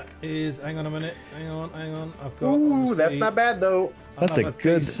 That is. Hang on a minute. Hang on. I've got. Ooh, that's obviously not bad though. That's a another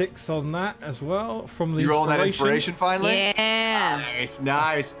good- D6 on that as well from the You rolling that inspiration finally? Yeah.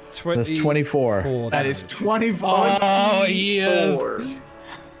 Nice. That's 24. That is 24. Oh, yes. 4.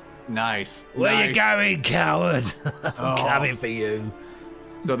 Nice. Where you nice. going, coward? I'm Oh. coming for you.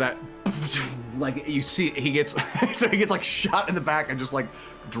 So that, like, you see, he gets like shot in the back and just like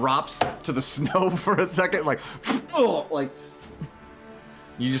drops to the snow for a second, like, oh, like.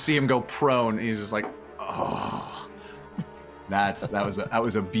 You just see him go prone. And he's just like, oh. That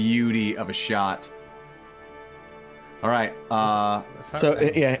was a beauty of a shot. All right. So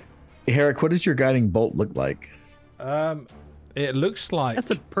yeah, Herrick, what does your guiding bolt look like? It looks like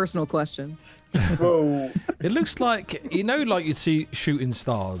That's a personal question. Whoa. it looks like like you'd see shooting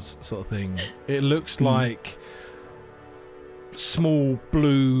stars sort of thing. It looks like small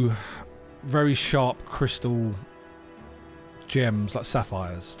blue, very sharp crystal gems like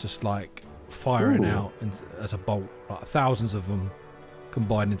sapphires, just like firing out as a bolt, like thousands of them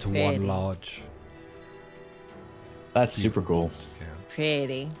combined into Pretty. one large. That's super cool. Yeah.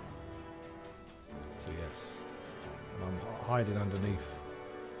 Pretty. So yes. hiding underneath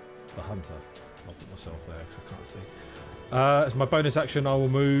the hunter. I'll put myself there because I can't see. As my bonus action, I will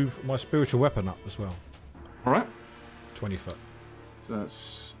move my spiritual weapon up as well. All right. 20 foot. So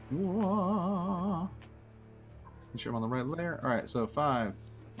that's. Make sure I'm on the right layer. All right, so 5,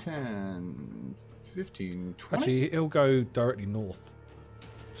 10, 15, 20. Actually, it'll go directly north.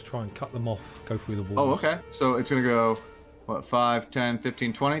 Let's try and cut them off, go through the walls. Oh, okay. So it's going to go, what, 5, 10,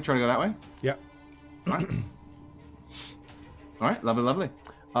 15, 20? Try to go that way? Yep. All right. All right, lovely, lovely.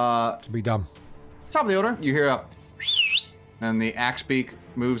 To be done. Top of the order, you hear a... And the axe beak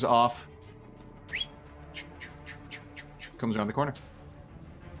moves off. Comes around the corner.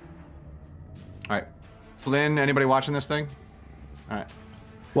 All right. Flynn, anybody watching this thing? All right.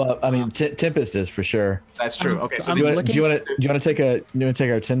 Well, I mean, Tempest is for sure. That's true. Okay. So Do you want to take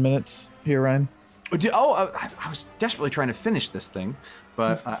our 10 minutes here, Ryan? I was desperately trying to finish this thing,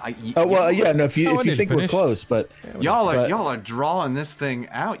 but No. If you think we're close, but y'all are drawing this thing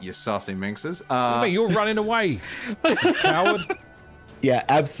out, you saucy minxes. Mate, you're running away, you coward. Yeah,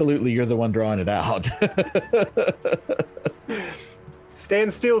 absolutely. You're the one drawing it out.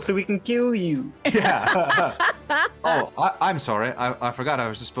 Stand still so we can kill you. Yeah. I'm sorry. I forgot I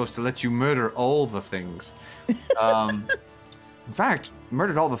was supposed to let you murder all the things. In fact,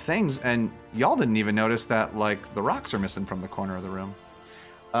 murdered all the things, and y'all didn't even notice that, like, the rocks are missing from the corner of the room.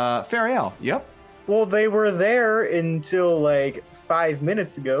 Fariel, yep. Well, they were there until like 5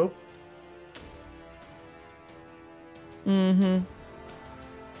 minutes ago. Mm-hmm.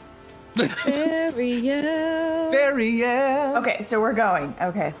 Fariel. Okay, so we're going.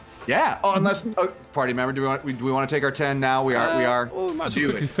 Okay. Yeah. Oh, unless party member, do we want to take our 10 now? We are. Well, we might as well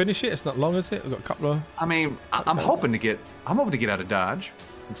quickly finish it. It's not long, is it? We've got a couple of. I mean, I'm hoping to get out of Dodge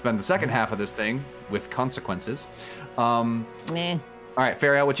and spend the second half of this thing with consequences. Nah. All right,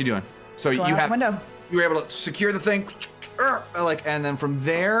 Fariel, what you doing? So Going out the window. You were able to secure the thing, and then from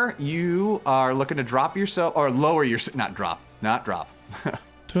there you are looking to drop yourself or lower your, not drop.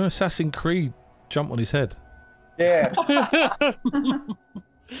 To an Assassin's Creed jump on his head. Yeah. All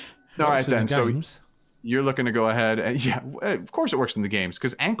right then. So games. you're looking to go ahead and yeah, of course it works in the games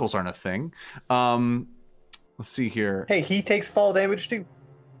because ankles aren't a thing. Let's see here. Hey, he takes fall damage too.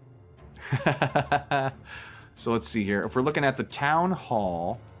 So let's see here. If we're looking at the town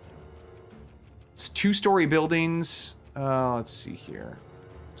hall, it's 2-story buildings. Let's see here.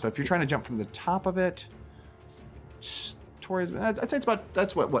 So if you're trying to jump from the top of it, towards, I'd say it's about,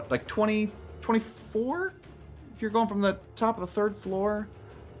 that's what, like 20, 24? If you're going from the top of the 3rd floor.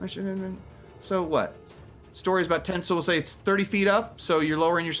 So what? Story is about 10, so we'll say it's 30 feet up, so you're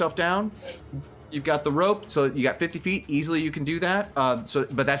lowering yourself down. You've got the rope, so you got 50 feet. Easily you can do that.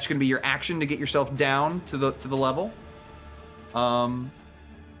 But that's going to be your action to get yourself down to the level. And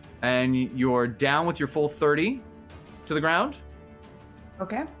you're down with your full 30 to the ground.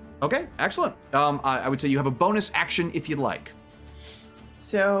 Okay. Okay, excellent. I would say you have a bonus action if you'd like.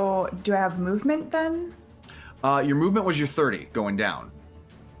 So, do I have movement then? Your movement was your 30 going down.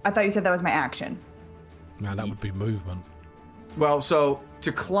 I thought you said that was my action. No, that would be movement. Well, so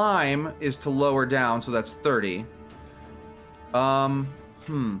to climb is to lower down, so that's 30. But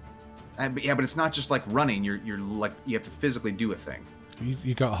it's not just like running. You're like you have to physically do a thing.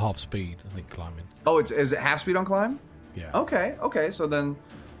 You got half speed, I think, climbing. Oh, is it half speed on climb? Yeah. Okay. So then,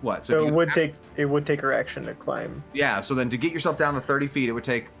 what? So it would take her action to climb. Yeah. So then, to get yourself down the 30 feet, it would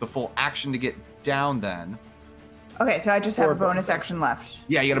take the full action to get down. Then. Okay, so I just have a bonus action left.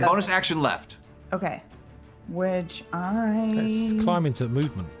 Yeah, you got a bonus action left. Okay. Which It's climbing's a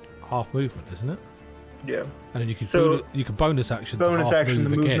movement, half movement, isn't it? Yeah. And then you can bonus action to half action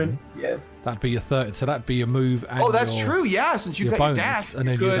move the again. movement. Yeah. That'd be your 30. So that'd be your move. And Oh, that's true. Yeah, since you your got bonus, your dash, and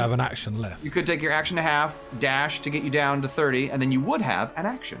then you'd have an action left. You could take your action to half, dash to get you down to 30, and then you would have an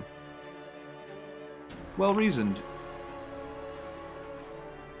action. Well reasoned.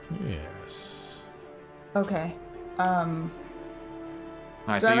 Yes. Okay. All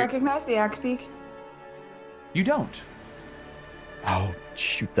right, Do I recognize the axe beak? You don't. Oh,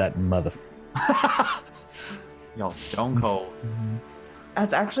 shoot that mother. Y'all stone cold.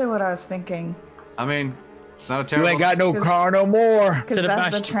 That's actually what I was thinking. I mean, it's not a You terrible. ain't got no car no more. Because Should've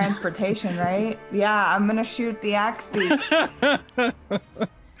that's the bashed- transportation, right? Yeah, I'm gonna shoot the axe beak.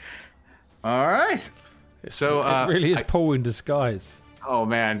 All right. So it really is Paul in disguise. Oh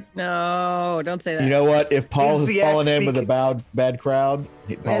man. No, don't say that. You know what? If Paul Is has the fallen axe in with a bad crowd,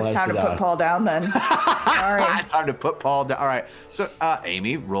 Paul It's has time to die. put Paul down then. Sorry. Time to put Paul down. All right. So,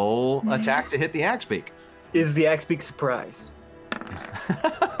 Amy, roll attack to hit the axe beak. Is the axe beak surprised?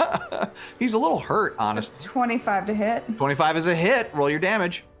 He's a little hurt, honestly. 25 to hit. 25 is a hit. Roll your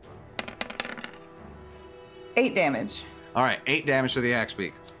damage. 8 damage. All right, 8 damage to the axe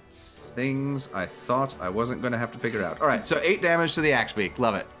beak. Things I thought I wasn't going to have to figure out. All right, so 8 damage to the axe beak.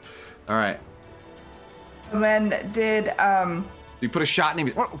 Love it. All right. And then did You put a shot in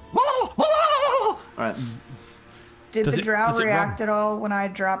him. All right. Did Does the it- drow does it react run? at all when I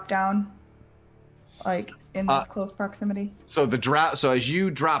dropped down? Like in this close proximity? So the drow. So as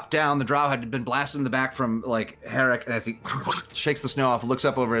you drop down, the drow had been blasted in the back from like Herrick, and as he shakes the snow off, looks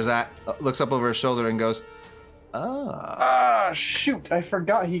up over his shoulder and goes, "Ah." Ah, shoot! I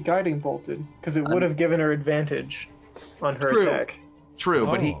forgot he guiding bolted because it would have given her advantage on her True. attack. True,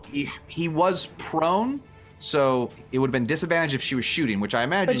 but Oh. he was prone, so it would have been disadvantage if she was shooting, which I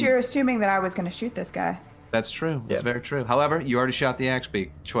imagine. But you're assuming that I was going to shoot this guy. That's true. That's Yeah. very true. However, you already shot the axe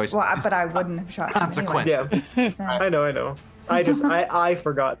beak. Choice. Well, but I wouldn't have shot him Consequence. anyway. Yeah, So- I know. I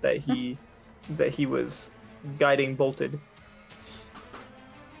forgot that he was guiding bolted.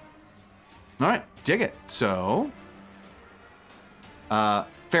 All right, dig it. So,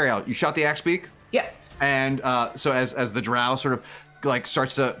 Fariel, you shot the axe beak, Yes. and so as the drow sort of like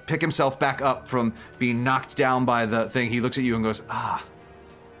starts to pick himself back up from being knocked down by the thing, he looks at you and goes, "Ah,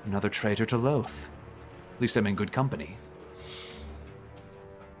 another traitor to Loth. At least I'm in good company."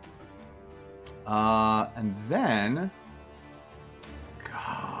 And then,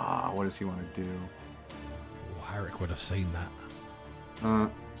 God, what does he want to do? Oh, Harrick would have seen that.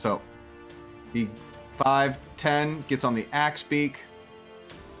 So he 5, 10 gets on the axe beak.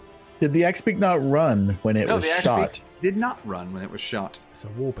 Did the X-Beak not run when it was the axe shot? beak did not run when it was shot. It's a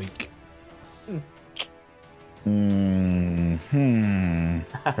war beak.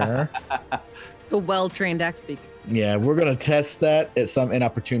 Huh? A well-trained axe beak. Yeah, we're gonna test that at some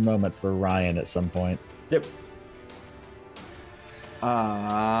inopportune moment for Ryan at some point. Yep.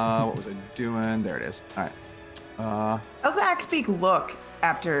 What was I doing? There it is. All right. How's the axe beak look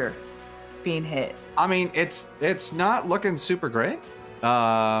after being hit? I mean, it's not looking super great.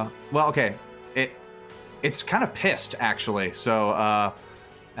 Well, okay. It's kind of pissed actually. So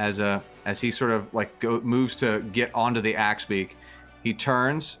as he sort of like moves to get onto the axe beak, he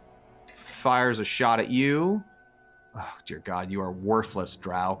turns, fires a shot at you. Oh dear God, you are worthless,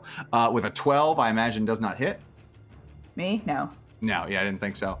 drow. With a 12, I imagine does not hit. Me? No. No, yeah, I didn't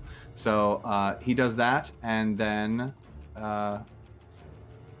think so. So he does that, and then yeah,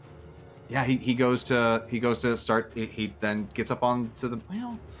 he goes to start. He then gets up onto the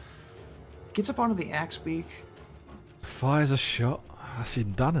gets up onto the axe beak. Fires a shot. That's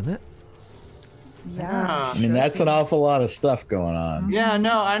him done, isn't it? Yeah. I mean, that's an awful lot of stuff going on. Yeah,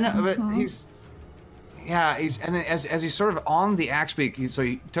 no, I know, but he's and then as he's sort of on the axe beak, he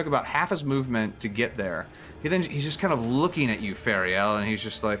took about half his movement to get there. He's just kind of looking at you, Fariel, and he's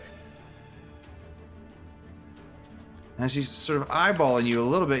just like, as he's sort of eyeballing you a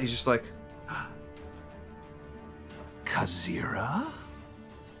little bit, he's just like, Kazira?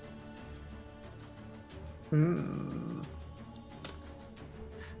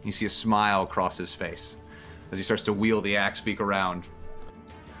 You see a smile cross his face as he starts to wheel the axe beak around.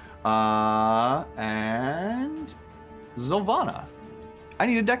 And Zolvana, I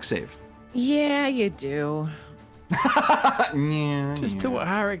need a dex save. Yeah, you do. Just do what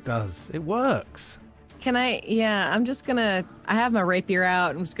Harrick does. It works. Can I? Yeah, I'm just gonna. I have my rapier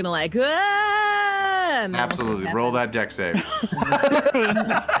out. I'm just gonna like. "Ah!" and then Absolutely, something roll happens. that dex save.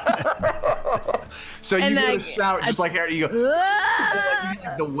 So you And go I- to shout just like Harry. You go. Ah!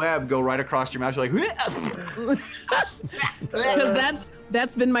 Like the web go right across your mouth. You're like, Because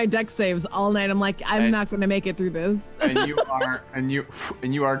that's been my deck saves all night. I'm like, I'm And- not gonna make it through this. and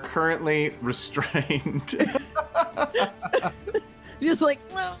you are currently restrained. Just like,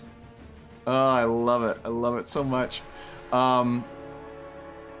 well, Oh, I love it. I love it so much.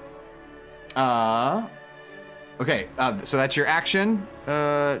 Okay, so that's your action.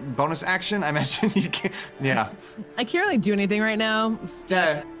 Bonus action. I imagine you can. Yeah. I can't really do anything right now. I'm stuck.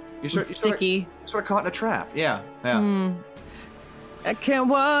 Yeah. You're I'm sort sticky. of caught in a trap. Yeah. Yeah. I can't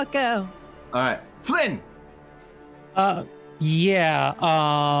walk out. All right, Flynn. Yeah.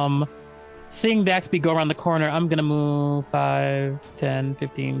 Seeing the XP go around the corner, I'm gonna move 5, 10,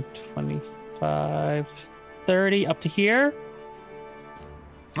 15, 25, 30 up to here.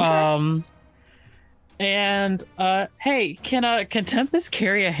 And hey, can Tempest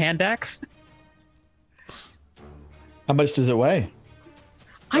carry a hand axe? How much does it weigh?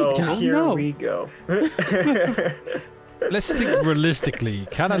 I don't here know. we go. Let's think realistically.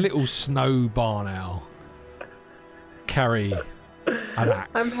 Can a little snow barn owl carry an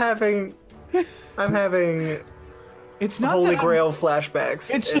axe? I'm having It's not Holy that I'm- Grail flashbacks,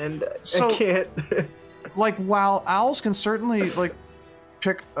 It's- and so- I can't. like while owls can certainly like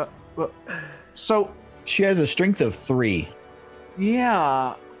pick so She has a strength of 3.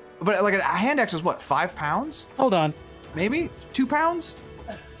 Yeah, but like a hand axe is what, 5 pounds? Hold on. Maybe 2 pounds.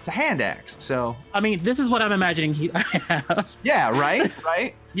 It's a hand axe, so. I mean, this is what I'm imagining I have. Yeah, right,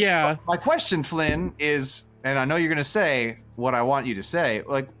 right. Yeah. My question, Flynn, is, and I know you're gonna say what I want you to say.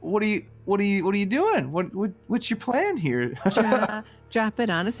 Like, what are you doing? What's your plan here? Drop it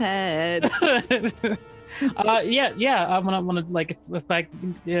on his head. Yeah. I'm gonna like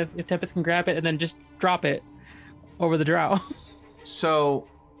if Tempest can grab it and then just drop it over the drow. So,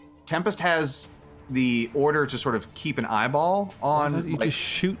 Tempest has the order to sort of keep an eyeball on. Why don't you just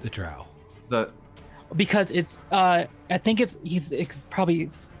shoot the drow? Because it's I think it's probably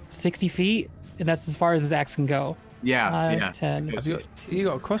 60 feet, and that's as far as his axe can go. Yeah, yeah. 10. Have you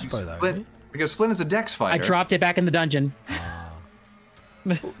got a crossbow though? haven't you? Because Flynn is a dex fighter. I dropped it back in the dungeon.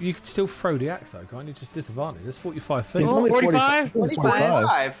 You can still throw the axe though, can't you? Just disadvantage. It's 45 feet. It's only 45?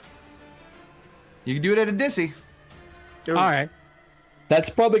 45. You can do it at a dissy. All right. That's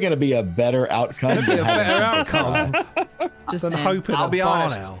probably going to be a better outcome. It'll be a better outcome Just than saying. hoping I'll a be barn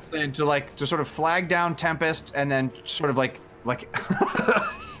honest, owl. and to sort of flag down Tempest and then sort of like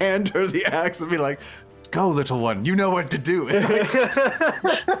hand her the axe and be like, "Go, little one. You know what to do." It's like,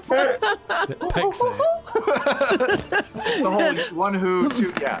 It pecks it. it's the whole one who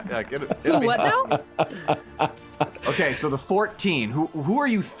two. Yeah. It'll be, What now? Okay, so the 14. Who are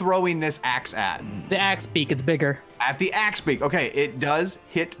you throwing this axe at? The axe beak, it's bigger. At the axe beak. Okay, it does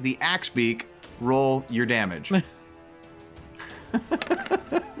hit the axe beak. Roll your damage. You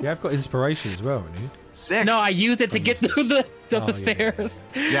have got inspiration as well, haven't you? 6. No, I used it to get through the Oh, yeah. stairs.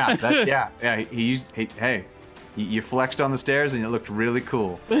 Yeah. You flexed on the stairs and it looked really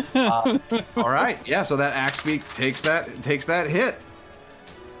cool. All right, yeah. So that axe beak takes that hit.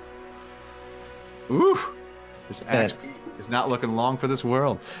 Ooh, this axe beak is not looking long for this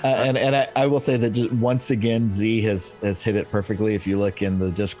world. And I will say that just once again, Z has hit it perfectly. If you look in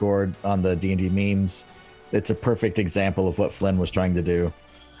the Discord on the D&D memes, it's a perfect example of what Flynn was trying to do.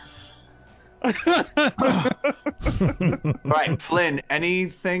 All right, Flynn.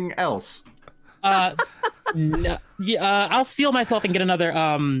 Anything else? No, I'll steal myself and get another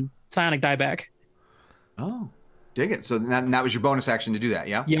psionic die back. Oh, dig it. So that was your bonus action to do that,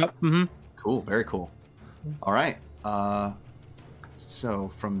 yeah? Yep. Mm-hmm. Cool. Very cool. All right.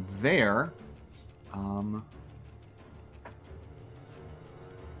 So from there,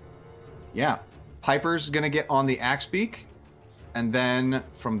 yeah, Piper's gonna get on the axe beak, and then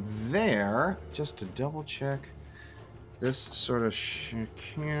from there, just to double check, this sort of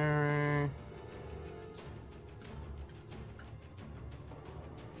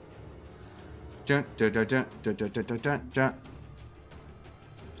dun, dun, dun, dun, dun, dun, dun, dun, dun.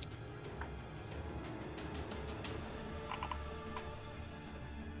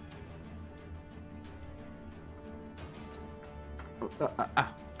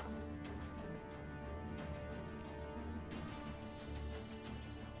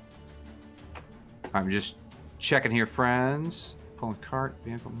 I'm just checking here, friends. Pulling cart,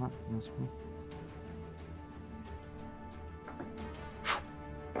 vehicle.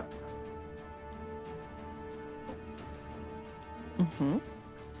 Mm-hmm.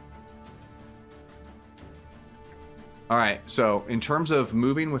 All right. So, in terms of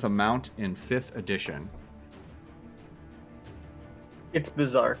moving with a mount in 5th edition, It's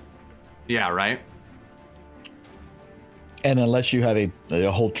bizarre. yeah, right. And unless you have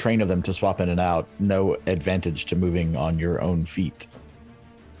a whole train of them to swap in and out, no advantage to moving on your own feet.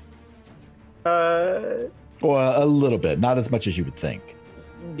 Well, a little bit, not as much as you would think,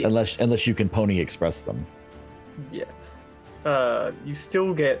 Yes. unless you can pony express them. Yes. You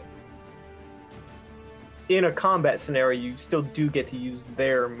still get, in a combat scenario, you still do get to use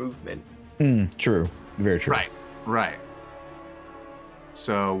their movement. True, very true. Right.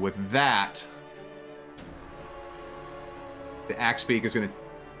 So with that, the axe beak is going to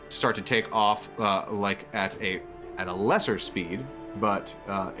start to take off, like at a lesser speed, but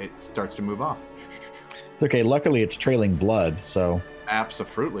it starts to move off. It's okay. Luckily, it's trailing blood, so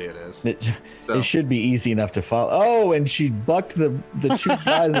Absolutely, it is. it So- should be easy enough to follow. Oh, and she bucked the two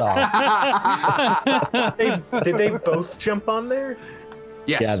guys off. Did they both jump on there?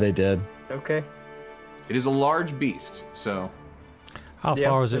 Yes. Yeah, they did. Okay. It is a large beast, so How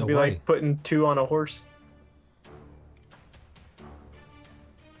far is it it'd be away? like putting 2 on a horse.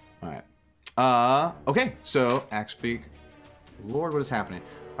 all right. Okay, so axe beak. Lord, what is happening?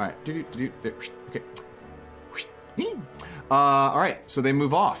 All right. Okay. All right. So they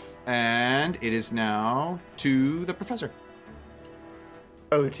move off, and it is now to the professor.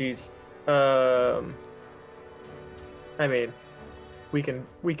 Oh, geez. I mean, we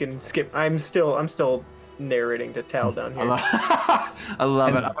can skip. I'm still narrating to Tal down here. I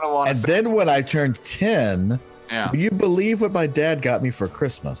love it. I'm gonna want And to. then when I turned 10, Yeah. will you believe what my dad got me for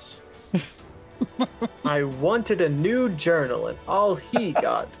Christmas? I wanted a new journal, and all he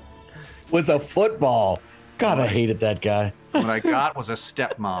got. With a football. God, I hated that guy. What I got was a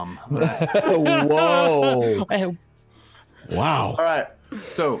stepmom. Whoa. Hey, Wow. All right.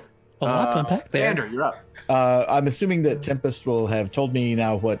 So, a lot to unpack there. Xander, you're up. I'm assuming that Tempest will have told me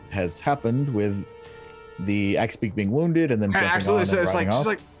now what has happened with the Axebeak being wounded and then jumping Absolutely. on So and it's like riding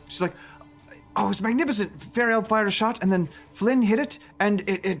she's off. like, oh, it's magnificent. Fariel fired a shot, and then Flynn hit it, and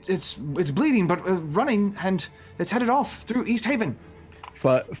it's bleeding, but running, and it's headed off through Easthaven.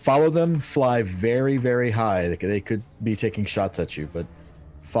 Follow them, fly very, very high. They could be taking shots at you, but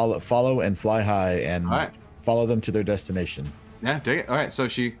follow and fly high and All right. follow them to their destination. Yeah, dig it. All right. So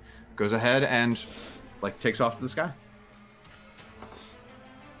she goes ahead and like takes off to the sky.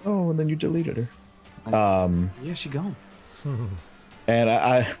 Oh, and then you deleted her. Yeah, she gone. And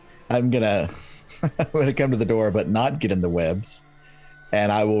I'm gonna come to the door, but not get in the webs.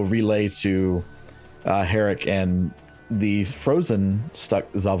 And I will relay to Herrick and the frozen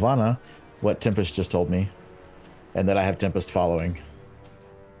stuck Zalvana what Tempest just told me, and that I have Tempest following.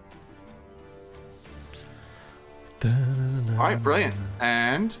 All right, brilliant.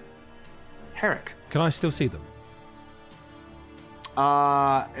 And Herrick, Can I still see them?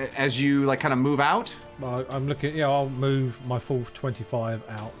 as you like kind of move out. I'm looking. Yeah, I'll move my full 25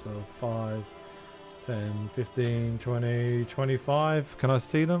 out. So 5, 10, 15, 20, 25. Can I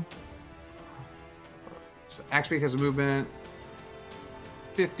see them? So Axebeak has a movement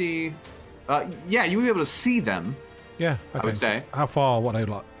 50. Yeah, you would be able to see them. Yeah, okay. would say. How far? What are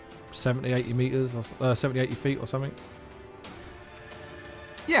they, like 70, 80 meters or 70, 80 feet or something?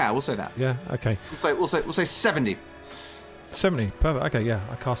 Yeah, we'll say that. Yeah. Okay. We'll say 70. 70. Perfect. Okay. Yeah.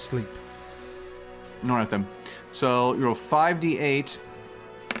 I cast sleep. All right then. So you roll 5d8.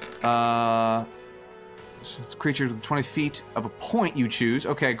 So it's a creature with 20 feet of a point you choose.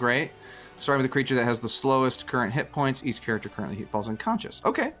 Okay, great. Starting with the creature that has the slowest current hit points. Each character currently falls unconscious.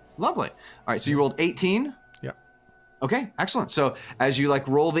 Okay, lovely. All right, so you rolled 18. Yeah. Okay, excellent. So as you like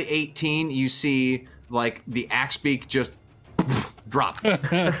roll the 18, you see like the axe beak just drop. And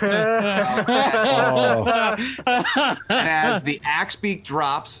as the axe beak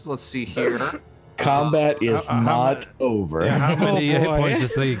drops, let's see here. Combat is not over. Yeah, how many hit boy. points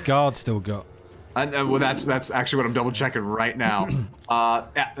has the guard still got? And well, that's actually what I'm double checking right now.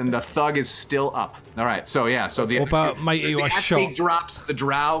 And the thug is still up. All right, so yeah, so the What about mate, as you the are axe shot? beak drops, the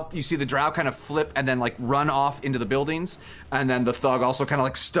drow. You see the drow kind of flip and then like run off into the buildings, and then the thug also kind of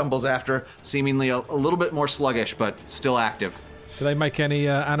like stumbles after, seemingly a little bit more sluggish, but still active. Do they make any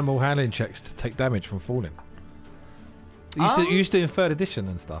animal handling checks to take damage from falling? You used to in 3rd edition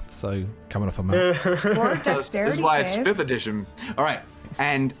and stuff, so coming off a map. Or This dexterity is why it's save. 5th edition. All right,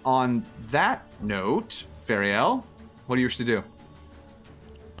 and on that note, Fariel, what do you wish to do?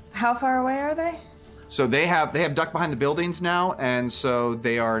 How far away are they? So they have ducked behind the buildings now, and so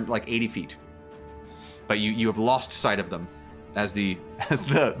they are like 80 feet. But you have lost sight of them as the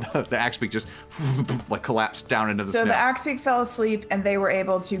axe beak just like collapsed down into the So snow. the Axebeak fell asleep, and they were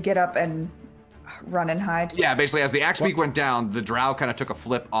able to get up and run and hide. Yeah, basically, as the axe beak went down, the drow kind of took a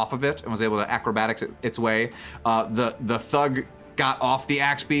flip off of it and was able to acrobatics its way. The thug got off the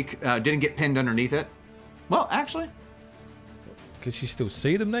axe beak, didn't get pinned underneath it. Well, actually, Could she still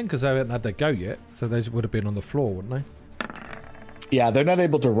see them then? Because they hadn't had their go yet, so they would have been on the floor, wouldn't they? Yeah, they're not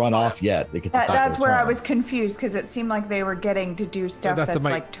able to run off yet because it's not That's their where I turn. was confused, because it seemed like they were getting to do stuff have to that's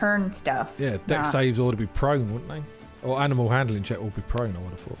make- like turn stuff. Yeah, deck not- saves ought to be prone, wouldn't they? Or animal handling check ought to be prone, I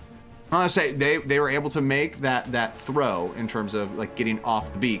would have thought. I want to say they were able to make that throw in terms of like getting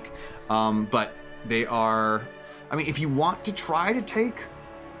off the beak, but they are. I mean, if you want to try to take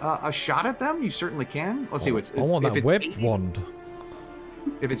a shot at them, you certainly can. Let's see what's. I want if that it's web 80 wand.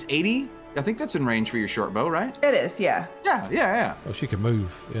 If it's 80, I think that's in range for your short bow, right? It is, yeah. Yeah. Oh, she can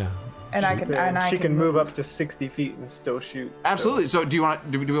move, yeah. And I She can can move up to 60 feet and still shoot. Absolutely. So do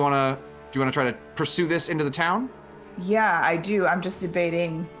we want to try to pursue this into the town? Yeah, I do. I'm just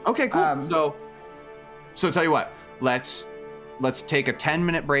debating. Okay, cool. Um, So tell you what, let's take a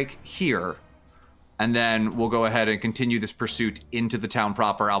 10-minute break here, and then we'll go ahead and continue this pursuit into the town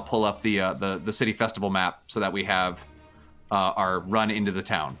proper. I'll pull up the city festival map so that we have our run into the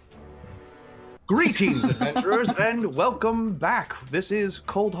town. Greetings, adventurers, and welcome back. This is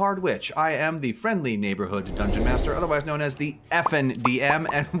Cold Hard Witch. I am the friendly neighborhood dungeon master, otherwise known as the FN DM,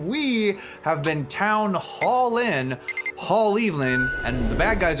 and we have been town hall in haul Evelyn, and the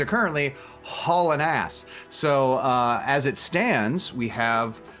bad guys are currently hauling ass. So as it stands, we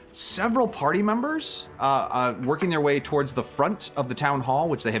have several party members working their way towards the front of the town hall,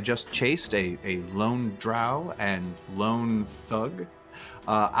 which they have just chased a lone drow and lone thug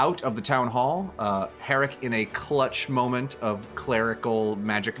out of the town hall. Herrick, in a clutch moment of clerical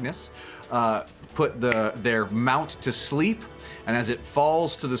magicness, put their mount to sleep, and as it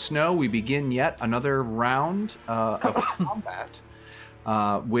falls to the snow, we begin yet another round of combat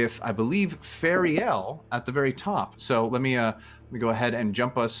with, I believe, Fariel at the very top. So let me go ahead and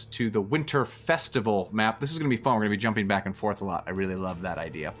jump us to the Winter Festival map. This is going to be fun. We're going to be jumping back and forth a lot. I really love that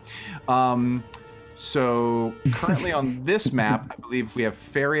idea. So currently on this map, I believe we have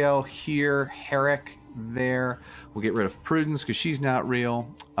Fariel here, Herrick there. We'll get rid of Prudence because she's not real.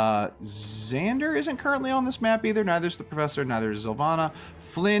 Xander isn't currently on this map either. Neither is the Professor, neither is Zilvana.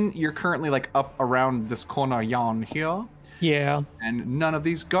 Flynn, you're currently like up around this corner yon here. Yeah. And none of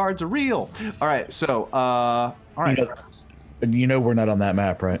these guards are real. All right, so, all right. You know we're not on that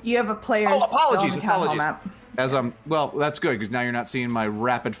map, right? You have a player's apologies. town hall map. As well, that's good because now you're not seeing my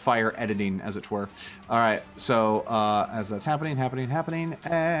rapid fire editing, as it were. All right, so as that's happening,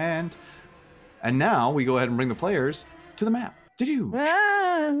 and now we go ahead and bring the players to the map. Did you?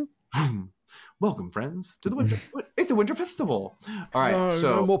 Welcome, friends, to the Winter Festival. All right,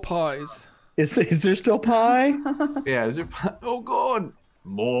 no more pies. Is there still pie? Yeah, is there pie? Oh god,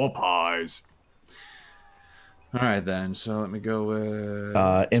 more pies. All right then, so let me go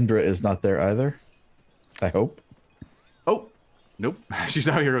with Indra is not there either, I hope. Oh, nope. She's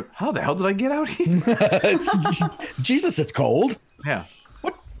out here. How the hell did I get out here? Jesus, it's cold. Yeah.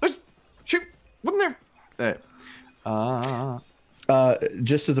 What? Shoot. Wasn't there?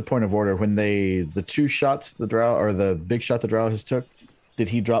 Just as a point of order, when the two shots the drow, or the big shot the drow has took, did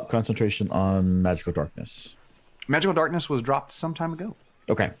he drop concentration on magical darkness? Magical darkness was dropped some time ago.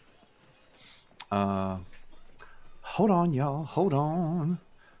 Okay. Hold on, y'all. Hold on.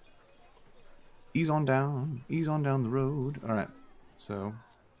 Ease on down the road. All right. So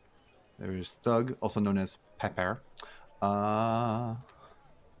there is Thug, also known as Pepper. And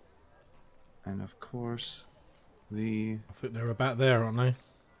of course, I think they're about there, aren't they?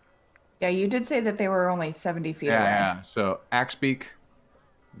 Yeah, you did say that they were only 70 feet away. Yeah. So Axbeak,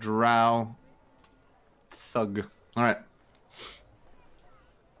 Drow, Thug. All right.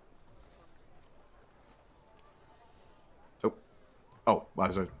 Oh, well,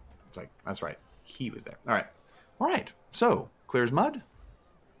 it's like, that's right. He was there. All right. So, clear as mud?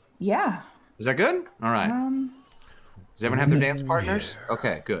 Yeah. Is that good? All right. Does everyone have their dance partners? Yeah.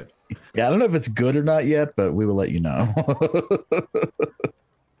 Okay, good. Yeah, I don't know if it's good or not yet, but we will let you know.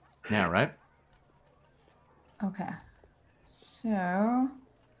 Yeah, right? Okay. So,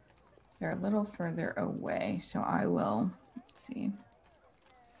 they're a little further away, so I will, let's see.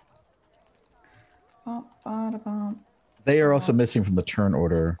 They are also missing from the turn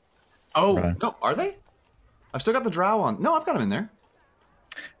order. Oh, no, are they? I've still got the drow on. No, I've got them in there.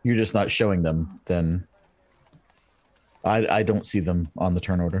 You're just not showing them, then. I don't see them on the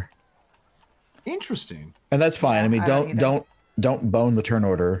turn order. Interesting. And that's fine. I mean, don't bone the turn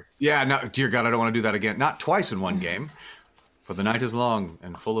order. Yeah, no, dear God, I don't want to do that again. Not twice in one game. For the night is long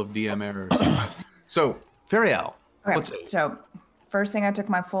and full of DM errors. So, Fariel, okay, let's see. So, first thing, I took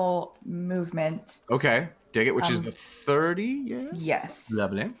my full movement. Okay, dig it, which is the 30, yes? Yes.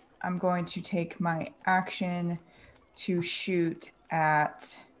 Lovely. I'm going to take my action to shoot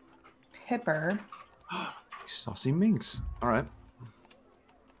at Pipper. Saucy minx. All right.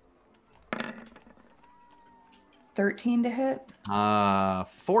 13 to hit.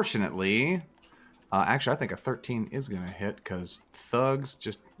 Fortunately, actually, I think a 13 is going to hit because thugs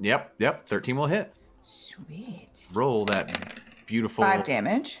just, yep, 13 will hit. Sweet. Roll that beautiful 5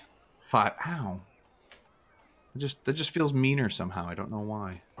 damage. 5. Ow. That just feels meaner somehow. I don't know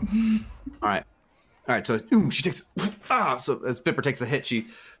why. All right. So she takes. So as Pipper takes the hit, she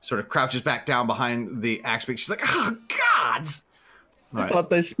sort of crouches back down behind the axe beak. She's like, "Oh gods!" I thought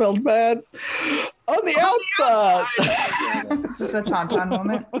they smelled bad on the outside. This is a tauntaun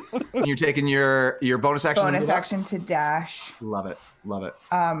moment. And you're taking your bonus action. Bonus action to dash. Love it.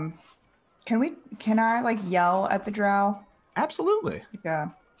 Can I like yell at the drow? Absolutely. Yeah.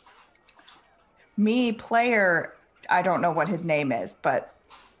 Me, player, I don't know what his name is, but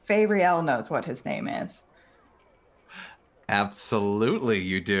Fariel knows what his name is. Absolutely,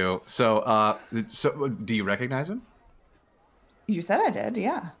 you do. So do you recognize him? You said I did,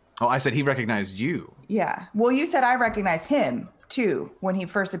 yeah. Oh, I said he recognized you. Yeah. Well, you said I recognized him too when he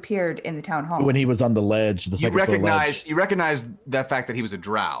first appeared in the town hall. When he was on the ledge, the second floor ledge. You recognized that fact that he was a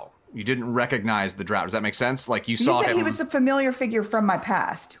drow. You didn't recognize the drow. Does that make sense? Like you You saw said him. he was a familiar figure from my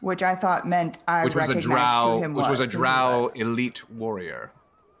past, which I thought meant I which was a recognized drow, who him which was a who he drow was. elite warrior.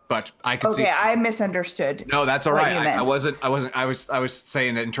 But I could see. Okay, I misunderstood. No, that's all what right. you meant. I wasn't. I was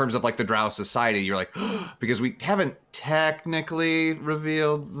saying that in terms of like the drow society. You're like because we haven't technically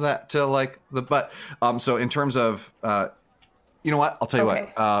revealed that to like the but. So in terms of you know what? I'll tell you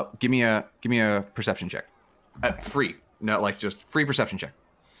Okay. what. Give me a perception check. Free. No, like just free perception check.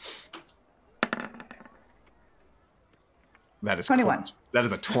 That is 21. close. That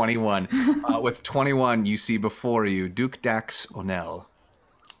is a 21. With 21, you see before you Duke Dax O'Neill,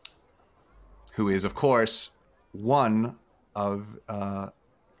 who is, of course, one of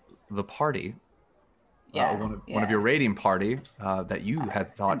the party, Yeah, one of your raiding party that you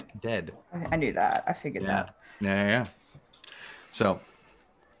had thought dead. I knew that. I figured that. Yeah. So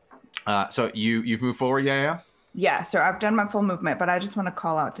you've moved forward, yeah. Yeah, so I've done my full movement, but I just want to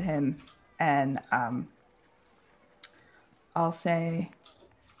call out to him and I'll say,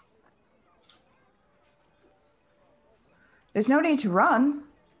 there's no need to run.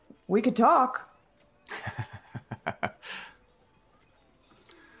 We could talk.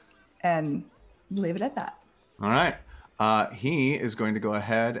 And leave it at that. All right. He is going to go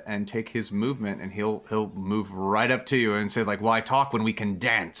ahead and take his movement, and he'll move right up to you and say, like, why talk when we can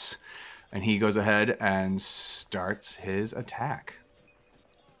dance? And he goes ahead and starts his attack.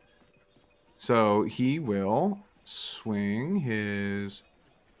 So he will swing his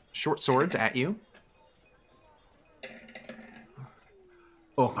short swords at you.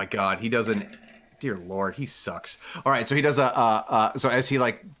 Oh my god, he does an... Dear Lord, he sucks. All right, so he does so as he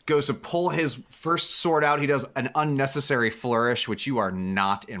like goes to pull his first sword out, he does an unnecessary flourish, which you are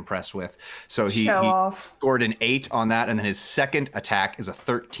not impressed with. So he scored an 8 on that, and then his second attack is a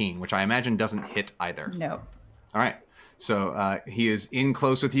 13, which I imagine doesn't hit either. No. All right, so he is in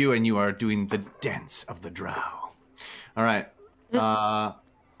close with you, and you are doing the dance of the drow. All right,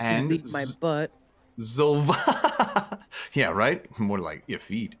 and Beat my butt. Zolvana. Yeah, right? More like your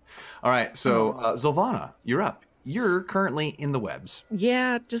feet. All right, so Zolvana, you're up. You're currently in the webs.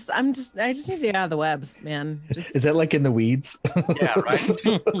 Yeah, I just need to get out of the webs, man. Just... Is that like in the weeds? Yeah, right?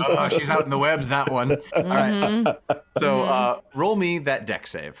 Oh, she's out in the webs, that one. All right. So roll me that deck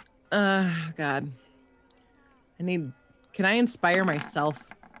save. God. Can I inspire myself?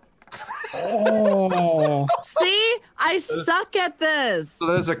 Oh. See? I suck at this. So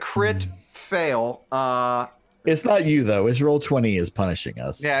there's a crit fail. It's not you though. It's roll 20 is punishing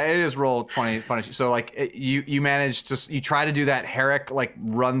us. Yeah, it is roll 20 punish. So like you manage to you try to do that Herrick like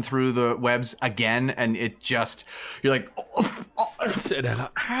run through the webs again, and it just you're like,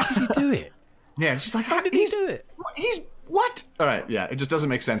 How did he do it? Yeah, she's like, How did he do it? He's what? All right, yeah, it just doesn't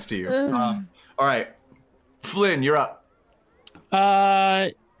make sense to you. All right, Flynn, you're up.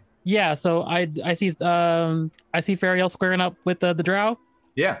 Yeah. So I see Fariel squaring up with the drow.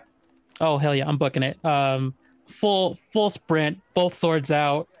 Yeah. Oh hell yeah, I'm booking it. Full sprint, both swords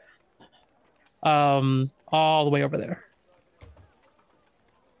out. All the way over there.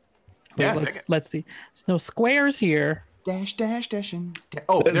 Wait, Yeah, let's see. There's no squares here. Dashing.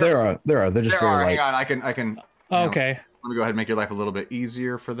 Oh, There are. They're just there very are. light. Hang on, I can. Okay. Let me go ahead and make your life a little bit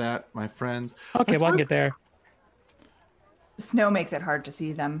easier for that, my friends. Okay, well I can get there. Snow makes it hard to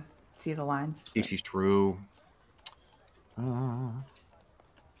see them, see the lines. This is true.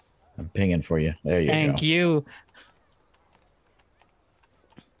 I'm pinging for you. There you go. Thank you.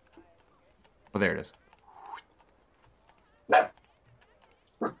 Oh, there it is.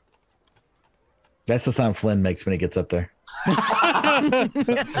 That's the sound Flynn makes when he gets up there. This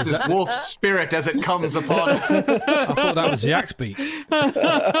is wolf spirit as it comes upon it. I thought that was the axe beak. Yeah,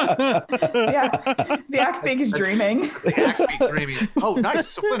 the axe beak is dreaming. The axe beak dreaming. Oh, nice.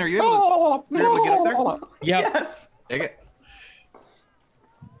 So Flynn, are you able to get up there? Yep. Yes. Take it.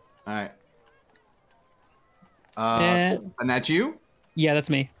 All right. And that's you? Yeah, that's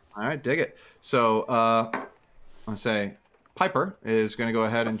me. All right, dig it. So, I'll say Piper is going to go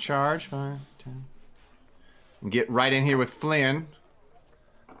ahead and charge. 5, 10. And get right in here with Flynn.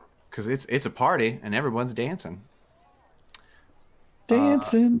 Because it's a party and everyone's dancing.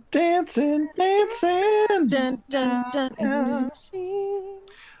 Dancing. Dun, dun, dun.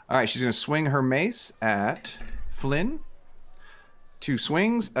 All right, she's going to swing her mace at Flynn. 2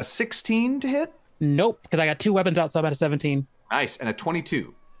 swings, a 16 to hit. Nope, because I got 2 weapons out, so I'm at a 17. Nice, and a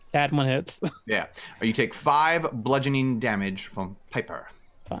 22. That one hits. Yeah. You take 5 bludgeoning damage from Piper.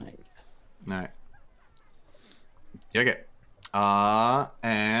 Fine. All right. Okay.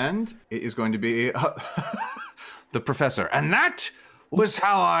 And it is going to be the professor. And that was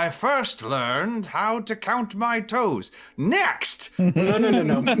how I first learned how to count my toes. Next!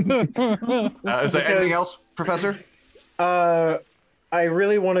 No. Is there anything else, Professor? I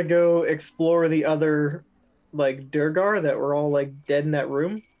really want to go explore the other, like, Durgar that were all, like, dead in that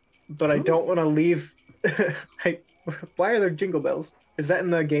room. But I don't want to leave... Why are there jingle bells? Is that in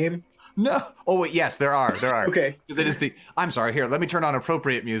the game? No. Oh wait, yes, there are. Okay. Because it is the. I'm sorry. Here, let me turn on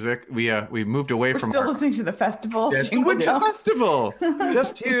appropriate music. We moved away We're from. still listening to the festival. Yes, the jingle Winter bells. Festival.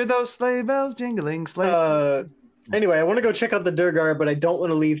 Just hear those sleigh bells jingling. Anyway, I want to go check out the Durgar, but I don't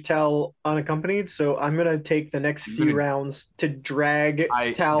want to leave Tal unaccompanied, so I'm gonna take the next few rounds to drag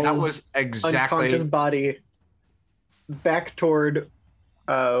Tal's unconscious body back toward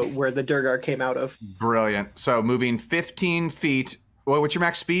where the Durgar came out of. Brilliant. So moving 15 feet. What's your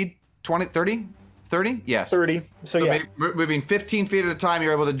max speed? 20, 30? 30? Yes. 30. So yeah. Moving 15 feet at a time,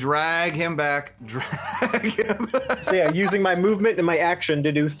 you're able to drag him back. So yeah, using my movement and my action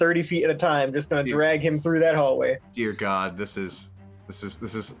to do 30 feet at a time, just gonna drag him through that hallway. Dear God, this is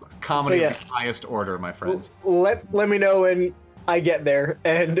comedy of the highest order, my friends. Let me know when I get there,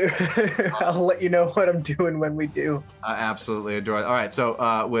 and I'll let you know what I'm doing when we do. I absolutely adore it. All right,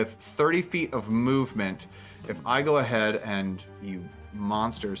 so with 30 feet of movement, if I go ahead and you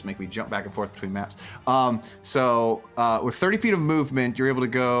monsters make me jump back and forth between maps. With 30 feet of movement, you're able to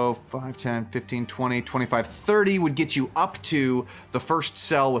go 5, 10, 15, 20, 25, 30 would get you up to the first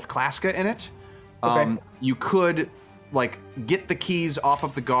cell with Klaska in it. Okay. You could, like, get the keys off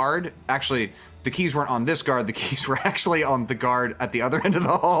of the guard. Actually, the keys weren't on this guard. The keys were actually on the guard at the other end of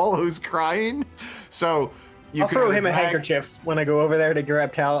the hall who's crying. So I'll throw him a handkerchief when I go over there to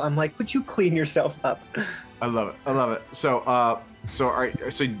grab Tal. I'm like, would you clean yourself up? I love it. So I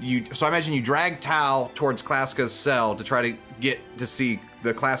imagine you drag Tal towards Klaska's cell to try to get to see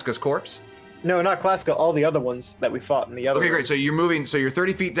the Klaska's corpse. No, not Klaska. All the other ones that we fought in the other. Okay, room. great. So you're moving. So you're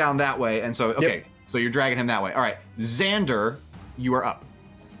 30 feet down that way, and so okay. Yep. So you're dragging him that way. All right, Xander, you are up.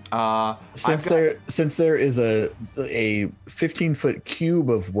 Since there is a 15-foot cube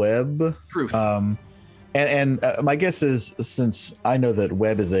of web. Truth. And my guess is, since I know that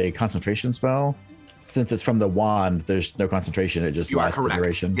web is a concentration spell, since it's from the wand, there's no concentration. It just lasts the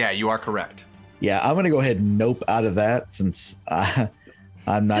duration. Yeah, you are correct. Yeah, I'm gonna go ahead and nope out of that, since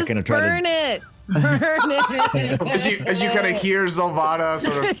I'm not gonna try burn it. Burn it. As you kind of hear Zilvana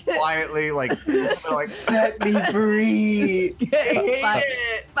sort of quietly like Set me free.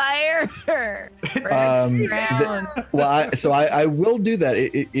 Fire her. I will do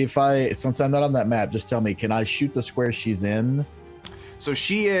that. Since I'm not on that map, just tell me, can I shoot the square she's in? So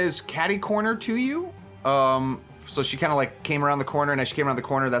she is catty corner to you. So she kind of like came around the corner, and as she came around the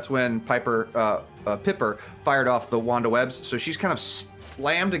corner, that's when Pipper fired off the wand of webs. So she's kind of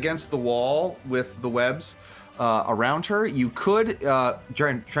slammed against the wall with the webs around her. You could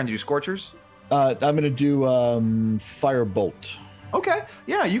trying to do scorchers. I'm gonna do firebolt. Okay,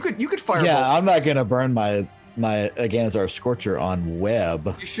 yeah, you could firebolt. Yeah, I'm not gonna burn my Aganazar Scorcher on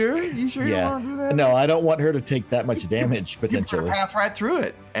web. You sure? You Yeah. want to do that? No, I don't want her to take that much damage potentially. You path right through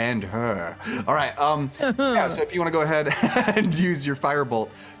it, and her. All right. Yeah. So if you want to go ahead and use your firebolt,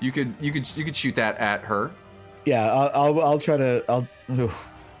 you could shoot that at her. Yeah, I'll try to. Oh,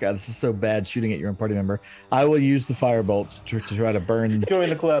 God, this is so bad shooting at your own party member. I will use the firebolt to try to burn. Join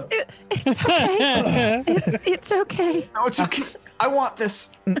the club. It's okay. it's okay. No, it's okay. I want this.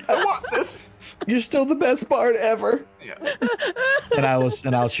 I want this. You're still the best bard ever. Yeah. And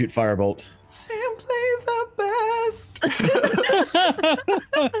I'll shoot firebolt. Simply the best.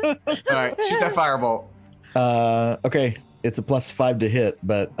 All right, shoot that firebolt. Okay, it's a +5 to hit,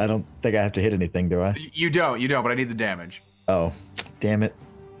 but I don't think I have to hit anything, do I? You don't, but I need the damage. Oh, damn it.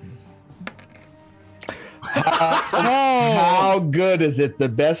 How good is it? The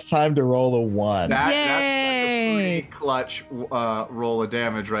best time to roll a 1. That's a pretty clutch roll of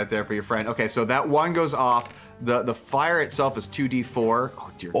damage right there for your friend. Okay, so that 1 goes off. The fire itself is 2d4.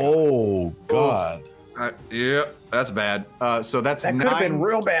 Oh dear God. Oh God. Yeah, that's bad. So that's That 9. could have been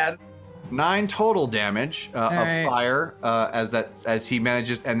real bad. 9 total damage of fire as he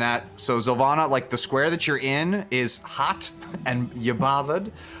manages, and that so Zilvana, like the square that you're in is hot and you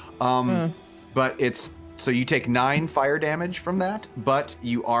bothered, but it's so you take 9 fire damage from that, but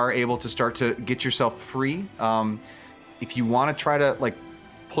you are able to start to get yourself free. If you want to try to like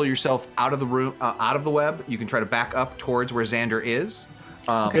pull yourself out of the room, out of the web, you can try to back up towards where Xander is.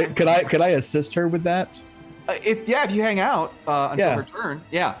 Could I assist her with that? If you hang out until her turn,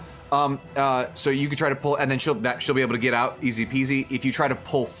 yeah. So you could try to pull, and then she'll be able to get out easy peasy. If you try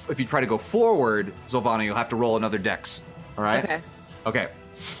to go forward, Zilvana, you'll have to roll another dex. All right. Okay. Okay.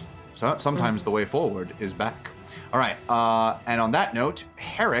 So sometimes the way forward is back. All right. And on that note,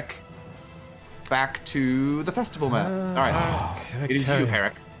 Herrick, back to the festival map. All right. It is you,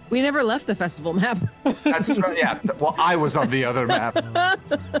 Herrick. We never left the festival map. That's right. Yeah. Well, I was on the other map.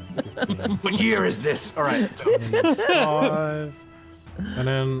 What year is this? All right. So. 5. And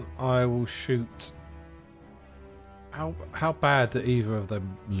then I will shoot. How bad do either of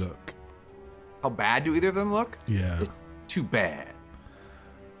them look? How bad do either of them look? Yeah. Too bad.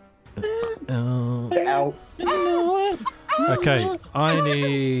 Out. Okay, I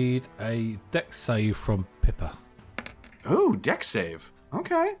need a dex save from Pippa. Oh, deck save.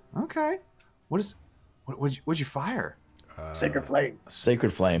 Okay. What'd you fire? Sacred Flame.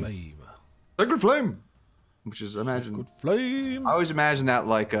 Sacred Flame. Sacred Flame. Which is Sacred Flame. I always imagine that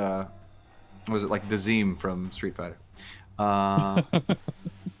like was it like Dazim from Street Fighter? All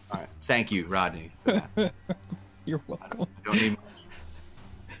right. Thank you, Rodney. For that. You're welcome. I don't need much.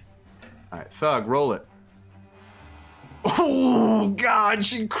 All right, Thug, roll it. Oh God,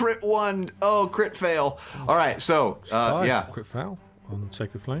 she crit one. Oh, crit fail. All right, so yeah, Crit foul on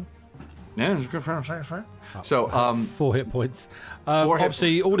Sacred Flame. yeah, it's good for Sacred Flame. So 4 hit points. 4 hit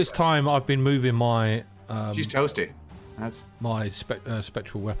Obviously, all this time I've been moving my she's toasty. That's my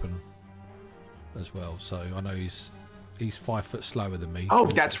spectral weapon as well. So I know he's 5 foot slower than me. oh,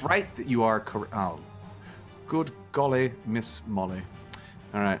 that's right. That you are correct. Oh, good golly, Miss Molly.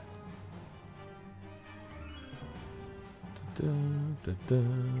 All right.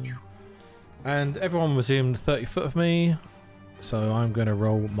 And everyone was in 30 foot of me, so I'm going to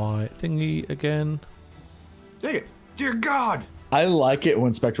roll my thingy again. Dig it. Dear God. I like it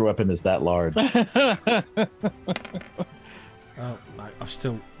when spectral weapon is that large. Oh, no, I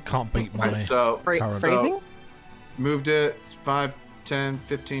still can't beat my Right, so current. Phrasing? moved it 5, 10,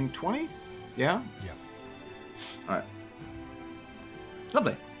 15, 20. Yeah. Yeah. All right.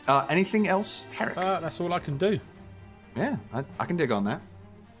 Lovely. Anything else, Herrick? That's all I can do. Yeah, I can dig on that.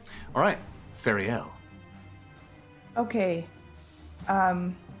 All right, Feriel. Okay.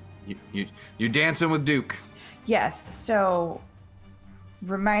 You dancing with Duke. Yes. So,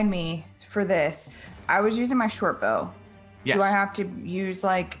 remind me for this. I was using my short bow. Yes. Do I have to use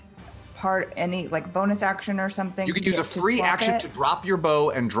like any like bonus action or something? You could to use a get to free swap action it? to drop your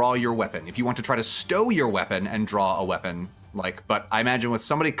bow and draw your weapon. If you want to try to stow your weapon and draw a weapon, but I imagine with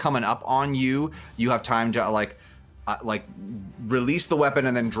somebody coming up on you, you have time to like release the weapon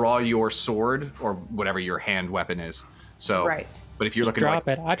and then draw your sword or whatever your hand weapon is. So, Right. But if you're looking Drop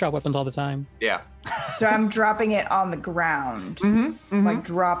like, it. I drop weapons all the time. yeah, So I'm dropping it on the ground, like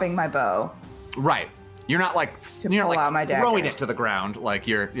dropping my bow. right. You're not like To you're pull not out my like throwing daggers. it to the ground like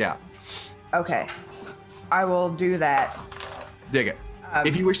yeah. Okay. I will do that. Dig it.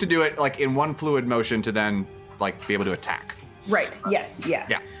 If you wish to do it like in one fluid motion to then like be able to attack. Right. Yes.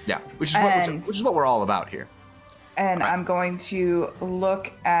 Yeah. Yeah. Which is And- which is what we're all about here. And Right. I'm going to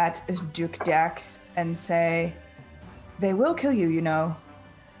look at Duke Dax and say, they will kill you, you know.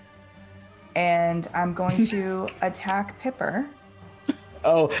 And I'm going to attack Pipper.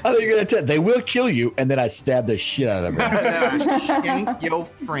 Oh, I thought you were gonna they will kill you, and then I stab the shit out of her. Shank your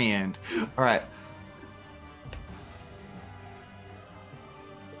friend. All right.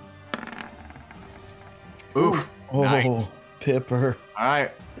 Oof. Oh, Nice. Pipper. All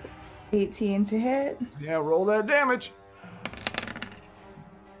right. 18 to hit. Yeah, roll that damage.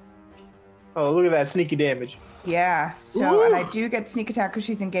 Oh, look at that sneaky damage. Yeah. So, and I do get sneak attack because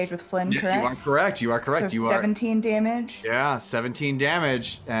she's engaged with Flynn, Yeah, correct? you are correct. You are correct. So you 17 damage. are. Yeah, 17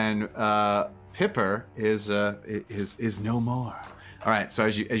 damage, and Pipper is no more. All right. So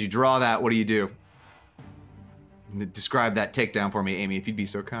as you draw that, what do you do? Describe that takedown for me, Amy, if you'd be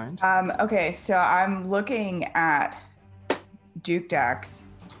so kind. Okay, so I'm looking at Duke Dax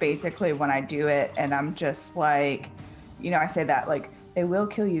basically when I do it, and I'm just like, I say that like, they will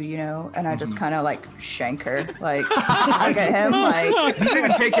kill you, and I just kind of like shank her, like look at him, like. You didn't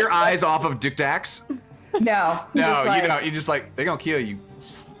even take your eyes off of Duke Dax. No, No, just like, you don't. You just like they're gonna kill you.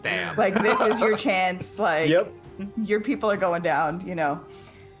 Stab. like this is your chance, like Yep. your people are going down,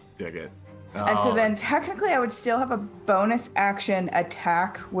 Dig it. And so Oh. then technically I would still have a bonus action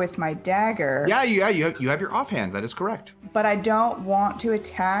attack with my dagger. Yeah, you have your offhand. That is correct. But I don't want to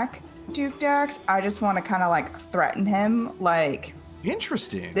attack Duke Dax. I just want to kind of like threaten him, like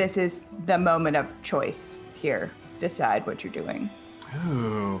Interesting. this is the moment of choice here. Decide what you're doing.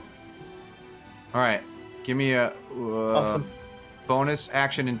 Ooh. All right. Give me a Awesome. bonus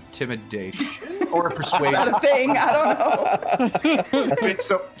action intimidation or persuasion. Not a thing. I don't know.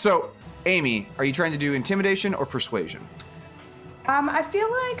 so Amy, are you trying to do intimidation or persuasion? I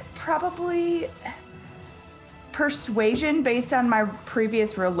feel like probably persuasion, based on my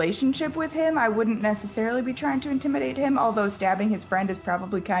previous relationship with him, I wouldn't necessarily be trying to intimidate him, although stabbing his friend is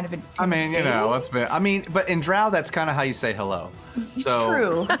probably kind of intimidating. I mean, but in Drow, that's kind of how you say hello. So.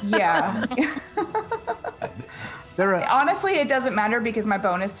 True, yeah. Honestly, it doesn't matter because my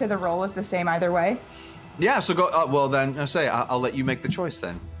bonus to the roll is the same either way. Yeah, so go, well then, I'll let you make the choice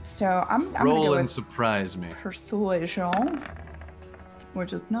then. So I'm roll gonna go and surprise me. Persuasion.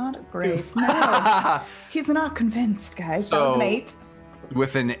 Which is not great. No, he's not convinced, guys. So, that was an 8.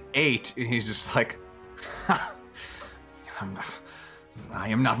 With an 8, he's just like, I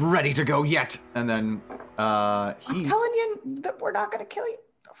am not ready to go yet. And then I'm telling you that we're not going to kill you.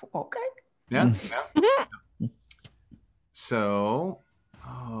 Okay. Yeah. So,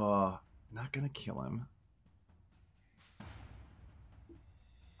 not going to kill him.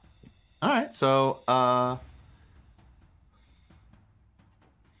 All right. So,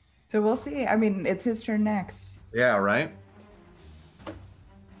 So we'll see. I mean, it's his turn next. Yeah, right?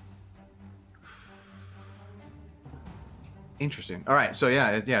 Interesting. All right, so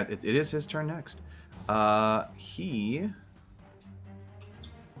it is his turn next. What's he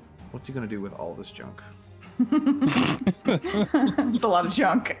going to do with all this junk? It's a lot of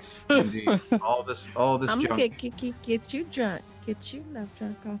junk. Indeed. All this I'm junk. gonna get you drunk. Get you love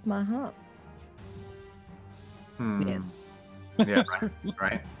drunk off my hump. Yes. Yeah,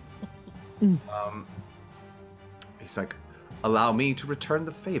 right. He's like, allow me to return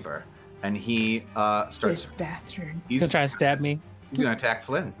the favor, and he starts. This bastard. He's gonna try to stab me. He's gonna attack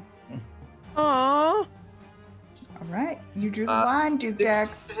Flynn. Aww. All right, you drew the line, Duke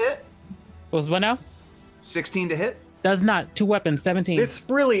Dex. Hit. What was what now? 16 to hit. Does not. 2 weapons. 17. This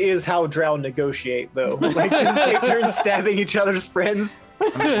really is how Drow negotiate, though. Like, just take turns stabbing each other's friends.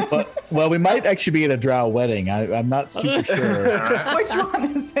 Well, we might actually be at a Drow wedding. I'm not super sure. Right. Which one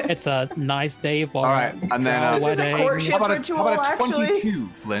is it? It's a nice day for all right, and then This is a courtship how ritual, about a 22, actually?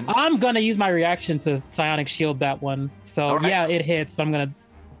 Flynn? I'm gonna use my reaction to psionic shield that one. So All right. yeah, it hits, but I'm gonna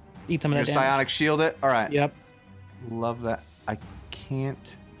eat some of Your that damage. psionic shield it. All right. Yep. Love that. I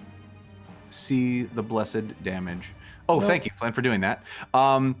can't see the blessed damage. Oh, thank you, Flynn, for doing that.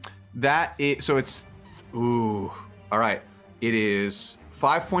 So it's all right. It is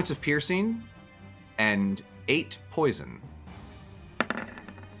 5 points of piercing and 8 poison.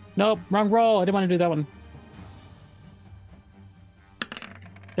 Nope, wrong roll. I didn't want to do that one.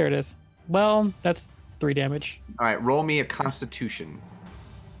 There it is. Well, that's 3 damage. All right, roll me a Constitution.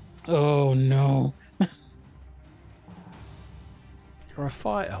 Oh no. You're a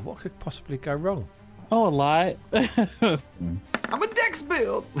fighter. What could possibly go wrong? Oh, a lot. I'm a Dex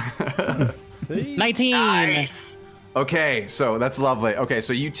build. See? 19. Nice. Okay, so that's lovely. Okay,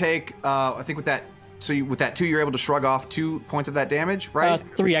 so you take, I think with that, with that 2, you're able to shrug off 2 points of that damage, right?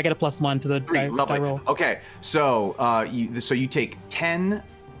 3. I get a +1 to the 3, lovely. die roll. Okay, so you take 10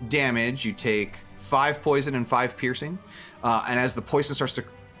 damage, you take 5 poison and 5 piercing, and as the poison starts to,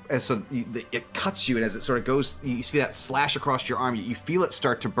 it cuts you, and as it sort of goes, you see that slash across your arm. You feel it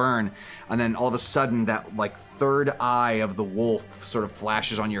start to burn, and then all of a sudden, that like third eye of the wolf sort of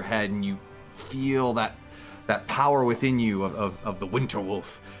flashes on your head, and you feel that power within you of the winter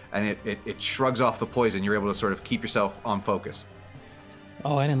wolf, and it shrugs off the poison. You're able to sort of keep yourself on focus.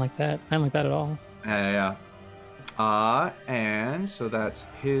 Oh, I didn't like that. I didn't like that at all. Yeah. And so that's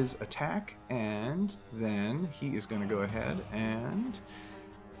his attack, and then he is going to go ahead and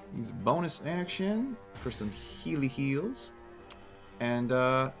use a bonus action for some heals. And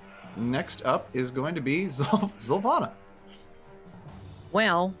next up is going to be Zolvana.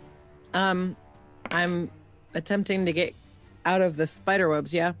 Well, I'm attempting to get out of the spider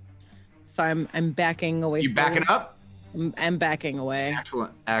webs, yeah. So I'm backing away. You backing up? I'm backing away.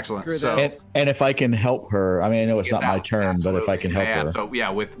 Excellent. Screw So, this. And if I can help her, I mean, I know it's not my turn, but if I can help her. So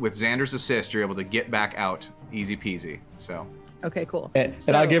with Xander's assist, you're able to get back out, easy peasy. So. Okay, cool. And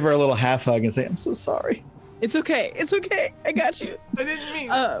I'll give her a little half hug and say, I'm so sorry. It's okay. It's okay. I got you. I didn't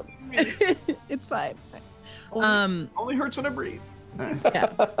mean it's fine. Only hurts when I breathe.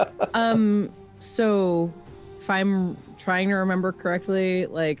 Yeah. So if I'm trying to remember correctly,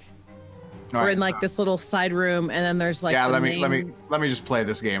 like we're in like this little side room, and then there's like let me just play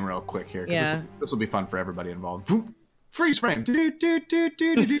this game real quick here. Yeah. This will be fun for everybody involved. Freeze frame.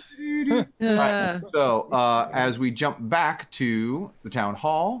 Right. So as we jump back to the town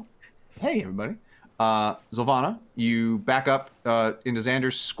hall, hey everybody, Zolvana, you back up into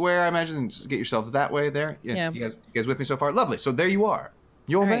Xander's square, I imagine, and just get yourselves that way there. Yeah. You guys with me so far? Lovely. So there you are.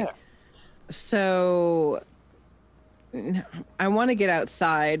 You're there. So I want to get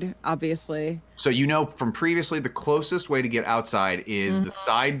outside, obviously. So you know from previously the closest way to get outside is the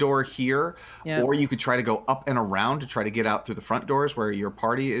side door here, or you could try to go up and around to try to get out through the front doors where your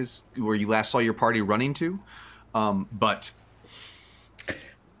party is, where you last saw your party running to. But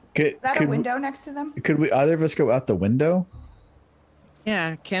is that a window next to them? Could we either of us go out the window?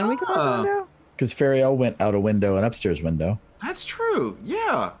 Yeah, can we go out the window? Because Fariel went out a window, an upstairs window. That's true.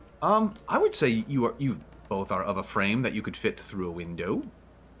 Yeah. I would say you both are of a frame that you could fit through a window.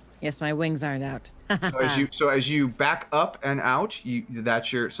 Yes, my wings aren't out. So as you back up and out,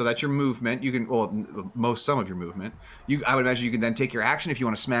 that's your movement. You can some of your movement. I would imagine you can then take your action if you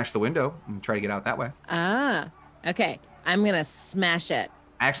want to smash the window and try to get out that way. Okay. I'm gonna smash it.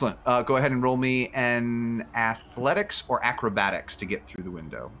 Excellent. Go ahead and roll me an athletics or acrobatics to get through the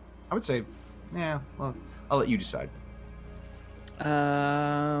window. I would say, yeah. Well, I'll let you decide.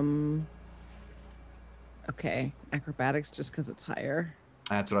 Okay, acrobatics just because it's higher.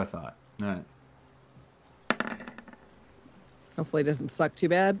 That's what I thought. All right. Hopefully it doesn't suck too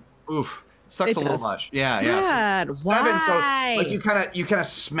bad. Oof. Sucks It a little does. much. Yeah. God, So 7, why? so like you kind of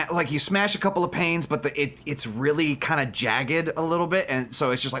smash a couple of panes, but it's really kind of jagged a little bit, and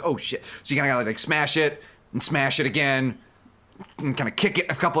so it's just like, oh shit. So you kind of gotta like smash it and smash it again, and kind of kick it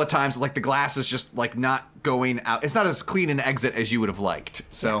a couple of times. Like the glass is just like not going out. It's not as clean an exit as you would have liked.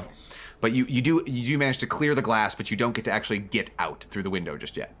 So, but you do manage to clear the glass, but you don't get to actually get out through the window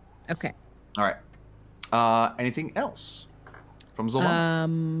just yet. Okay. All right. Anything else from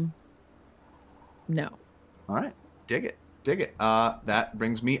Zolana? No. All right. Dig it. That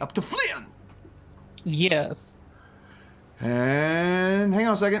brings me up to Flynn. Yes. And hang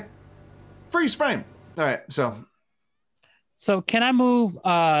on a second. Freeze frame. All right. So can I move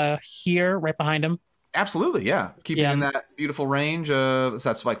here right behind him? Absolutely. Yeah. Keeping in that beautiful range. So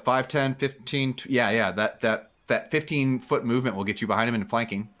that's like 5, 10, 15. Yeah. That 15-foot movement will get you behind him and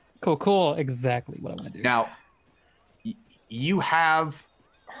flanking. Cool. Exactly what I want to do. Now, you have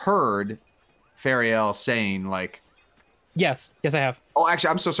heard Fariel saying like, Yes, I have. oh,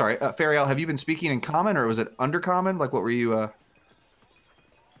 actually, I'm so sorry. Fariel, have you been speaking in common or was it undercommon? Like, what were you?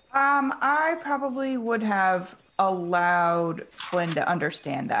 I probably would have allowed Flynn to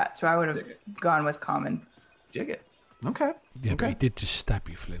understand that, so I would have gone with common. Dig it. Okay. Yeah, but he did just stab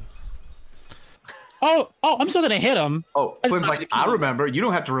you, Flynn. Oh, I'm still gonna hit him. Oh, Flynn's like, I remember. You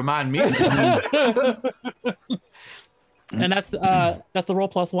don't have to remind me. And that's the roll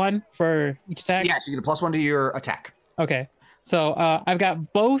 +1 for each attack. Yeah, so you get a +1 to your attack. Okay. So I've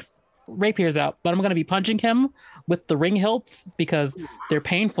got both rapiers out, but I'm gonna be punching him with the ring hilts because they're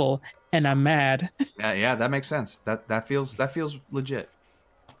painful and I'm mad. Yeah, that makes sense. That feels legit.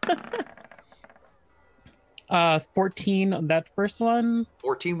 14 on that first one.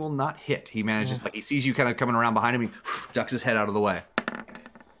 14 will not hit. He manages, like he sees you kind of coming around behind him. He ducks his head out of the way.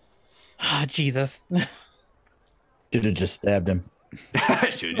 Ah, Jesus. Should have just stabbed him.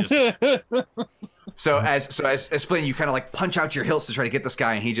 So as Flynn, you kind of like punch out your hilts to try to get this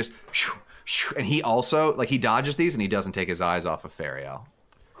guy, and he just and he also like he dodges these, and he doesn't take his eyes off of Fariel.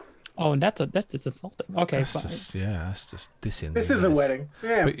 Oh, and that's just insulting. Okay, That's fine. that's just dissing. This is a wedding.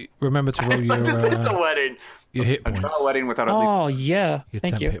 Yeah. But remember to roll This is a wedding. your hit A points. trial wedding without at least. Oh yeah, Your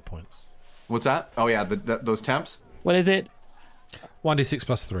thank temp you. hit points. What's that? Oh yeah, those temps. What is it?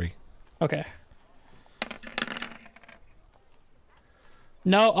 1d6 + 3. Okay.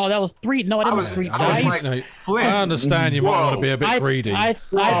 No, that was 3. No, I didn't have 3 I dice. was like, No, Flynn. I understand you might want to be a bit greedy. I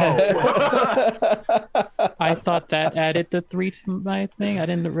thought that added the 3 to my thing. I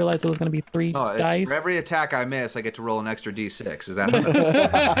didn't realize it was going to be 3 Oh, dice. for every attack I miss, I get to roll an extra d6. Is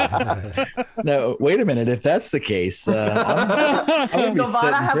that? No, wait a minute. If that's the case, I'm gonna be Sylvana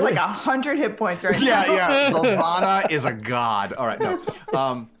sitting has pretty. like 100 hit points right now. yeah. Sylvana is a god. All right, no.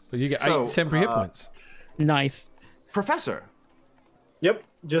 But you get So, 8 temporary hit points. Nice. Professor. Yep.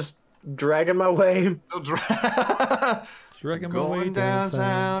 Just dragging my way. Dragging my way Going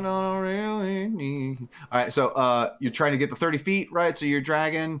downtown on a really. All right, so you're trying to get the 30 feet, right? So you're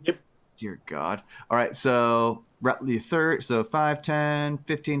dragging. Yep. Dear God. All right, so the third, so 5, 10,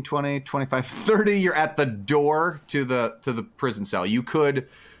 15, 20, 25, 30. You're at the door to the prison cell. You could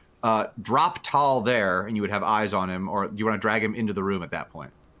drop Tal there, and you would have eyes on him, or do you want to drag him into the room at that point?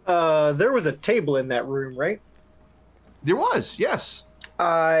 There was a table in that room, right? There was, yes.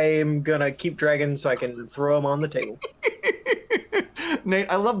 I'm gonna keep dragging so I can throw him on the table. Nate,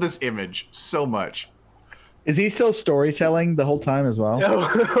 I love this image so much. Is he still storytelling the whole time as well?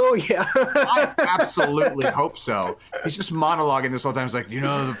 Oh yeah. I absolutely hope so. He's just monologuing this whole time. He's like,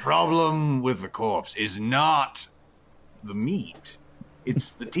 the problem with the corpse is not the meat. It's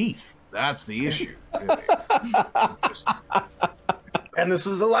the teeth. That's the issue. Really. And this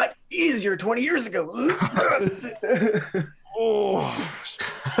was a lot easier 20 years ago. Oh,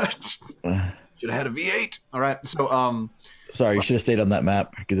 should have had a V8. All right, so Sorry, you should have stayed on that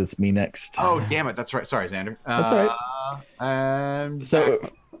map because it's me next. oh damn it, that's right. Sorry, Xander. That's all right. So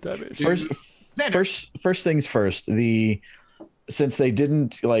Xander. first things first. Since they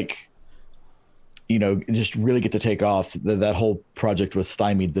didn't just really get to take off, that whole project was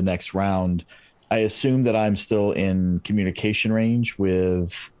stymied the next round. I assume that I'm still in communication range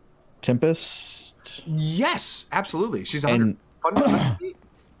with Tempest. Yes, absolutely. She's 100 feet.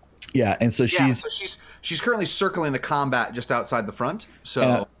 Yeah, and so she's currently circling the combat just outside the front.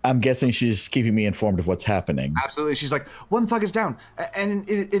 So I'm guessing she's keeping me informed of what's happening. Absolutely, she's like, one thug is down, and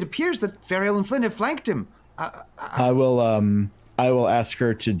it appears that Fariel and Flynn have flanked him. I will ask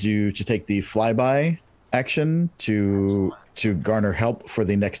her to take the flyby action to garner help for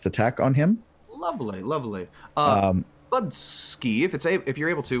the next attack on him. Lovely. Budski, if you're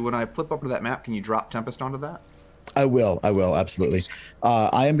able to, when I flip over to that map, can you drop Tempest onto that? I will, absolutely.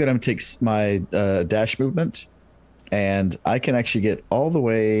 I am going to take my dash movement, and I can actually get all the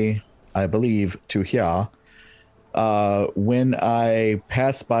way, I believe, to here. When I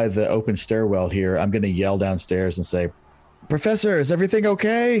pass by the open stairwell here, I'm going to yell downstairs and say, "Professor, is everything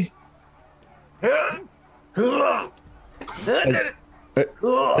okay?" Are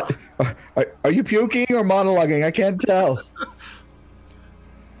you puking or monologuing? I can't tell.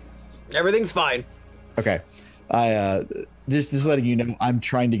 Everything's fine. Okay. I just letting you know, I'm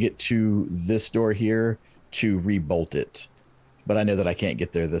trying to get to this door here to rebolt it, but I know that I can't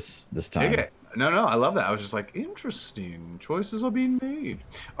get there this time. Okay. No, I love that. I was just like, interesting choices are being made.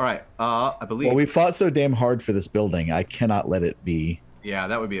 All right, I believe. Well, we fought so damn hard for this building. I cannot let it be. Yeah,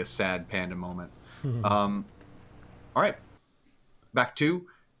 that would be a sad panda moment. All right, back to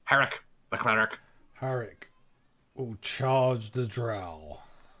Herrick, the cleric. Herrick will charge the drow.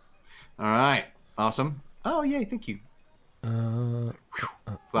 All right, awesome. Oh, yay, thank you.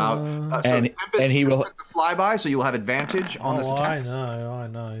 Cloud. And he will the flyby, so you will have advantage on this attack. I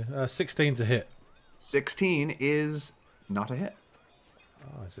know. 16 to hit. 16 is not a hit.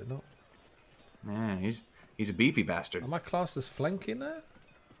 Oh, is it not? Nah, he's a beefy bastard. Am I classed as flanking there?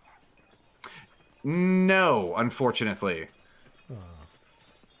 No, unfortunately.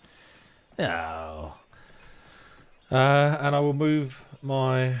 No. And I will move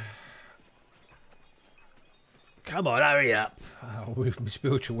my... Come on, hurry up. I'll move my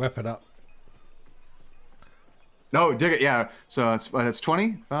spiritual weapon up. No, dig it, yeah. So it's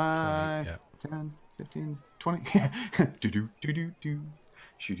 20? 5, 20, yeah. 10, 15, 20. Do-do-do-do-do.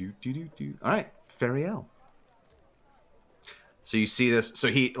 Shoo-do-do-do-do. All right, Fariel. So you see this. So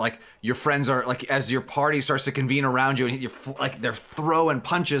your friends are as your party starts to convene around you, and you're they're throwing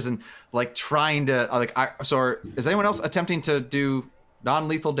punches and trying to is anyone else attempting to do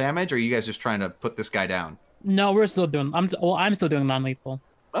non-lethal damage, or are you guys just trying to put this guy down? No, we're still doing. I'm still doing non-lethal.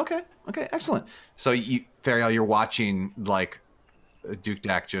 Okay, excellent. So Fariel, you're watching Duke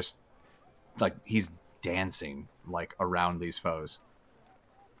Dak just he's dancing around these foes.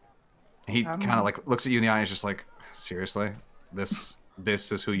 He kind of looks at you in the eye and is just like, seriously, this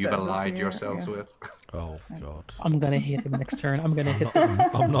is who you've allied yourselves with. Oh God! I'm gonna hit him next turn. I'm gonna hit him.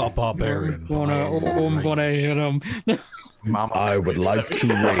 I'm not a barbarian. I'm gonna hit him. Mama, I would like to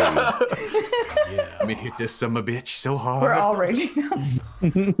rage. Yeah. Let me hit this son of a bitch so hard. We're all raging.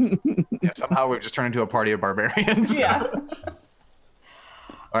 Yeah, somehow we've just turned into a party of barbarians. Yeah. All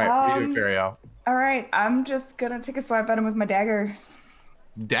right, what are you doing, Fariel? All right, I'm just gonna take a swipe at him with my dagger.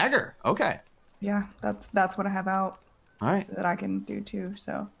 Dagger. Okay. Yeah, that's what I have out. All right. So that I can do too.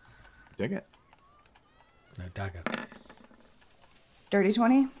 So. Dig it. No dagger. Dirty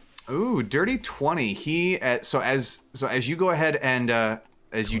 20. Ooh, dirty 20. So as you go ahead and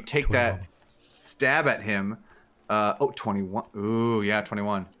as you take 21. that stab at him, 21. Ooh, yeah,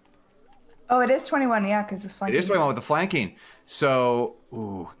 21. Oh, it is 21. Yeah, because the flanking. It is 21 with the flanking. So,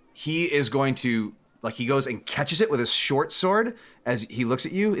 he is going to he goes and catches it with his short sword as he looks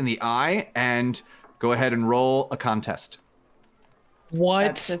at you in the eye, and go ahead and roll a contest. What?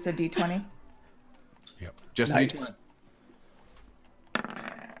 That's just a D20. Yep. Just Nice. a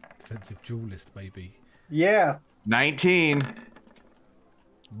D20. Defensive duelist, baby. Yeah. 19.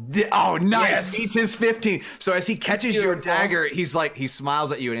 Oh, nice! Yes. Beats his 15. So as he catches your dagger, he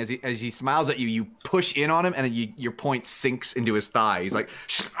smiles at you, and as he smiles at you, you push in on him, and your point sinks into his thigh. He's like,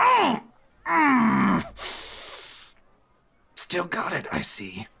 still got it, I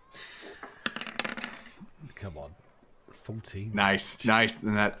see. Come on, 14. Nice.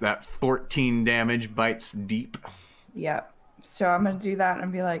 And that 14 damage bites deep. Yeah. So I'm gonna do that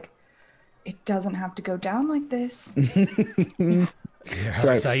and be like, It doesn't have to go down like this.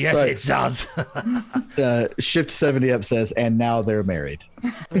 Sorry, so yes, sorry. it does. Shift 70 up says, and now they're married.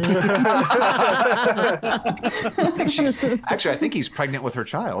 Actually, I think he's pregnant with her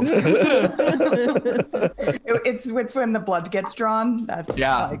child. It's when the blood gets drawn. That's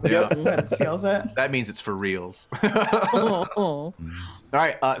Yeah, yeah. what seals it. That means it's for reals. Oh. All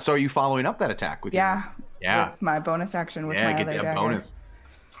right. So are you following up that attack with Yeah. Yeah. With my bonus action with Yeah, my get other that dagger. bonus.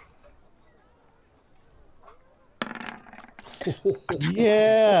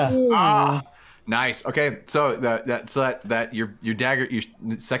 Yeah. Nice. Okay, so that your dagger, your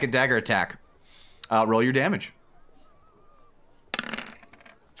second dagger attack. Roll your damage.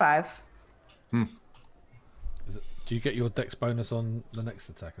 5. Do you get your dex bonus on the next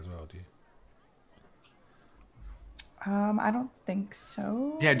attack as well? Do you? I don't think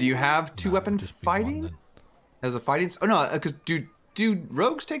so. Yeah. Do you have two weapon just be one fighting then. as a fighting? Oh no, because do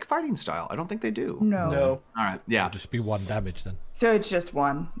rogues take fighting style? I don't think they do. No. All right. Yeah. It'll just be 1 damage then. So it's just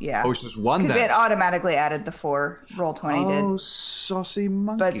 1. Yeah. Oh, it's just 1 Because then. it automatically added the 4. Roll 20 Oh, did. saucy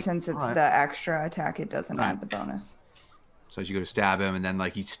monkey. But since it's All right. the extra attack, it doesn't All right. add the bonus. So as you go to stab him, and then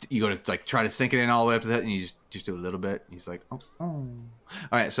like you go to like try to sink it in all the way up to that, and you just do a little bit. He's like, oh. All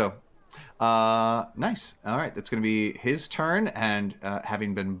right, so nice. All right, that's gonna be his turn, and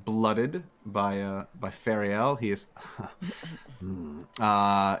having been blooded by Fariel, he is.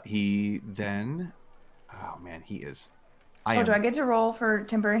 He then. Oh man, he is. Do I get to roll for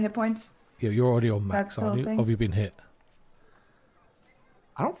temporary hit points? Yeah, you're already on Is max, that still aren't a you? thing? Have you been hit?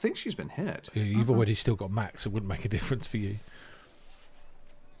 I don't think she's been hit. Yeah, you've already still got max. It wouldn't make a difference for you.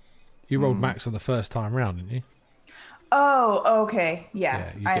 You rolled max on the first time round, didn't you? Oh, okay. Yeah,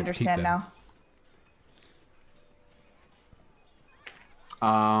 Yeah, you I get to keep understand them.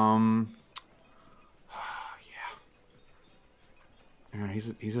 now. Yeah,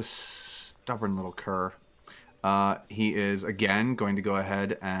 he's a stubborn little cur. He is again going to go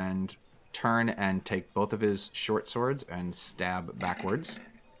ahead and turn and take both of his short swords and stab backwards.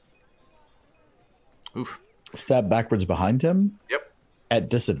 Oof. Stab backwards behind him. Yep. At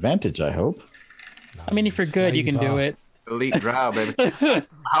disadvantage, I hope. I mean, if you're good, you can do it. Elite drow, baby.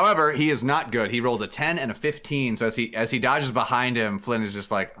 However, he is not good. He rolled a 10 and a 15. So as he dodges behind him, Flynn is just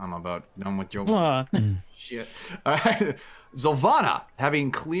like, I'm about done with your shit. All right. Zolvana,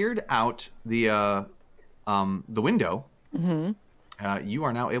 having cleared out the window, you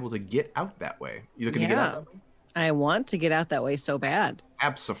are now able to get out that way. You looking to get out that way? I want to get out that way so bad.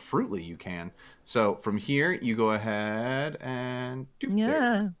 Absolutely, you can. So from here, you go ahead and do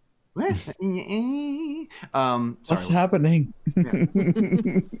Yeah. What's happening?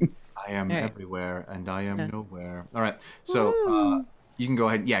 I am right. everywhere and I am nowhere. All right. So you can go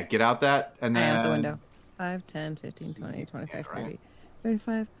ahead. Yeah, get out that and then Out the window. 5, 10, 15, 20, 25, 30,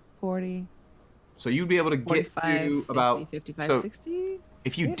 35, 40, So you'd be able to get 45, to 50, about 55, so 60.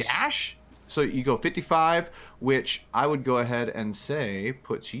 if you dash, so you go 55, which I would go ahead and say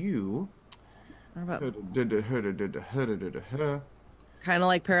puts you What about kind of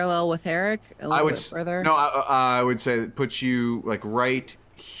like parallel with Eric? A little bit further? No, I would say it puts you like right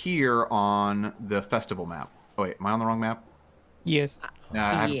here on the festival map. Oh wait, am I on the wrong map? Yes. No,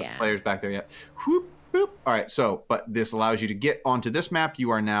 I haven't put players back there yet. Whoop, boop. All right, so but this allows you to get onto this map. You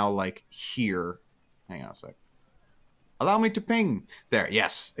are now like here. Hang on a sec. Allow me to ping. There,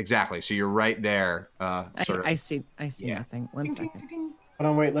 yes, exactly. So you're right there. I see nothing. One second. Hold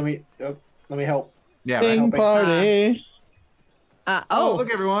on, wait. Let me help. Yeah, Bing right. party. Look,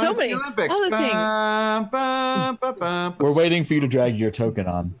 everyone! So it's many the Olympics. other things. Ba, ba, ba. We're waiting for you to drag your token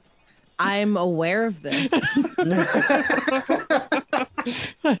on. I'm aware of this.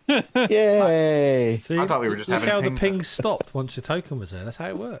 Yay! See, I thought we were just look having a how the ping ping stopped once your token was there. That's how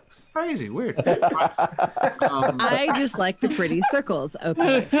it works. Crazy, weird. I just like the pretty circles.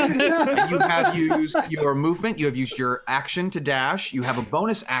 Okay. You have used your movement. You have used your action to dash. You have a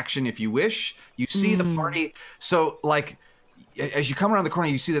bonus action if you wish. You see the party. So, like, as you come around the corner,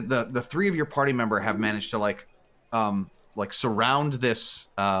 you see that the three of your party member have managed to like surround this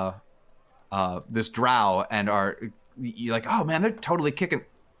this drow and are you're like, oh man, they're totally kicking.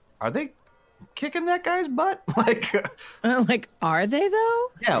 Are they kicking that guy's butt? Like, are they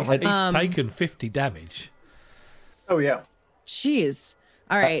though? Yeah, like, He's taken 50 damage. Oh yeah. Jeez.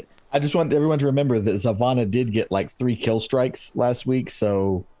 All right. I just want everyone to remember that Zavana did get like 3 kill strikes last week,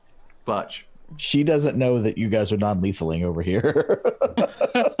 so Butch. she doesn't know that you guys are non-lethaling over here.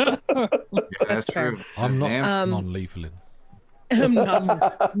 Yeah, that's fair. true. I'm not Damn. non-lethaling.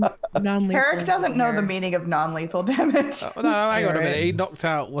 Non-lethal. Eric doesn't know the meaning of non-lethal damage. Oh, no, hang on a minute. He knocked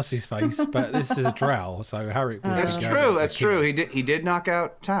out what's his face, but this is a drow, so Harry. That's true. That's true. He did knock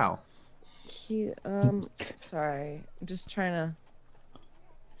out Tao. Sorry, I'm just trying to.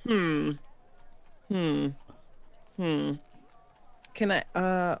 Can I?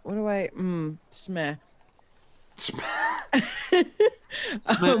 What do I? Smeh.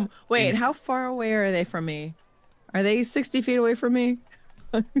 Wait, how far away are they from me? Are they 60 feet away from me?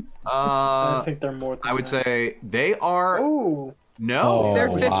 I think they're more. I would say they are. Oh. No. They're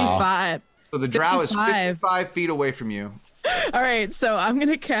wow. 55. So the drow is 55. 55 feet away from you. All right, so I'm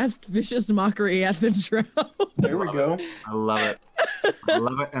gonna cast Vicious Mockery at the drow. There we go. I love it. I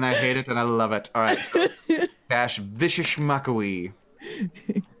love it, and I hate it, and I love it. All right, so dash Vicious Mockery.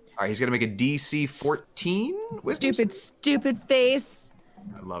 All right, he's gonna make a DC 14 wisdom. Stupid face.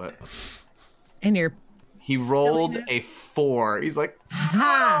 I love it. And your He rolled silliness. a 4. He's like,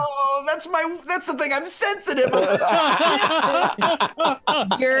 Ha! oh, that's the thing. I'm sensitive.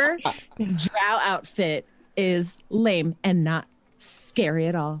 Your drow outfit is lame and not scary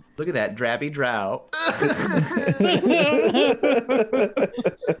at all. Look at that drabby drow.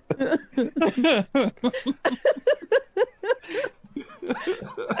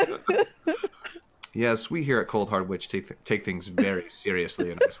 Yes, we here at Cold Hard Witch take things very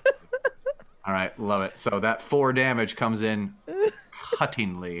seriously in this. All right, love it. So that 4 damage comes in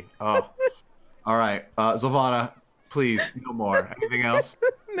cuttingly. Oh, all right, Zilvana, please, no more. Anything else?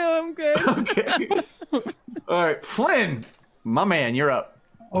 No, I'm good. Okay. All right, Flynn, my man, you're up.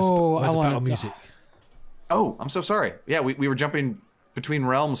 Oh, Where's I the want battle music? Oh, I'm so sorry. Yeah, we were jumping between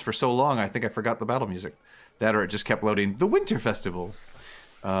realms for so long, I think I forgot the battle music. That or it just kept loading the Winter Festival.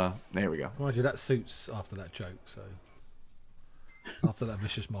 There we go. Mind you, that suits after that joke, so... After that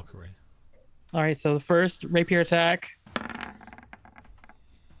Vicious Mockery. All right, so the first rapier attack.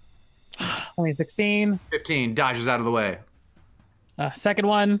 Only 16. 15 dodges out of the way. Second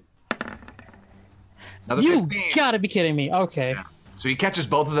one. Another You 15. gotta be kidding me. Okay. So he catches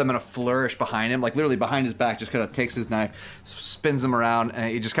both of them in a flourish behind him, like literally behind his back, just kind of takes his knife, spins them around,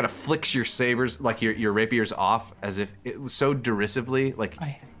 and he just kind of flicks your sabers, like your rapiers off, as if it was so derisively, like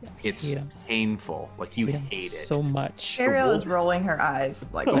it's hate him. painful. Like you I hate him hate it. so much. Ariel is rolling her eyes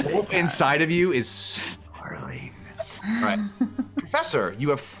like The wolf inside of you is snarling. All right. Professor, you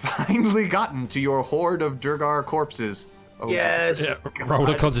have finally gotten to your horde of Durgar corpses. Oh, Yes. Roll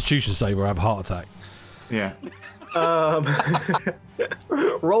a Constitution save or have a heart attack. Yeah.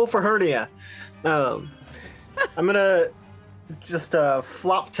 Roll for hernia. I'm gonna just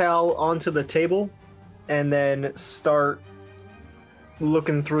flop towel onto the table and then start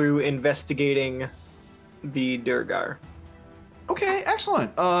looking through investigating the Durgar. Okay,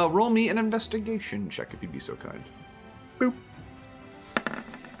 excellent. Roll me an investigation check if you'd be so kind. Boop.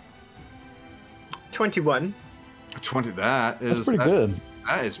 21. 20. That is That's pretty good.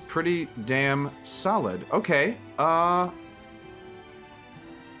 That is pretty damn solid. Okay. All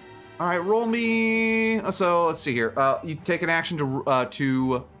right. Roll me. So let's see here. You take an action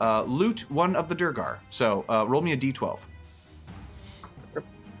to loot one of the Durgar. So roll me a d12.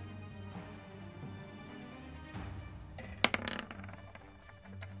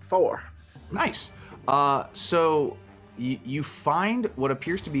 Four. Nice. So you find what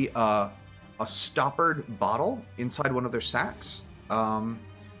appears to be a stoppered bottle inside one of their sacks. Do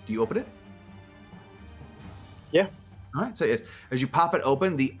you open it? Yeah. All right. So as you pop it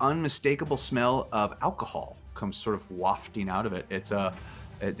open, the unmistakable smell of alcohol comes sort of wafting out of it.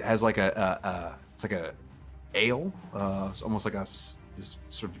 It has like it's like a ale. It's almost like this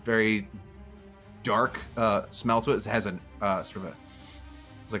sort of very dark smell to it. It has an sort of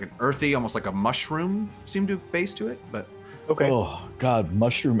it's like an earthy, almost like a mushroom seem to base to it. But Okay. Oh God,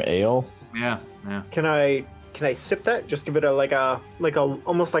 mushroom ale. yeah. Can I sip that? Just give it a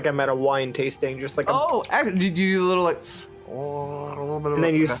almost like I'm at a wine tasting, just like Oh, do you do a little like a little bit of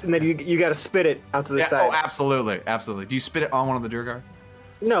and then you got to spit it out to the yeah, side. oh, absolutely. Do you spit it on one of the Durgar?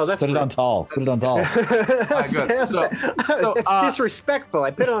 No, that's Put it on tall. Put it on tall. That's- good. So, it's disrespectful.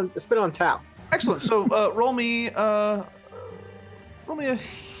 I spit on towel. Excellent. So roll me a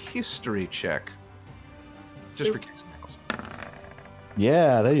history check, just for kicks and giggles.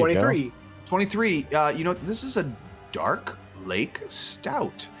 Yeah, there you 23. go. 23. This is a dark lake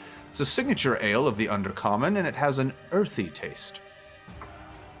stout. It's a signature ale of the Undercommon, and it has an earthy taste.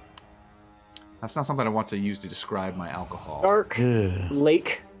 That's not something I want to use to describe my alcohol. Dark Ugh.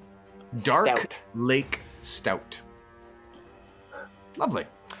 lake. Dark stout. lake stout. Lovely.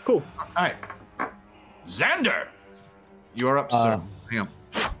 Cool. All right. Xander, you're up, sir. Hang on.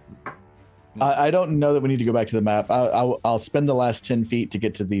 I don't know that we need to go back to the map. I'll spend the last 10 feet to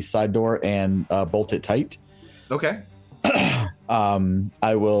get to the side door and bolt it tight. Okay.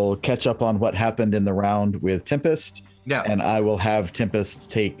 I will catch up on what happened in the round with Tempest, Yeah. And I will have Tempest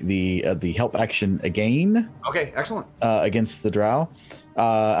take the help action again. Okay, excellent. Against the drow.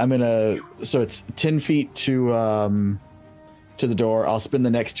 So it's 10 feet to the door. I'll spend the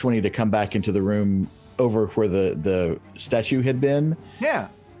next 20 to come back into the room over where the statue had been. Yeah.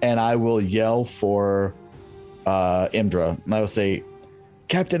 And I will yell for Imdra. And I will say,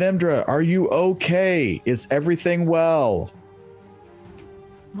 Captain Imdra, are you okay? Is everything well?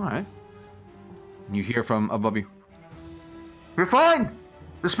 All right. And you hear from above you. You're fine.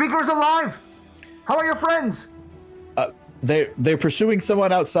 The speaker is alive. How are your friends? They're pursuing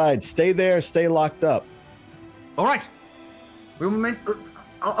someone outside. Stay there. Stay locked up. All right.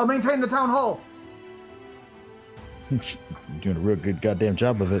 I'll maintain the town hall. Doing a real good goddamn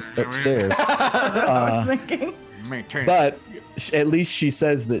job of it upstairs. I was thinking. Maintain. But at least she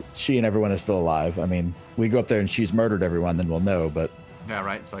says that she and everyone is still alive. I mean, we go up there and she's murdered everyone, then we'll know. But yeah,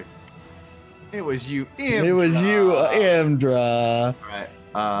 right. It's like it was you, Imdra. it was you, Imdra. All right.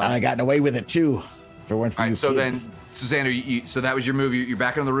 And I gotten away with it too. For one for all you right. So kids. then, Suzanne, so that was your move. You're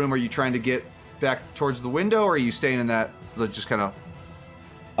back in the room. Are you trying to get back towards the window, or are you staying in that? Just kind of.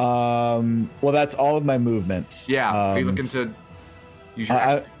 Well, that's all of my movement. Yeah. Are you looking to use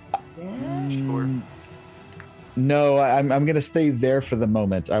your? No, I'm gonna stay there for the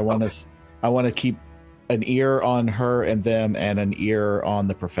moment. I want to keep an ear on her and them, and an ear on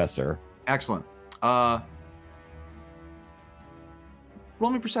the professor. Excellent. Roll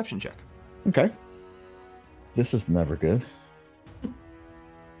me a perception check. Okay. This is never good.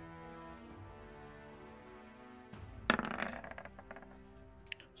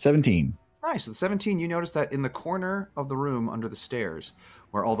 $17. Nice. At 17, you notice that in the corner of the room under the stairs,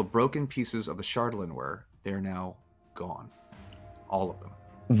 where all the broken pieces of the Chardolin were, they're now gone. All of them.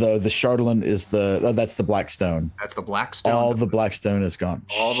 The Chardolin is that's the black stone. That's the black stone. All the black stone is gone.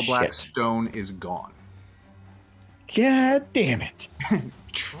 All the black Shit. stone is gone. God damn it.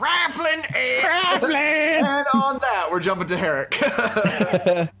 Traveling! And on that, we're jumping to Herrick.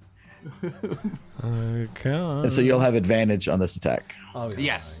 Okay. And so you'll have advantage on this attack. Oh, yeah.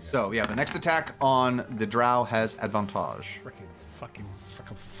 Yes. So, yeah, the next attack on the drow has advantage. Fucking.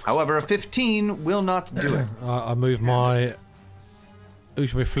 However, a 15 will not do it. I move my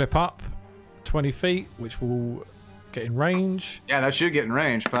Ushmi flip up 20 feet, which will get in range. Yeah, that should get in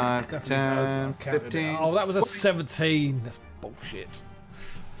range. 5, Definitely 10, does. I've counted it. 15. Oh, that was a 17. That's bullshit.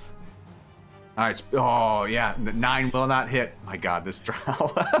 All right. Oh, yeah. 9 will not hit. My God, this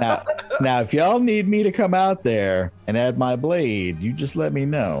drow. Now, if y'all need me to come out there and add my blade, you just let me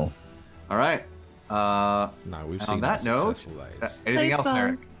know. All right. No, we've On seen that note, successful days. anything Blade else, song.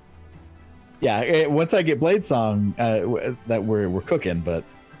 Eric? Yeah, once I get Blade Song, that we're cooking, but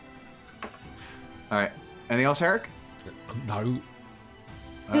All right. Anything else, Eric? No.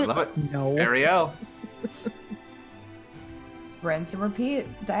 I love it. No. Ariel. Rinse and repeat.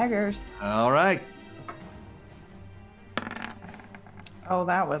 Daggers. All right. Oh,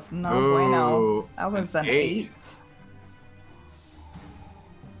 that was no Ooh, bueno. That was an 8. 8.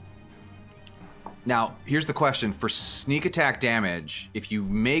 Now, here's the question. For sneak attack damage, if you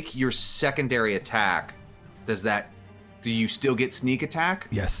make your secondary attack, do you still get sneak attack?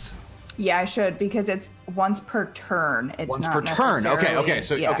 Yes. Yeah, I should, because it's once per turn. It's Once not per turn. Okay, necessarily-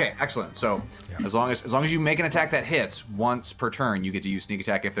 so yeah. okay, excellent. So Yeah. as long as you make an attack that hits once per turn, you get to use sneak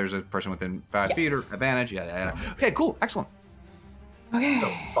attack if there's a person within 5 feet or advantage. Yeah. Okay, cool, excellent. Okay.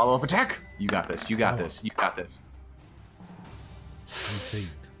 So, follow up attack. You got this. You got this. You got this. 18.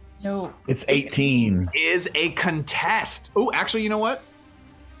 No. it's 18. Is a contest. Oh, actually, you know what?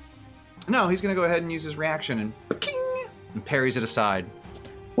 No, he's gonna go ahead and use his reaction and and parries it aside.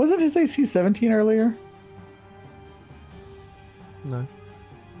 Wasn't his AC 17 earlier? No.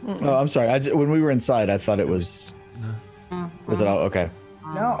 Oh, I'm sorry. When we were inside, I thought it was. No. Was it all okay?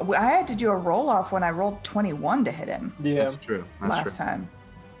 No, I had to do a roll off when I rolled 21 to hit him Yeah. That's true. That's last true. time.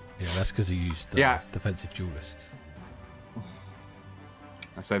 Yeah, that's because he used the Yeah. defensive duelist.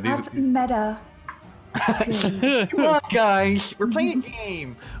 I said these. That's meta. Come on, guys, we're playing a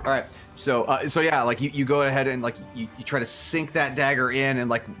game. All right, so yeah, like you go ahead and like you try to sink that dagger in, and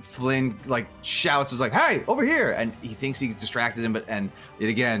like Flynn like shouts, is like, "Hey, over here!" And he thinks he's distracted him, and it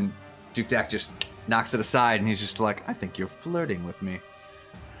again, Duke Dak just knocks it aside, and he's just like, "I think you're flirting with me."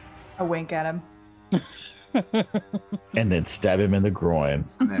 A wink at him. And then stab him in the groin.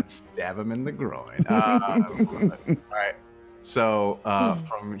 And then stab him in the groin. All right, so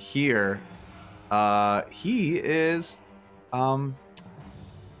from here. He is, he's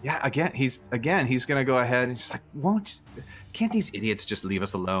gonna go ahead and just like, can't these idiots just leave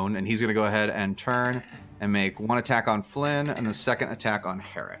us alone? And he's gonna go ahead and turn and make one attack on Flynn and the second attack on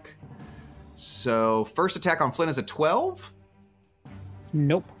Herrick. So first attack on Flynn is a 12.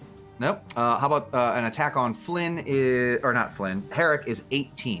 Nope. Nope. How about an attack on Flynn or not Flynn? Herrick is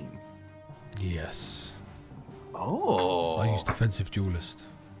 18. Yes. Oh. I use defensive duelist.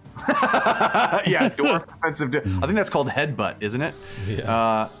 Yeah, dwarf defensive. I think that's called headbutt, isn't it?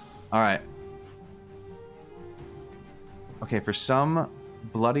 Yeah. All right. Okay, for some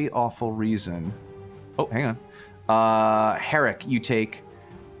bloody awful reason. Oh, hang on. Herrick, you take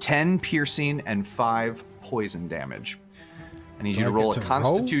 10 piercing and 5 poison damage. I need you to roll a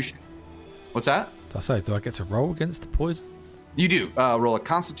Constitution. What's that? Do I get to roll against the poison? You do. Roll a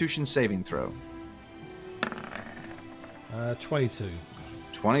Constitution saving throw. 22.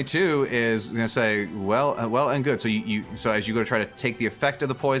 22 is going to say well and good. So so as you go to try to take the effect of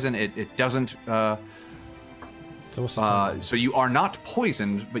the poison, it doesn't. So what's the total? So you are not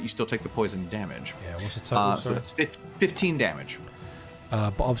poisoned, but you still take the poison damage. Yeah, what's the total? So that's 15 damage.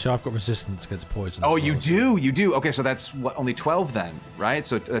 But obviously I've got resistance against poison. Oh, as well, you do. Okay, so that's only 12 then, right?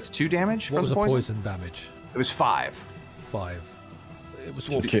 So that's 2 damage What from was the the poison? poison damage? It was 5. 5. It was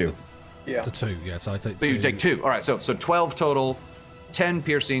 2. Yeah. To 2. Yeah, so I take So 2. you take 2. All right, so 12 total, 10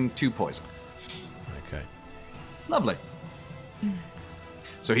 piercing, 2 poison. Okay. Lovely.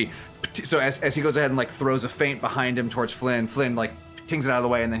 So as he goes ahead and like throws a feint behind him towards Flynn like tings it out of the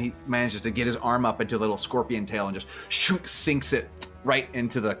way, and then he manages to get his arm up into a little scorpion tail and just sinks it right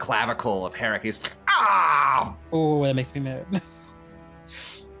into the clavicle of Herrick. He's ah! Oh, that makes me mad.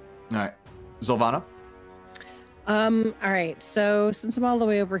 All right, Zolvana. All right. So since I'm all the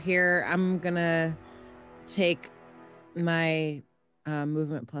way over here, I'm gonna take my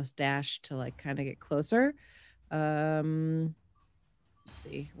movement plus dash to like kind of get closer. Let's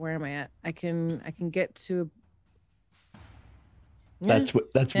see, where am I at? I can get to. That's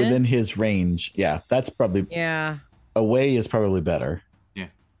within his range. Yeah, that's probably away is probably better. Yeah.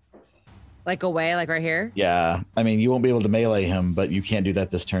 Like away, like right here. Yeah, I mean you won't be able to melee him, but you can't do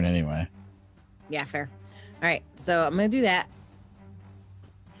that this turn anyway. Yeah, fair. All right, so I'm gonna do that.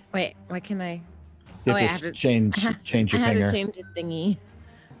 Wait, why can I? You have to change your I have finger. to change the thingy.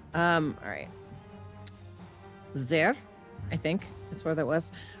 All right. There, I think that's where that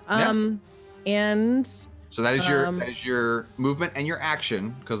was. And So that is your movement and your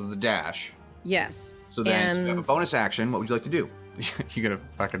action because of the dash. yes. So then you have a bonus action. What would you like to do? You gonna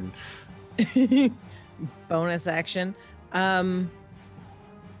fucking bonus action.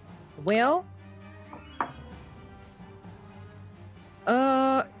 Well.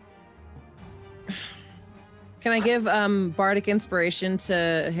 Can I give bardic inspiration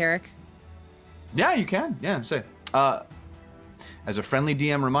to Herrick? Yeah, you can. Yeah, say. As a friendly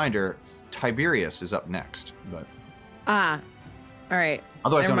DM reminder, Tiberius is up next, but All right.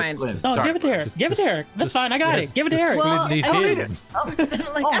 otherwise Never known as mind. Flynn. No, Sorry. give it to Eric. Give it to Eric. That's fine. I got it. Give it to Eric. Well, Flynn I needs just, healing.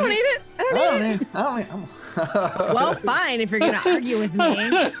 like, I don't need it. I don't need it. I don't Well, fine, if you're gonna argue with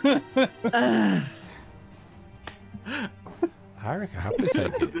me. Harrick, I happily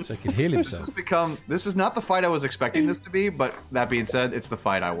take it so he can heal himself. This is not the fight I was expecting this to be, but that being said, it's the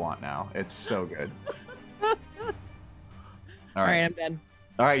fight I want now. It's so good. All right, I'm done.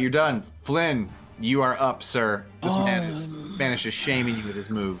 All right, you're done. Flynn, you are up, sir. This man is just shaming you with his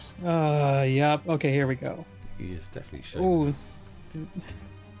moves. Yep. Okay, here we go. He is definitely showing. Ooh.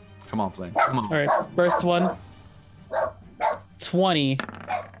 Come on, Flynn. Come on. All right, first one. 20.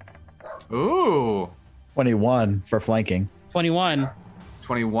 Ooh. 21 for flanking. 21.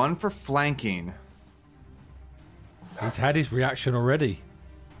 21 for flanking. He's had his reaction already.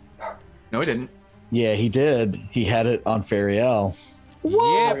 No, he didn't. Yeah, he did. He had it on Fariel.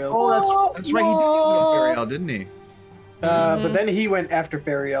 Yeah. Oh, that's right. He did use it on Fariel, didn't he? But then he went after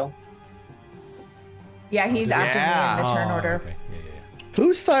Fariel. Yeah, he's after me in the turn order. Okay.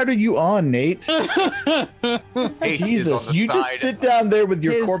 Whose side are you on, Nate? Nate is Jesus, on the you just side. sit down there with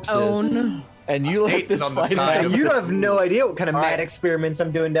your His corpses own. and you let Nate this is on the fight side happen. of- You have no idea what kind of All mad right. experiments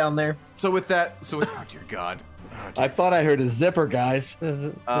I'm doing down there. Oh dear God. I thought I heard a zipper, guys.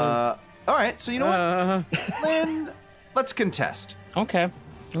 All right, so you know what, Flynn? Let's contest. Okay.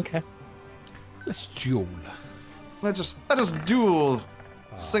 Let's duel. Let us duel.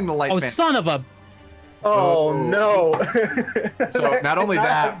 Sing the light. Oh, fan. son of a. Oh no! So not only Could not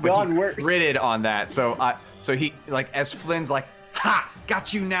that, have but gone he worse. critted on that. So he like as Flynn's like, ha,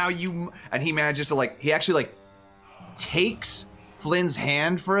 got you now, you, and he manages to he actually takes Flynn's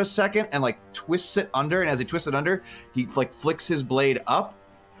hand for a second and twists it under, and as he twists it under, he flicks his blade up,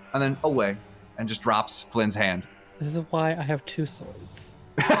 and then away, and just drops Flynn's hand. This is why I have 2 swords.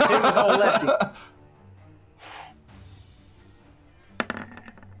 Him with all lefty.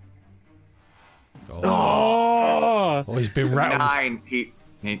 Oh! Oh, he's been rattled. 9.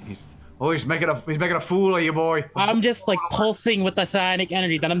 He's Oh, he's making a fool of you, boy. I'm just like pulsing with the psionic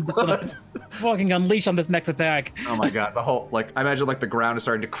energy that I'm just gonna fucking unleash on this next attack. Oh my god, the whole I imagine the ground is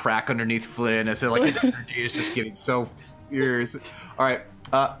starting to crack underneath Flynn as his energy is just getting so fierce. All right.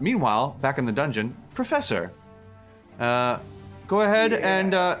 Meanwhile, back in the dungeon, Professor, go ahead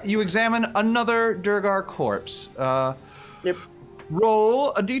and you examine another Durgar corpse. Yep.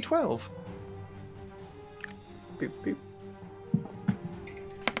 Roll a d12. Beep, beep.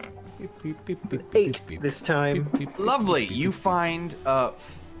 8 this time. Lovely. You find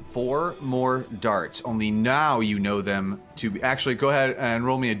 4 more darts. Only now you know them to be... Actually, go ahead and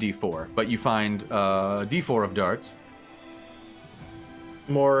roll me a d4. But you find d4 of darts.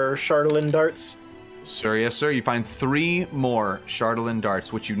 More Chardelin darts. Sir, yes, sir. You find 3 more Chardelin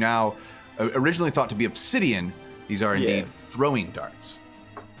darts, which you now originally thought to be obsidian. These are indeed throwing darts.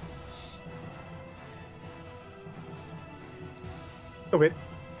 Okay.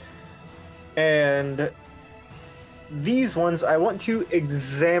 And these ones, I want to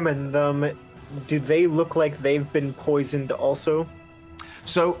examine them. Do they look like they've been poisoned also?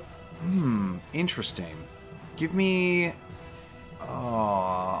 So, interesting. Give me an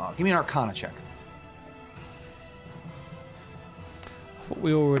Arcana check. I thought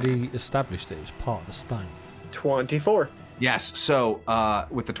we already established that it was part of the stone. 24. Yes. So,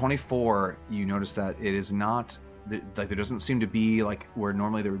 with the 24, you notice that it is not... there doesn't seem to be where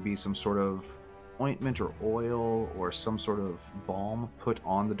normally there would be some sort of ointment or oil or some sort of balm put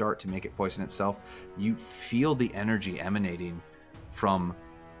on the dart to make it poison itself. You feel the energy emanating from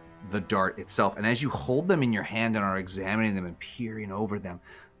the dart itself, and as you hold them in your hand and are examining them and peering over them,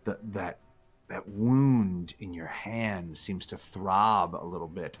 that wound in your hand seems to throb a little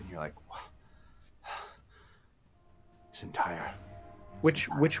bit, and you're like, wow.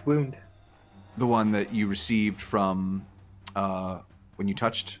 Which wound? The one that you received from when you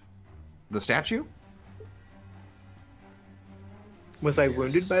touched the statue? Was I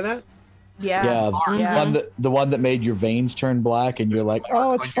wounded by that? Yeah. The one that made your veins turn black, and you're like,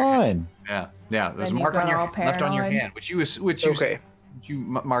 oh, it's fine. Yeah. There's a Then you mark on got your all left on your paranoid. hand, which you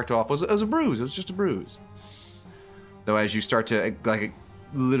marked off was a bruise. It was just a bruise. Though as you start to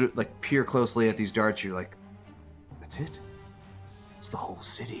peer closely at these darts, you're like, that's it. It's the whole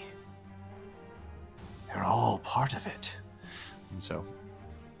city. They're all part of it. And so.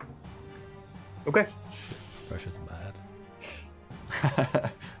 Okay. Fresh as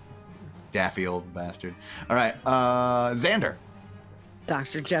mad. Daffy old bastard. All right, Xander.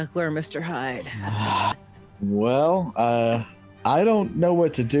 Dr. Jekyll or Mr. Hyde. Well, I don't know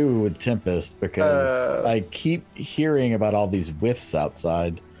what to do with Tempest because I keep hearing about all these whiffs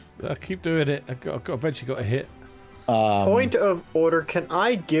outside. I keep doing it. I've eventually got a hit. Point of order, can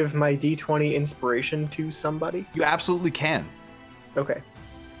I give my D20 inspiration to somebody? You absolutely can. Okay.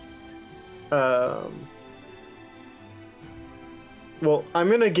 Well, I'm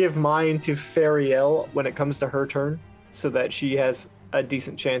going to give mine to Fariel when it comes to her turn, so that she has a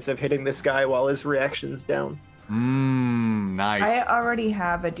decent chance of hitting this guy while his reaction's down. Nice. I already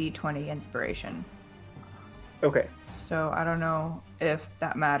have a D20 inspiration, Okay. so I don't know if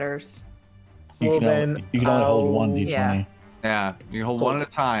that matters. You can only hold one D20. Yeah. Yeah, you can hold one at a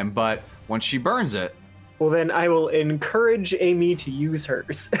time, but once she burns it, Well, then I will encourage Amy to use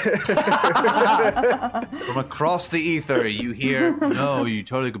hers. from across the ether, you hear, no, you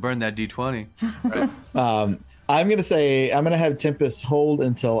totally could burn that D20. Right. I'm going to have Tempest hold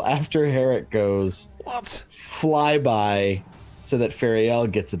until after Herrick goes. What? Fly by so that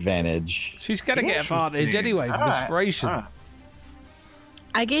Fariel gets advantage. She's going to get advantage Interesting. anyway from Alright, inspiration. alright.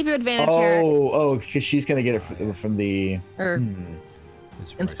 I gave you advantage here. Because she's going to get it from the... Or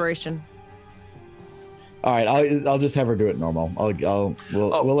inspiration. All right, I'll just have her do it normal.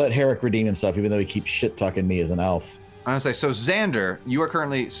 We'll let Herrick redeem himself, even though he keeps shit talking me as an elf. I'm gonna say, so Xander, you are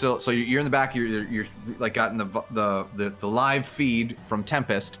currently still. So you're in the back. You're like gotten the live feed from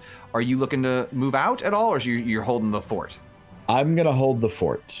Tempest. Are you looking to move out at all, or you're holding the fort? I'm gonna hold the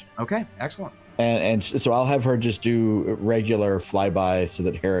fort. Okay, excellent. And so I'll have her just do regular flyby so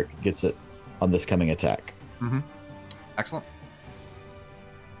that Herrick gets it on this coming attack. Mm-hmm. Excellent.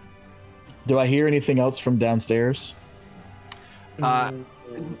 Do I hear anything else from downstairs?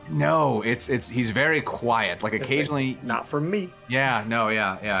 No, it's he's very quiet. Like occasionally, Not from me. yeah, no,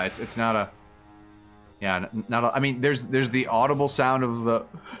 yeah. It's not a, yeah, not a. I mean, there's the audible sound of the.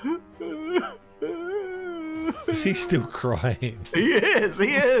 Is he still crying? He is.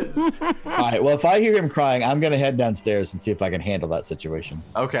 All right. Well, if I hear him crying, I'm gonna head downstairs and see if I can handle that situation.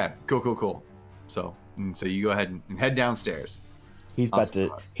 Okay, cool. So you go ahead and head downstairs. He's about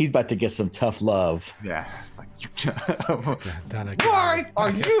to get some tough love. Yeah. It's like, Why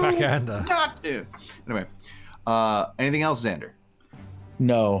are you backhander. not doing? Anyway, anything else, Xander?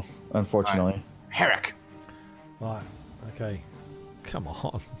 No, unfortunately. Right. Herrick. Right. Okay. Come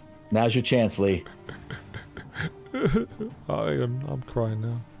on. Now's your chance, Lee. I'm crying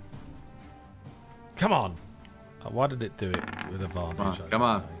now. Come on. Why did it do it with advantage? Come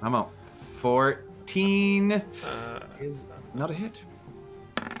on. I'm out. 14 is not a hit.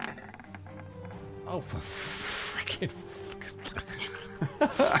 Oh, for freaking.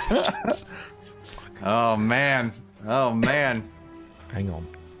 Oh man. Hang on.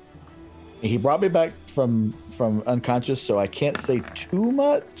 He brought me back from unconscious, so I can't say too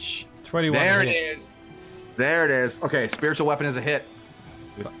much. 21. There hit. it is. There it is. Okay, spiritual weapon is a hit.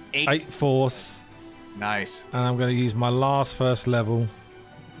 With 8 force. Nice. And I'm going to use my last first level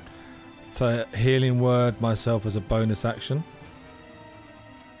to healing word myself as a bonus action.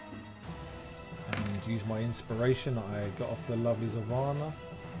 And use my inspiration that I got off the lovely Zavana.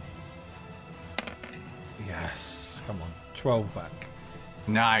 Yes. Come on. 12 back.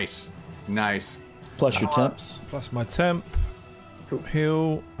 Nice. Plus your temps. Plus my temp.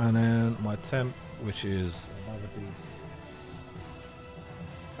 Heal. And then my temp, which is another d6.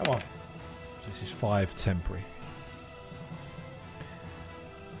 Come on. So this is 5 temporary.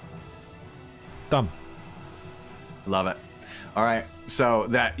 Done. Love it. All right. So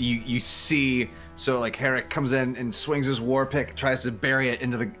that you see, so like Herrick comes in and swings his war pick, tries to bury it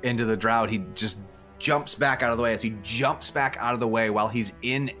into the drought. He just jumps back out of the way. As he jumps back out of the way while he's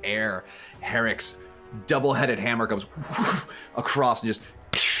in air, Herrick's double-headed hammer comes across and just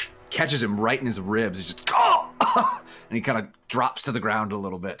catches him right in his ribs. He's just and he kind of drops to the ground a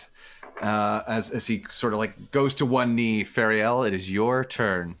little bit as he sort of like goes to one knee. Fariel, it is your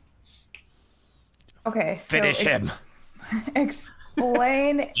turn. Okay, so Finish him.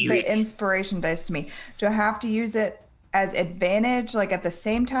 Explain the inspiration dice to me. Do I have to use it as advantage, like at the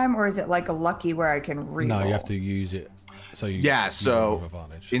same time, or is it like a lucky where I can reroll? No, you have to use it. So you So with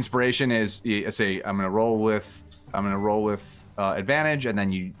advantage. inspiration is say I'm gonna roll with advantage, and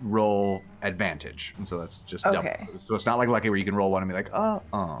then you roll advantage, and so that's just Okay. double. So it's not like lucky where you can roll one and be like, oh.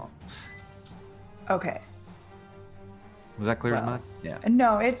 Okay. Was that clear as Well, mud? Yeah.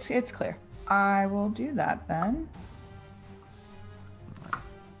 No, it's clear. I will do that then.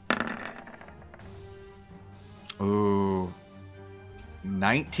 Ooh.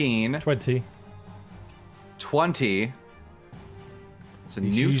 19. 20. 20. It's a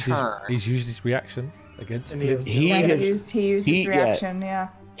He's new used turn. He's used his reaction against And Flynn. he Yeah, has- he used his reaction, yeah.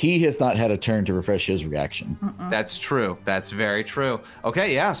 He has not had a turn to refresh his reaction. That's true. That's very true.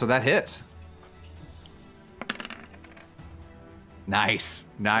 Okay, yeah, so that hits. Nice.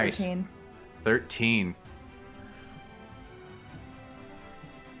 13. 13.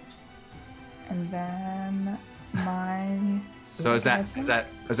 And then my So as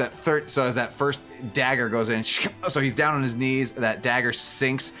that first dagger goes in, so he's down on his knees, that dagger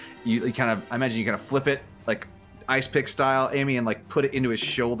sinks. You kind of, I imagine you kind of flip it like ice pick style, Amy, and like put it into his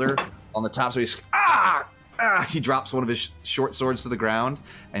shoulder on the top. So he drops one of his short swords to the ground,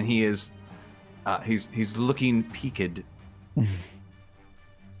 and he is he's looking peaked.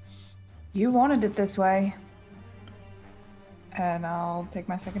 You wanted it this way. And I'll take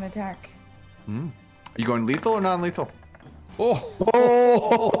my second attack. Are you going lethal or non-lethal? Oh,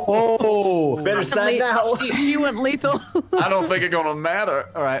 Better side now. She went lethal. I don't think it's gonna matter.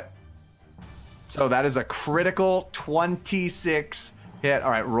 All right. So that is a critical 26 hit.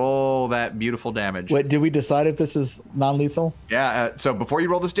 All right, roll that beautiful damage. Wait, did we decide if this is non-lethal? Yeah. So before you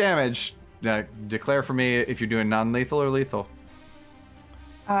roll this damage, declare for me if you're doing non-lethal or lethal.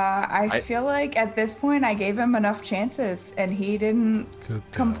 I feel like at this point I gave him enough chances and he didn't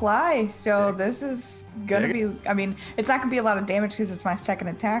comply. So this is gonna be, I mean, it's not gonna be a lot of damage because it's my second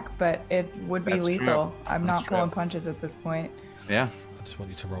attack, but it would be That's true. lethal. I'm That's not pulling true. punches at this point. Yeah. I just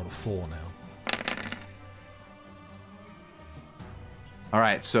want you to roll a 4 now. All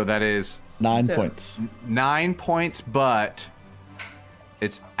right. So that is 9 So- points. 9 points, but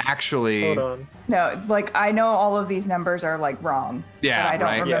it's actually Hold on. No, like I know all of these numbers are like wrong. Yeah, but I don't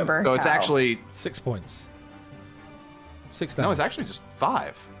right. remember. So it's how. actually 6 points. 6 damage. no, it's actually just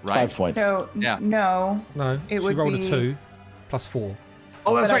 5, right? 5 points. So Yeah. no. No, it she would rolled be- a 2 plus 4.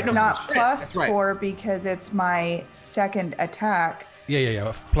 Oh, that's But right. it's No, not that's right. plus That's right. 4 because it's my second attack.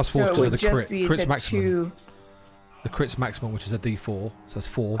 Yeah. Plus 4 So it to would the just crit. be Crit's the maximum. 2. The crit's maximum, which is a D4, so it's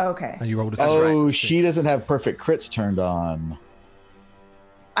 4. Okay. And you rolled a 2. Oh, right. she doesn't have perfect crits turned on.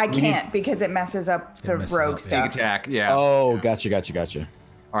 I can't because it messes up the messes rogue up, yeah. stuff. Big attack. Yeah. Oh, gotcha.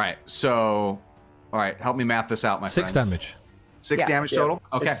 All right. So, all right. Help me math this out, my 6 friends. damage. 6 damage total?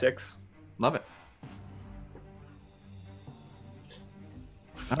 Okay. It's 6. Love it.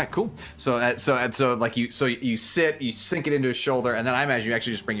 All right, cool. So like you sit, you sink it into his shoulder, and then I imagine you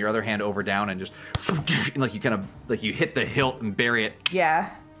actually just bring your other hand over down and just like you kind of like you hit the hilt and bury it. Yeah.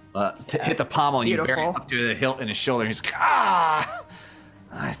 Hit the pommel and Beautiful. you bury it up to the hilt in his shoulder. And he's like, ah!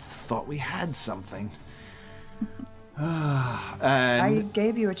 I thought we had something. And I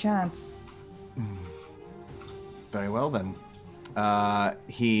gave you a chance. very well then.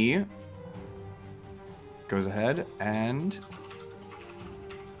 He goes ahead and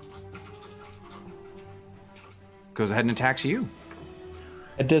attacks you.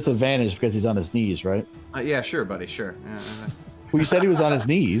 At disadvantage because he's on his knees, right? Yeah, sure, buddy, sure. Well, you said he was on his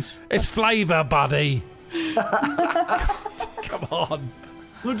knees. It's flavor, buddy. Come on.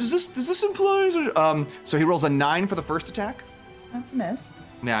 Well, does this imply? So he rolls a 9 for the first attack. That's a miss.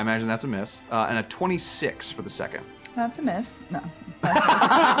 Yeah, I imagine that's a miss, and a 26 for the second. That's a miss. No.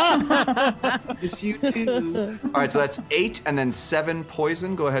 It's you too. All right, so that's 8 and then 7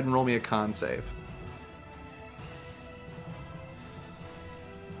 poison. Go ahead and roll me a con save.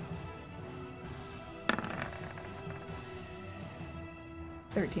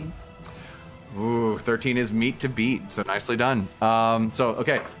 $13. Ooh, 13 is meat to beat, so nicely done.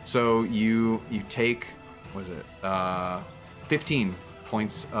 So you take, what is it? 15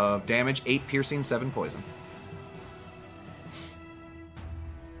 points of damage, 8 piercing, 7 poison.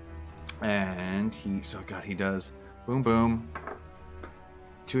 And he does boom, boom,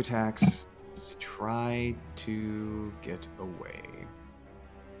 2 attacks. Does he try to get away?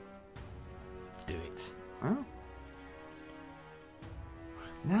 Do it. Huh?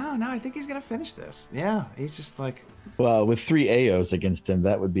 No, I think he's gonna finish this. Yeah, he's just like. Well, with 3 AOs against him,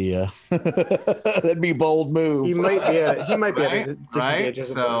 that would be that'd be a bold move. He might be at a disadvantage Right?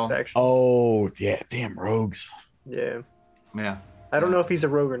 as a bonus action. Oh, yeah, damn rogues. Yeah. Yeah. I don't know if he's a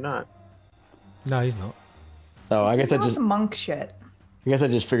rogue or not. No, he's not. Oh, I guess He I wants just monk shit.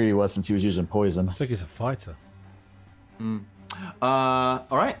 figured he was since he was using poison. I think he's a fighter. All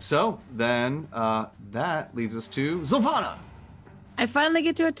right. So then that leaves us to Zilvana. I finally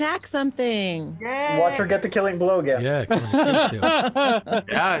get to attack something. Watch her get the killing blow again. Yeah, come on, kill steal.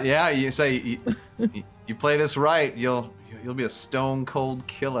 Yeah. You say you play this right, you'll be a stone cold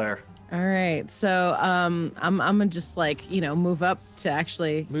killer. All right, so I'm gonna just like move up to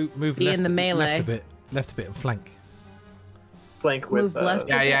actually Move be left, in the melee. left a bit, and flank. Flank with. Move left.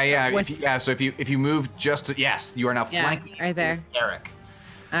 Yeah. With- So if you move just yes, you are now Yeah, flanking right there. Eric.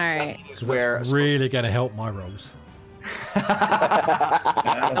 All right. Is where That's really gonna help my rolls.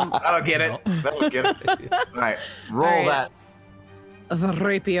 That'll get it. That'll get it. All right, roll All right. that. The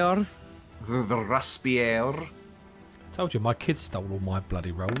rapier. The raspier. Told you, my kids stole all my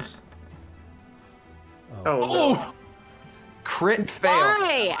bloody rolls. Oh, no. Oh, crit fail.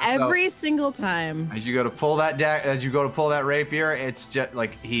 Why? Every single time. As you go to pull that rapier, it's just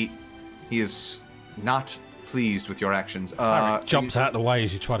like he is not pleased with your actions. Eric jumps out of the way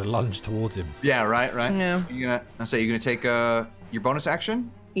as you try to lunge towards him. Yeah, right. Yeah. You're gonna take your bonus action.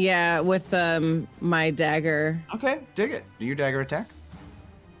 Yeah, with my dagger. Okay, dig it. Do your dagger attack.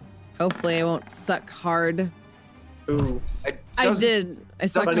 Hopefully, I won't suck hard. Ooh. It I doesn't- did. I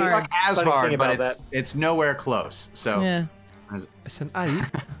sucked Doesn't hard. suck as Funny hard, thing but about it's nowhere close. So Yeah. It's an 8.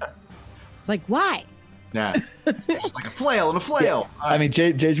 It's like, why? yeah, it's just like a flail and a flail. I mean,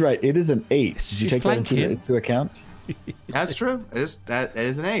 Jay's right. It is an 8. Did you She's take that flanking. into account? That's true. That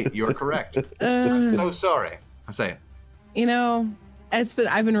is an 8. You're correct. So sorry. I say it.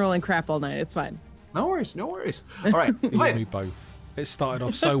 I've been rolling crap all night. It's fine. No worries. All right, You and me Flynn. both. It started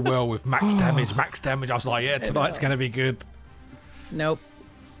off so well with max damage. I was like, yeah, tonight's going to be good. Nope.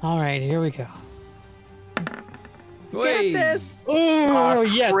 All right, here we go. Get this. Oh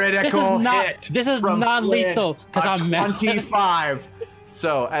yes, critical hit. This is from non-lethal Flynn, because a I'm mad. 25.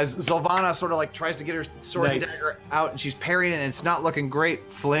 So as Zilvana sort of like tries to get her sword and Nice. dagger out, and she's parrying it, and it's not looking great.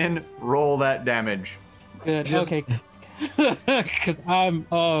 Flynn, roll that damage. Good. Okay. Because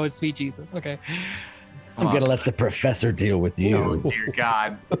oh sweet Jesus. Okay. I'm going to let the professor deal with Oh you. dear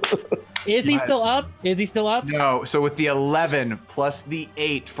God. Is he Nice. still up? Is he still up? No. So with the 11 plus the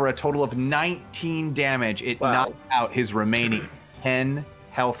 8 for a total of 19 damage, it Wow. knocked out his remaining 10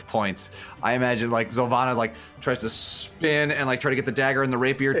 health points. I imagine like Zilvana like tries to spin and like try to get the dagger and the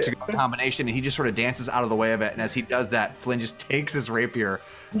rapier to go in combination, and he just sort of dances out of the way of it. And as he does that, Flynn just takes his rapier.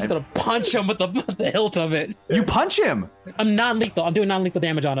 I'm just gonna punch him with the hilt of it. You punch him. I'm non-lethal. I'm doing non-lethal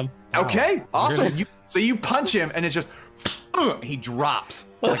damage on him. Okay, awesome. You punch him, and it just he drops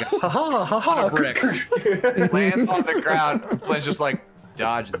like a brick, lands on the ground. And Flynn's just like,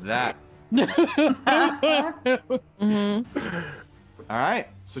 dodge that. All right.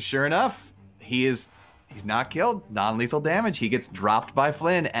 So sure enough, he's not killed. Non-lethal damage. He gets dropped by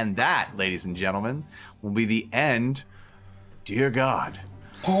Flynn, and that, ladies and gentlemen, will be the end. Dear God.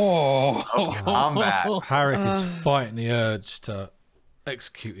 Of combat. Harrick is fighting the urge to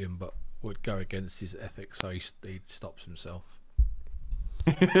execute him, but would go against his ethics, so he stops himself.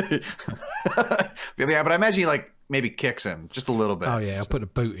 Yeah, but I imagine he like maybe kicks him just a little bit. Oh yeah, I'll put a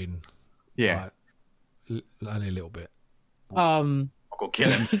boot in. Yeah. Like, only a little bit. I'll go kill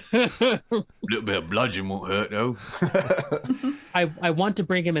him. A little bit of bludgeon won't hurt though. I want to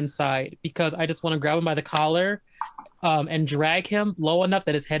bring him inside because I just want to grab him by the collar and drag him low enough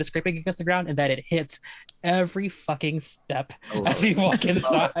that his head is scraping against the ground and that it hits every fucking step as we walk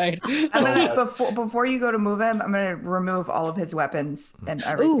inside. I'm gonna before you go to move him, I'm gonna remove all of his weapons and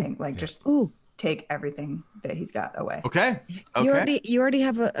everything. Just take everything that he's got away. Okay. You already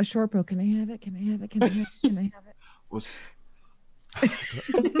have a short bow. Can I have it? Can I have it? Can I have it? Can I have it?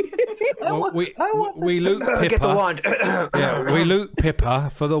 Well, we loot Pippa. Get the wand. Yeah, we loot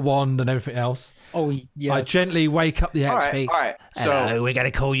Pippa for the wand and everything else. Oh yes. I gently wake up the XP. All right. So Hello, we're going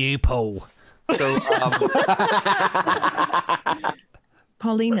to call you Paul. So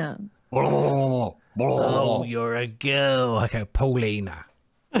Paulina. Oh, you're a girl. Okay, Paulina.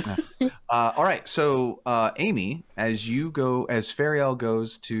 all right. So Amy, as Fariel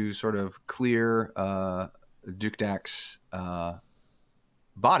goes to sort of clear Dukdak's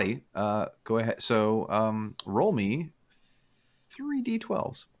body, go ahead. So roll me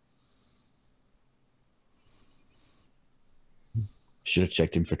 3d12s. Should have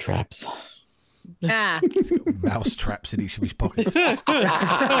checked him for traps. Ah. He's got mouse traps in each of his pockets.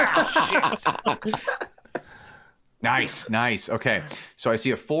 Nice. Okay. So I see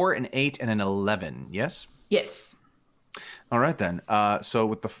a 4, an 8, and an 11. Yes? Yes. All right, then. So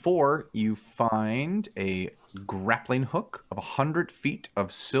with the 4, you find a grappling hook of 100 feet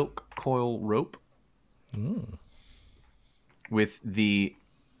of silk coil rope. With the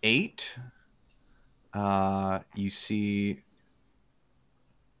 8, you see...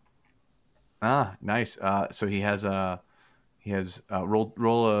 nice. So he has roll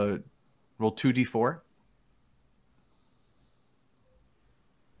 2d4.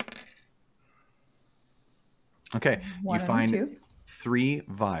 Okay, you find 3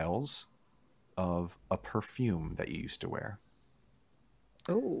 vials of a perfume that you used to wear.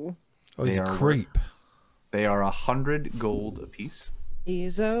 Oh. Oh, he's a creep. They are 100 gold apiece.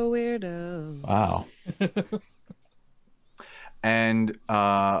 He's a weirdo. Wow. And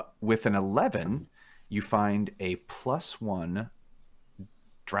with an 11, you find a +1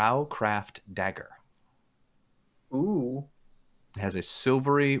 Drowcraft dagger. Ooh. It has a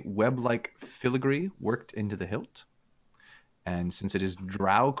silvery web-like filigree worked into the hilt. And since it is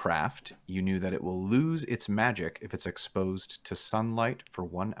Drowcraft, you knew that it will lose its magic if it's exposed to sunlight for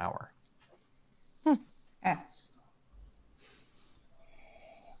 1 hour.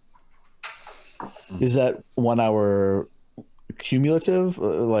 Is that 1 hour cumulative?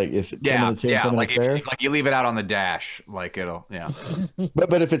 Like if 10 minutes here, 10 minutes there? Like you leave it out on the dash, like it'll,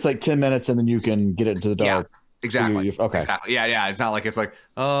 But if it's like 10 minutes and then you can get it into the dark. Yeah, exactly. Okay. Exactly. Yeah. It's not like it's like,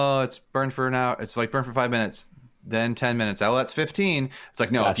 oh, it's burned for an hour. It's like burned for 5 minutes, then 10 minutes. Oh, that's 15. It's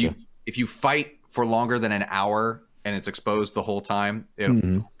like, no, Gotcha. if you fight for longer than an hour and it's exposed the whole time,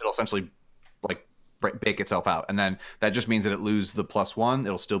 it'll essentially like bake itself out. And then that just means that it loses the +1.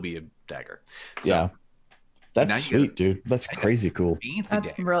 It'll still be a dagger. So, yeah. That's sweet, dude. That's crazy cool.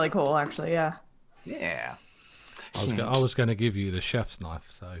 That's really cool, actually. Yeah. Yeah. I was going to give you the chef's knife,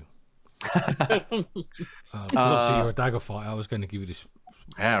 so. Obviously, you're a dagger fighter. I was going to give you this.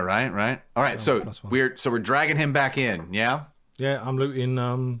 Yeah, right. All right, so we're dragging him back in. Yeah. Yeah, I'm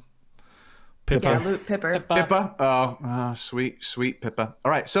looting Pippa. Yeah, loot Pippa. Pippa. Oh, sweet Pippa.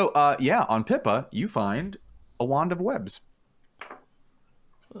 All right, so on Pippa, you find a wand of webs.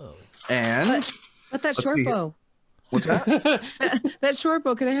 Oh. And but that short bow. What's that? That short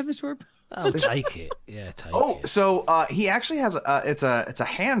bow. Can I have the short bow? Oh, take it. Yeah, take it. Oh, so he actually has it's a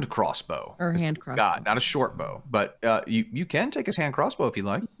hand crossbow. Or hand crossbow. God, not a short bow, but you can take his hand crossbow if you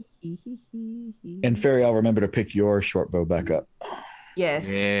like. And Fairy, I'll remember to pick your short bow back up.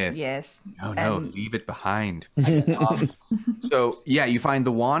 Yes. No, leave it behind. So yeah, you find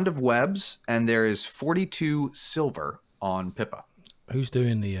the wand of webs, and there is 42 silver on Pippa. Who's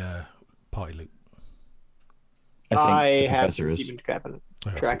doing the party loot? I the have professor is. keeping track of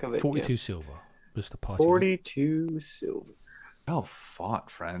it. 42 silver. Just the party loot. 42 silver. Well fought,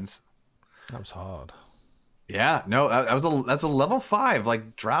 friends. That was hard. Yeah, no, that's a level 5.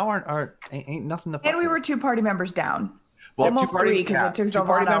 Like drow ain't nothing to fight. And we were 2 party members down. Well, Almost 3 because it took two so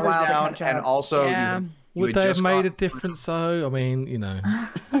party long a members while to down, catch and up. also Yeah. you Would had they have just made a gone- difference though? I mean,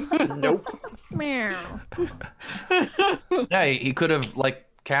 Nope. Meow. Yeah, he could have like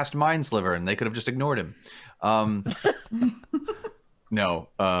cast Mind Sliver, and they could have just ignored him. No.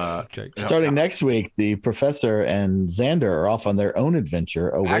 Jake. Starting next week, the professor and Xander are off on their own adventure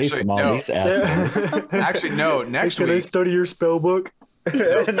away Actually, from all no. these assholes. Actually, no. Next Can I week. study your spell book?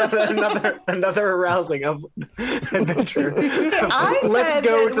 another arousing of adventure. I Let's said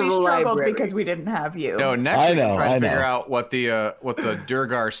go that to we the struggled library. because we didn't have you. No, next I week know, I'm trying to I know. figure out what the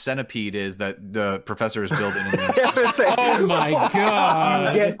Durgar centipede is that the professor is building. In there. Oh my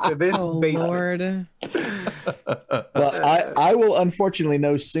god. Get to this Oh basement. Lord. Well, I will unfortunately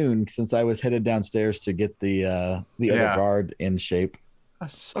know soon since I was headed downstairs to get the other Yeah. guard in shape.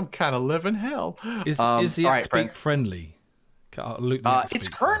 Some kind of living hell. Is all the right, X-Beak friends. friendly? Luke, the It's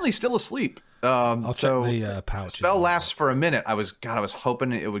X-Beak currently first. still asleep. I'll So check the pouch. spell lasts for a minute. I was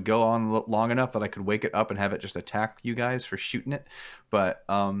hoping it would go on long enough that I could wake it up and have it just attack you guys for shooting it. But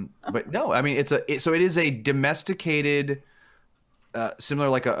no, I mean it is a domesticated, similar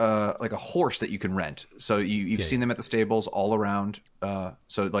like a horse that you can rent. So you've seen them at the stables all around.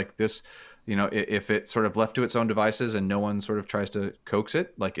 So like this, if it sort of left to its own devices and no one sort of tries to coax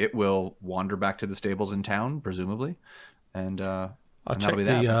it, like it will wander back to the stables in town, presumably, and I'll and check that'll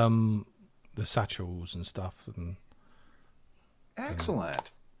be that. the satchels and stuff and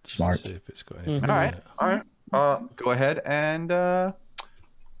Excellent. Smart. see if it's got anything. All in right, it. all right. Go ahead and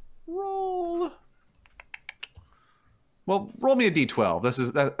roll. Well, roll me a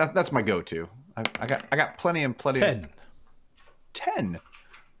d12. That's my go-to. I got plenty. 10. 10.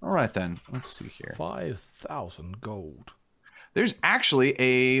 All right then. Let's see here. 5,000 gold. There's actually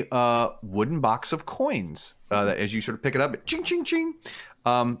a wooden box of coins that as you sort of pick it up, ching ching ching.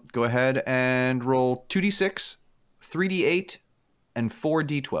 Go ahead and roll 2d6, 3d8, and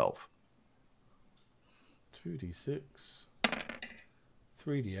 4d12. 2d6,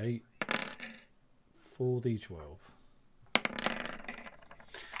 3d8, 4d12.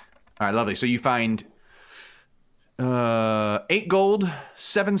 All right, lovely. So you find 8 gold,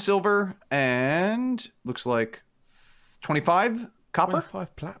 7 silver, and looks like 25 copper.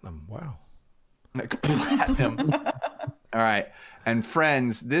 25 platinum. Wow. Platinum. All right. And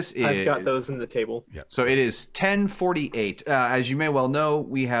friends, this is... I've got those in the table. So it is 10:48. As you may well know,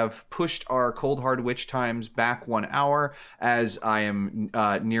 we have pushed our Cold Hard Witch times back 1 hour as I am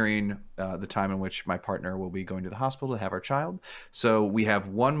nearing the time in which my partner will be going to the hospital to have our child. So we have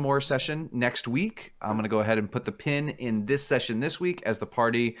one more session next week. I'm going to go ahead and put the pin in this session this week as the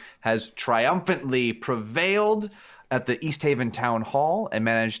party has triumphantly prevailed at the Easthaven Town Hall and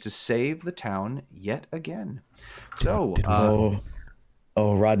managed to save the town yet again. So...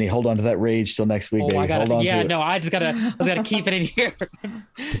 Oh, Rodney, hold on to that rage till next week, baby. I gotta, hold on yeah, to it. no, I just gotta keep it in here.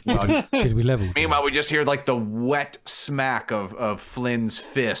 Did we level? Meanwhile, we just hear like the wet smack of Flynn's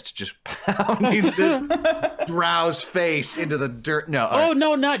fist just pounding this drow's face into the dirt. No. Oh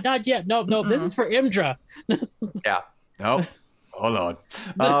no, not yet. No, this is for Imdra. Yeah. No. Hold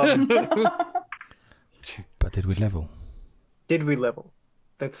on. But did we level? Did we level?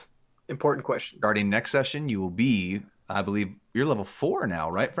 That's important question. Starting next session, you will be, I believe, you're level 4 now,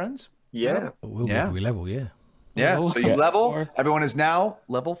 right, friends? Yeah. Yeah. Did we level? Yeah. Yeah. Level So you level. 4. Everyone is now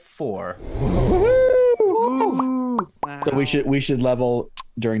level 4. So we should level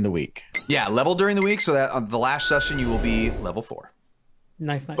during the week. Yeah, level during the week, so that on the last session you will be level 4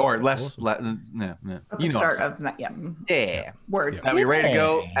 Nice. or less. Awesome. No. At the You know start what I'm of that, yeah. saying. Yeah. Words. Now we're ready to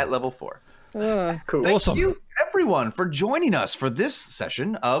go at level 4. Cool. Thank Awesome. you, everyone, for joining us for this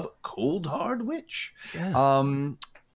session of Cold Hard Witch.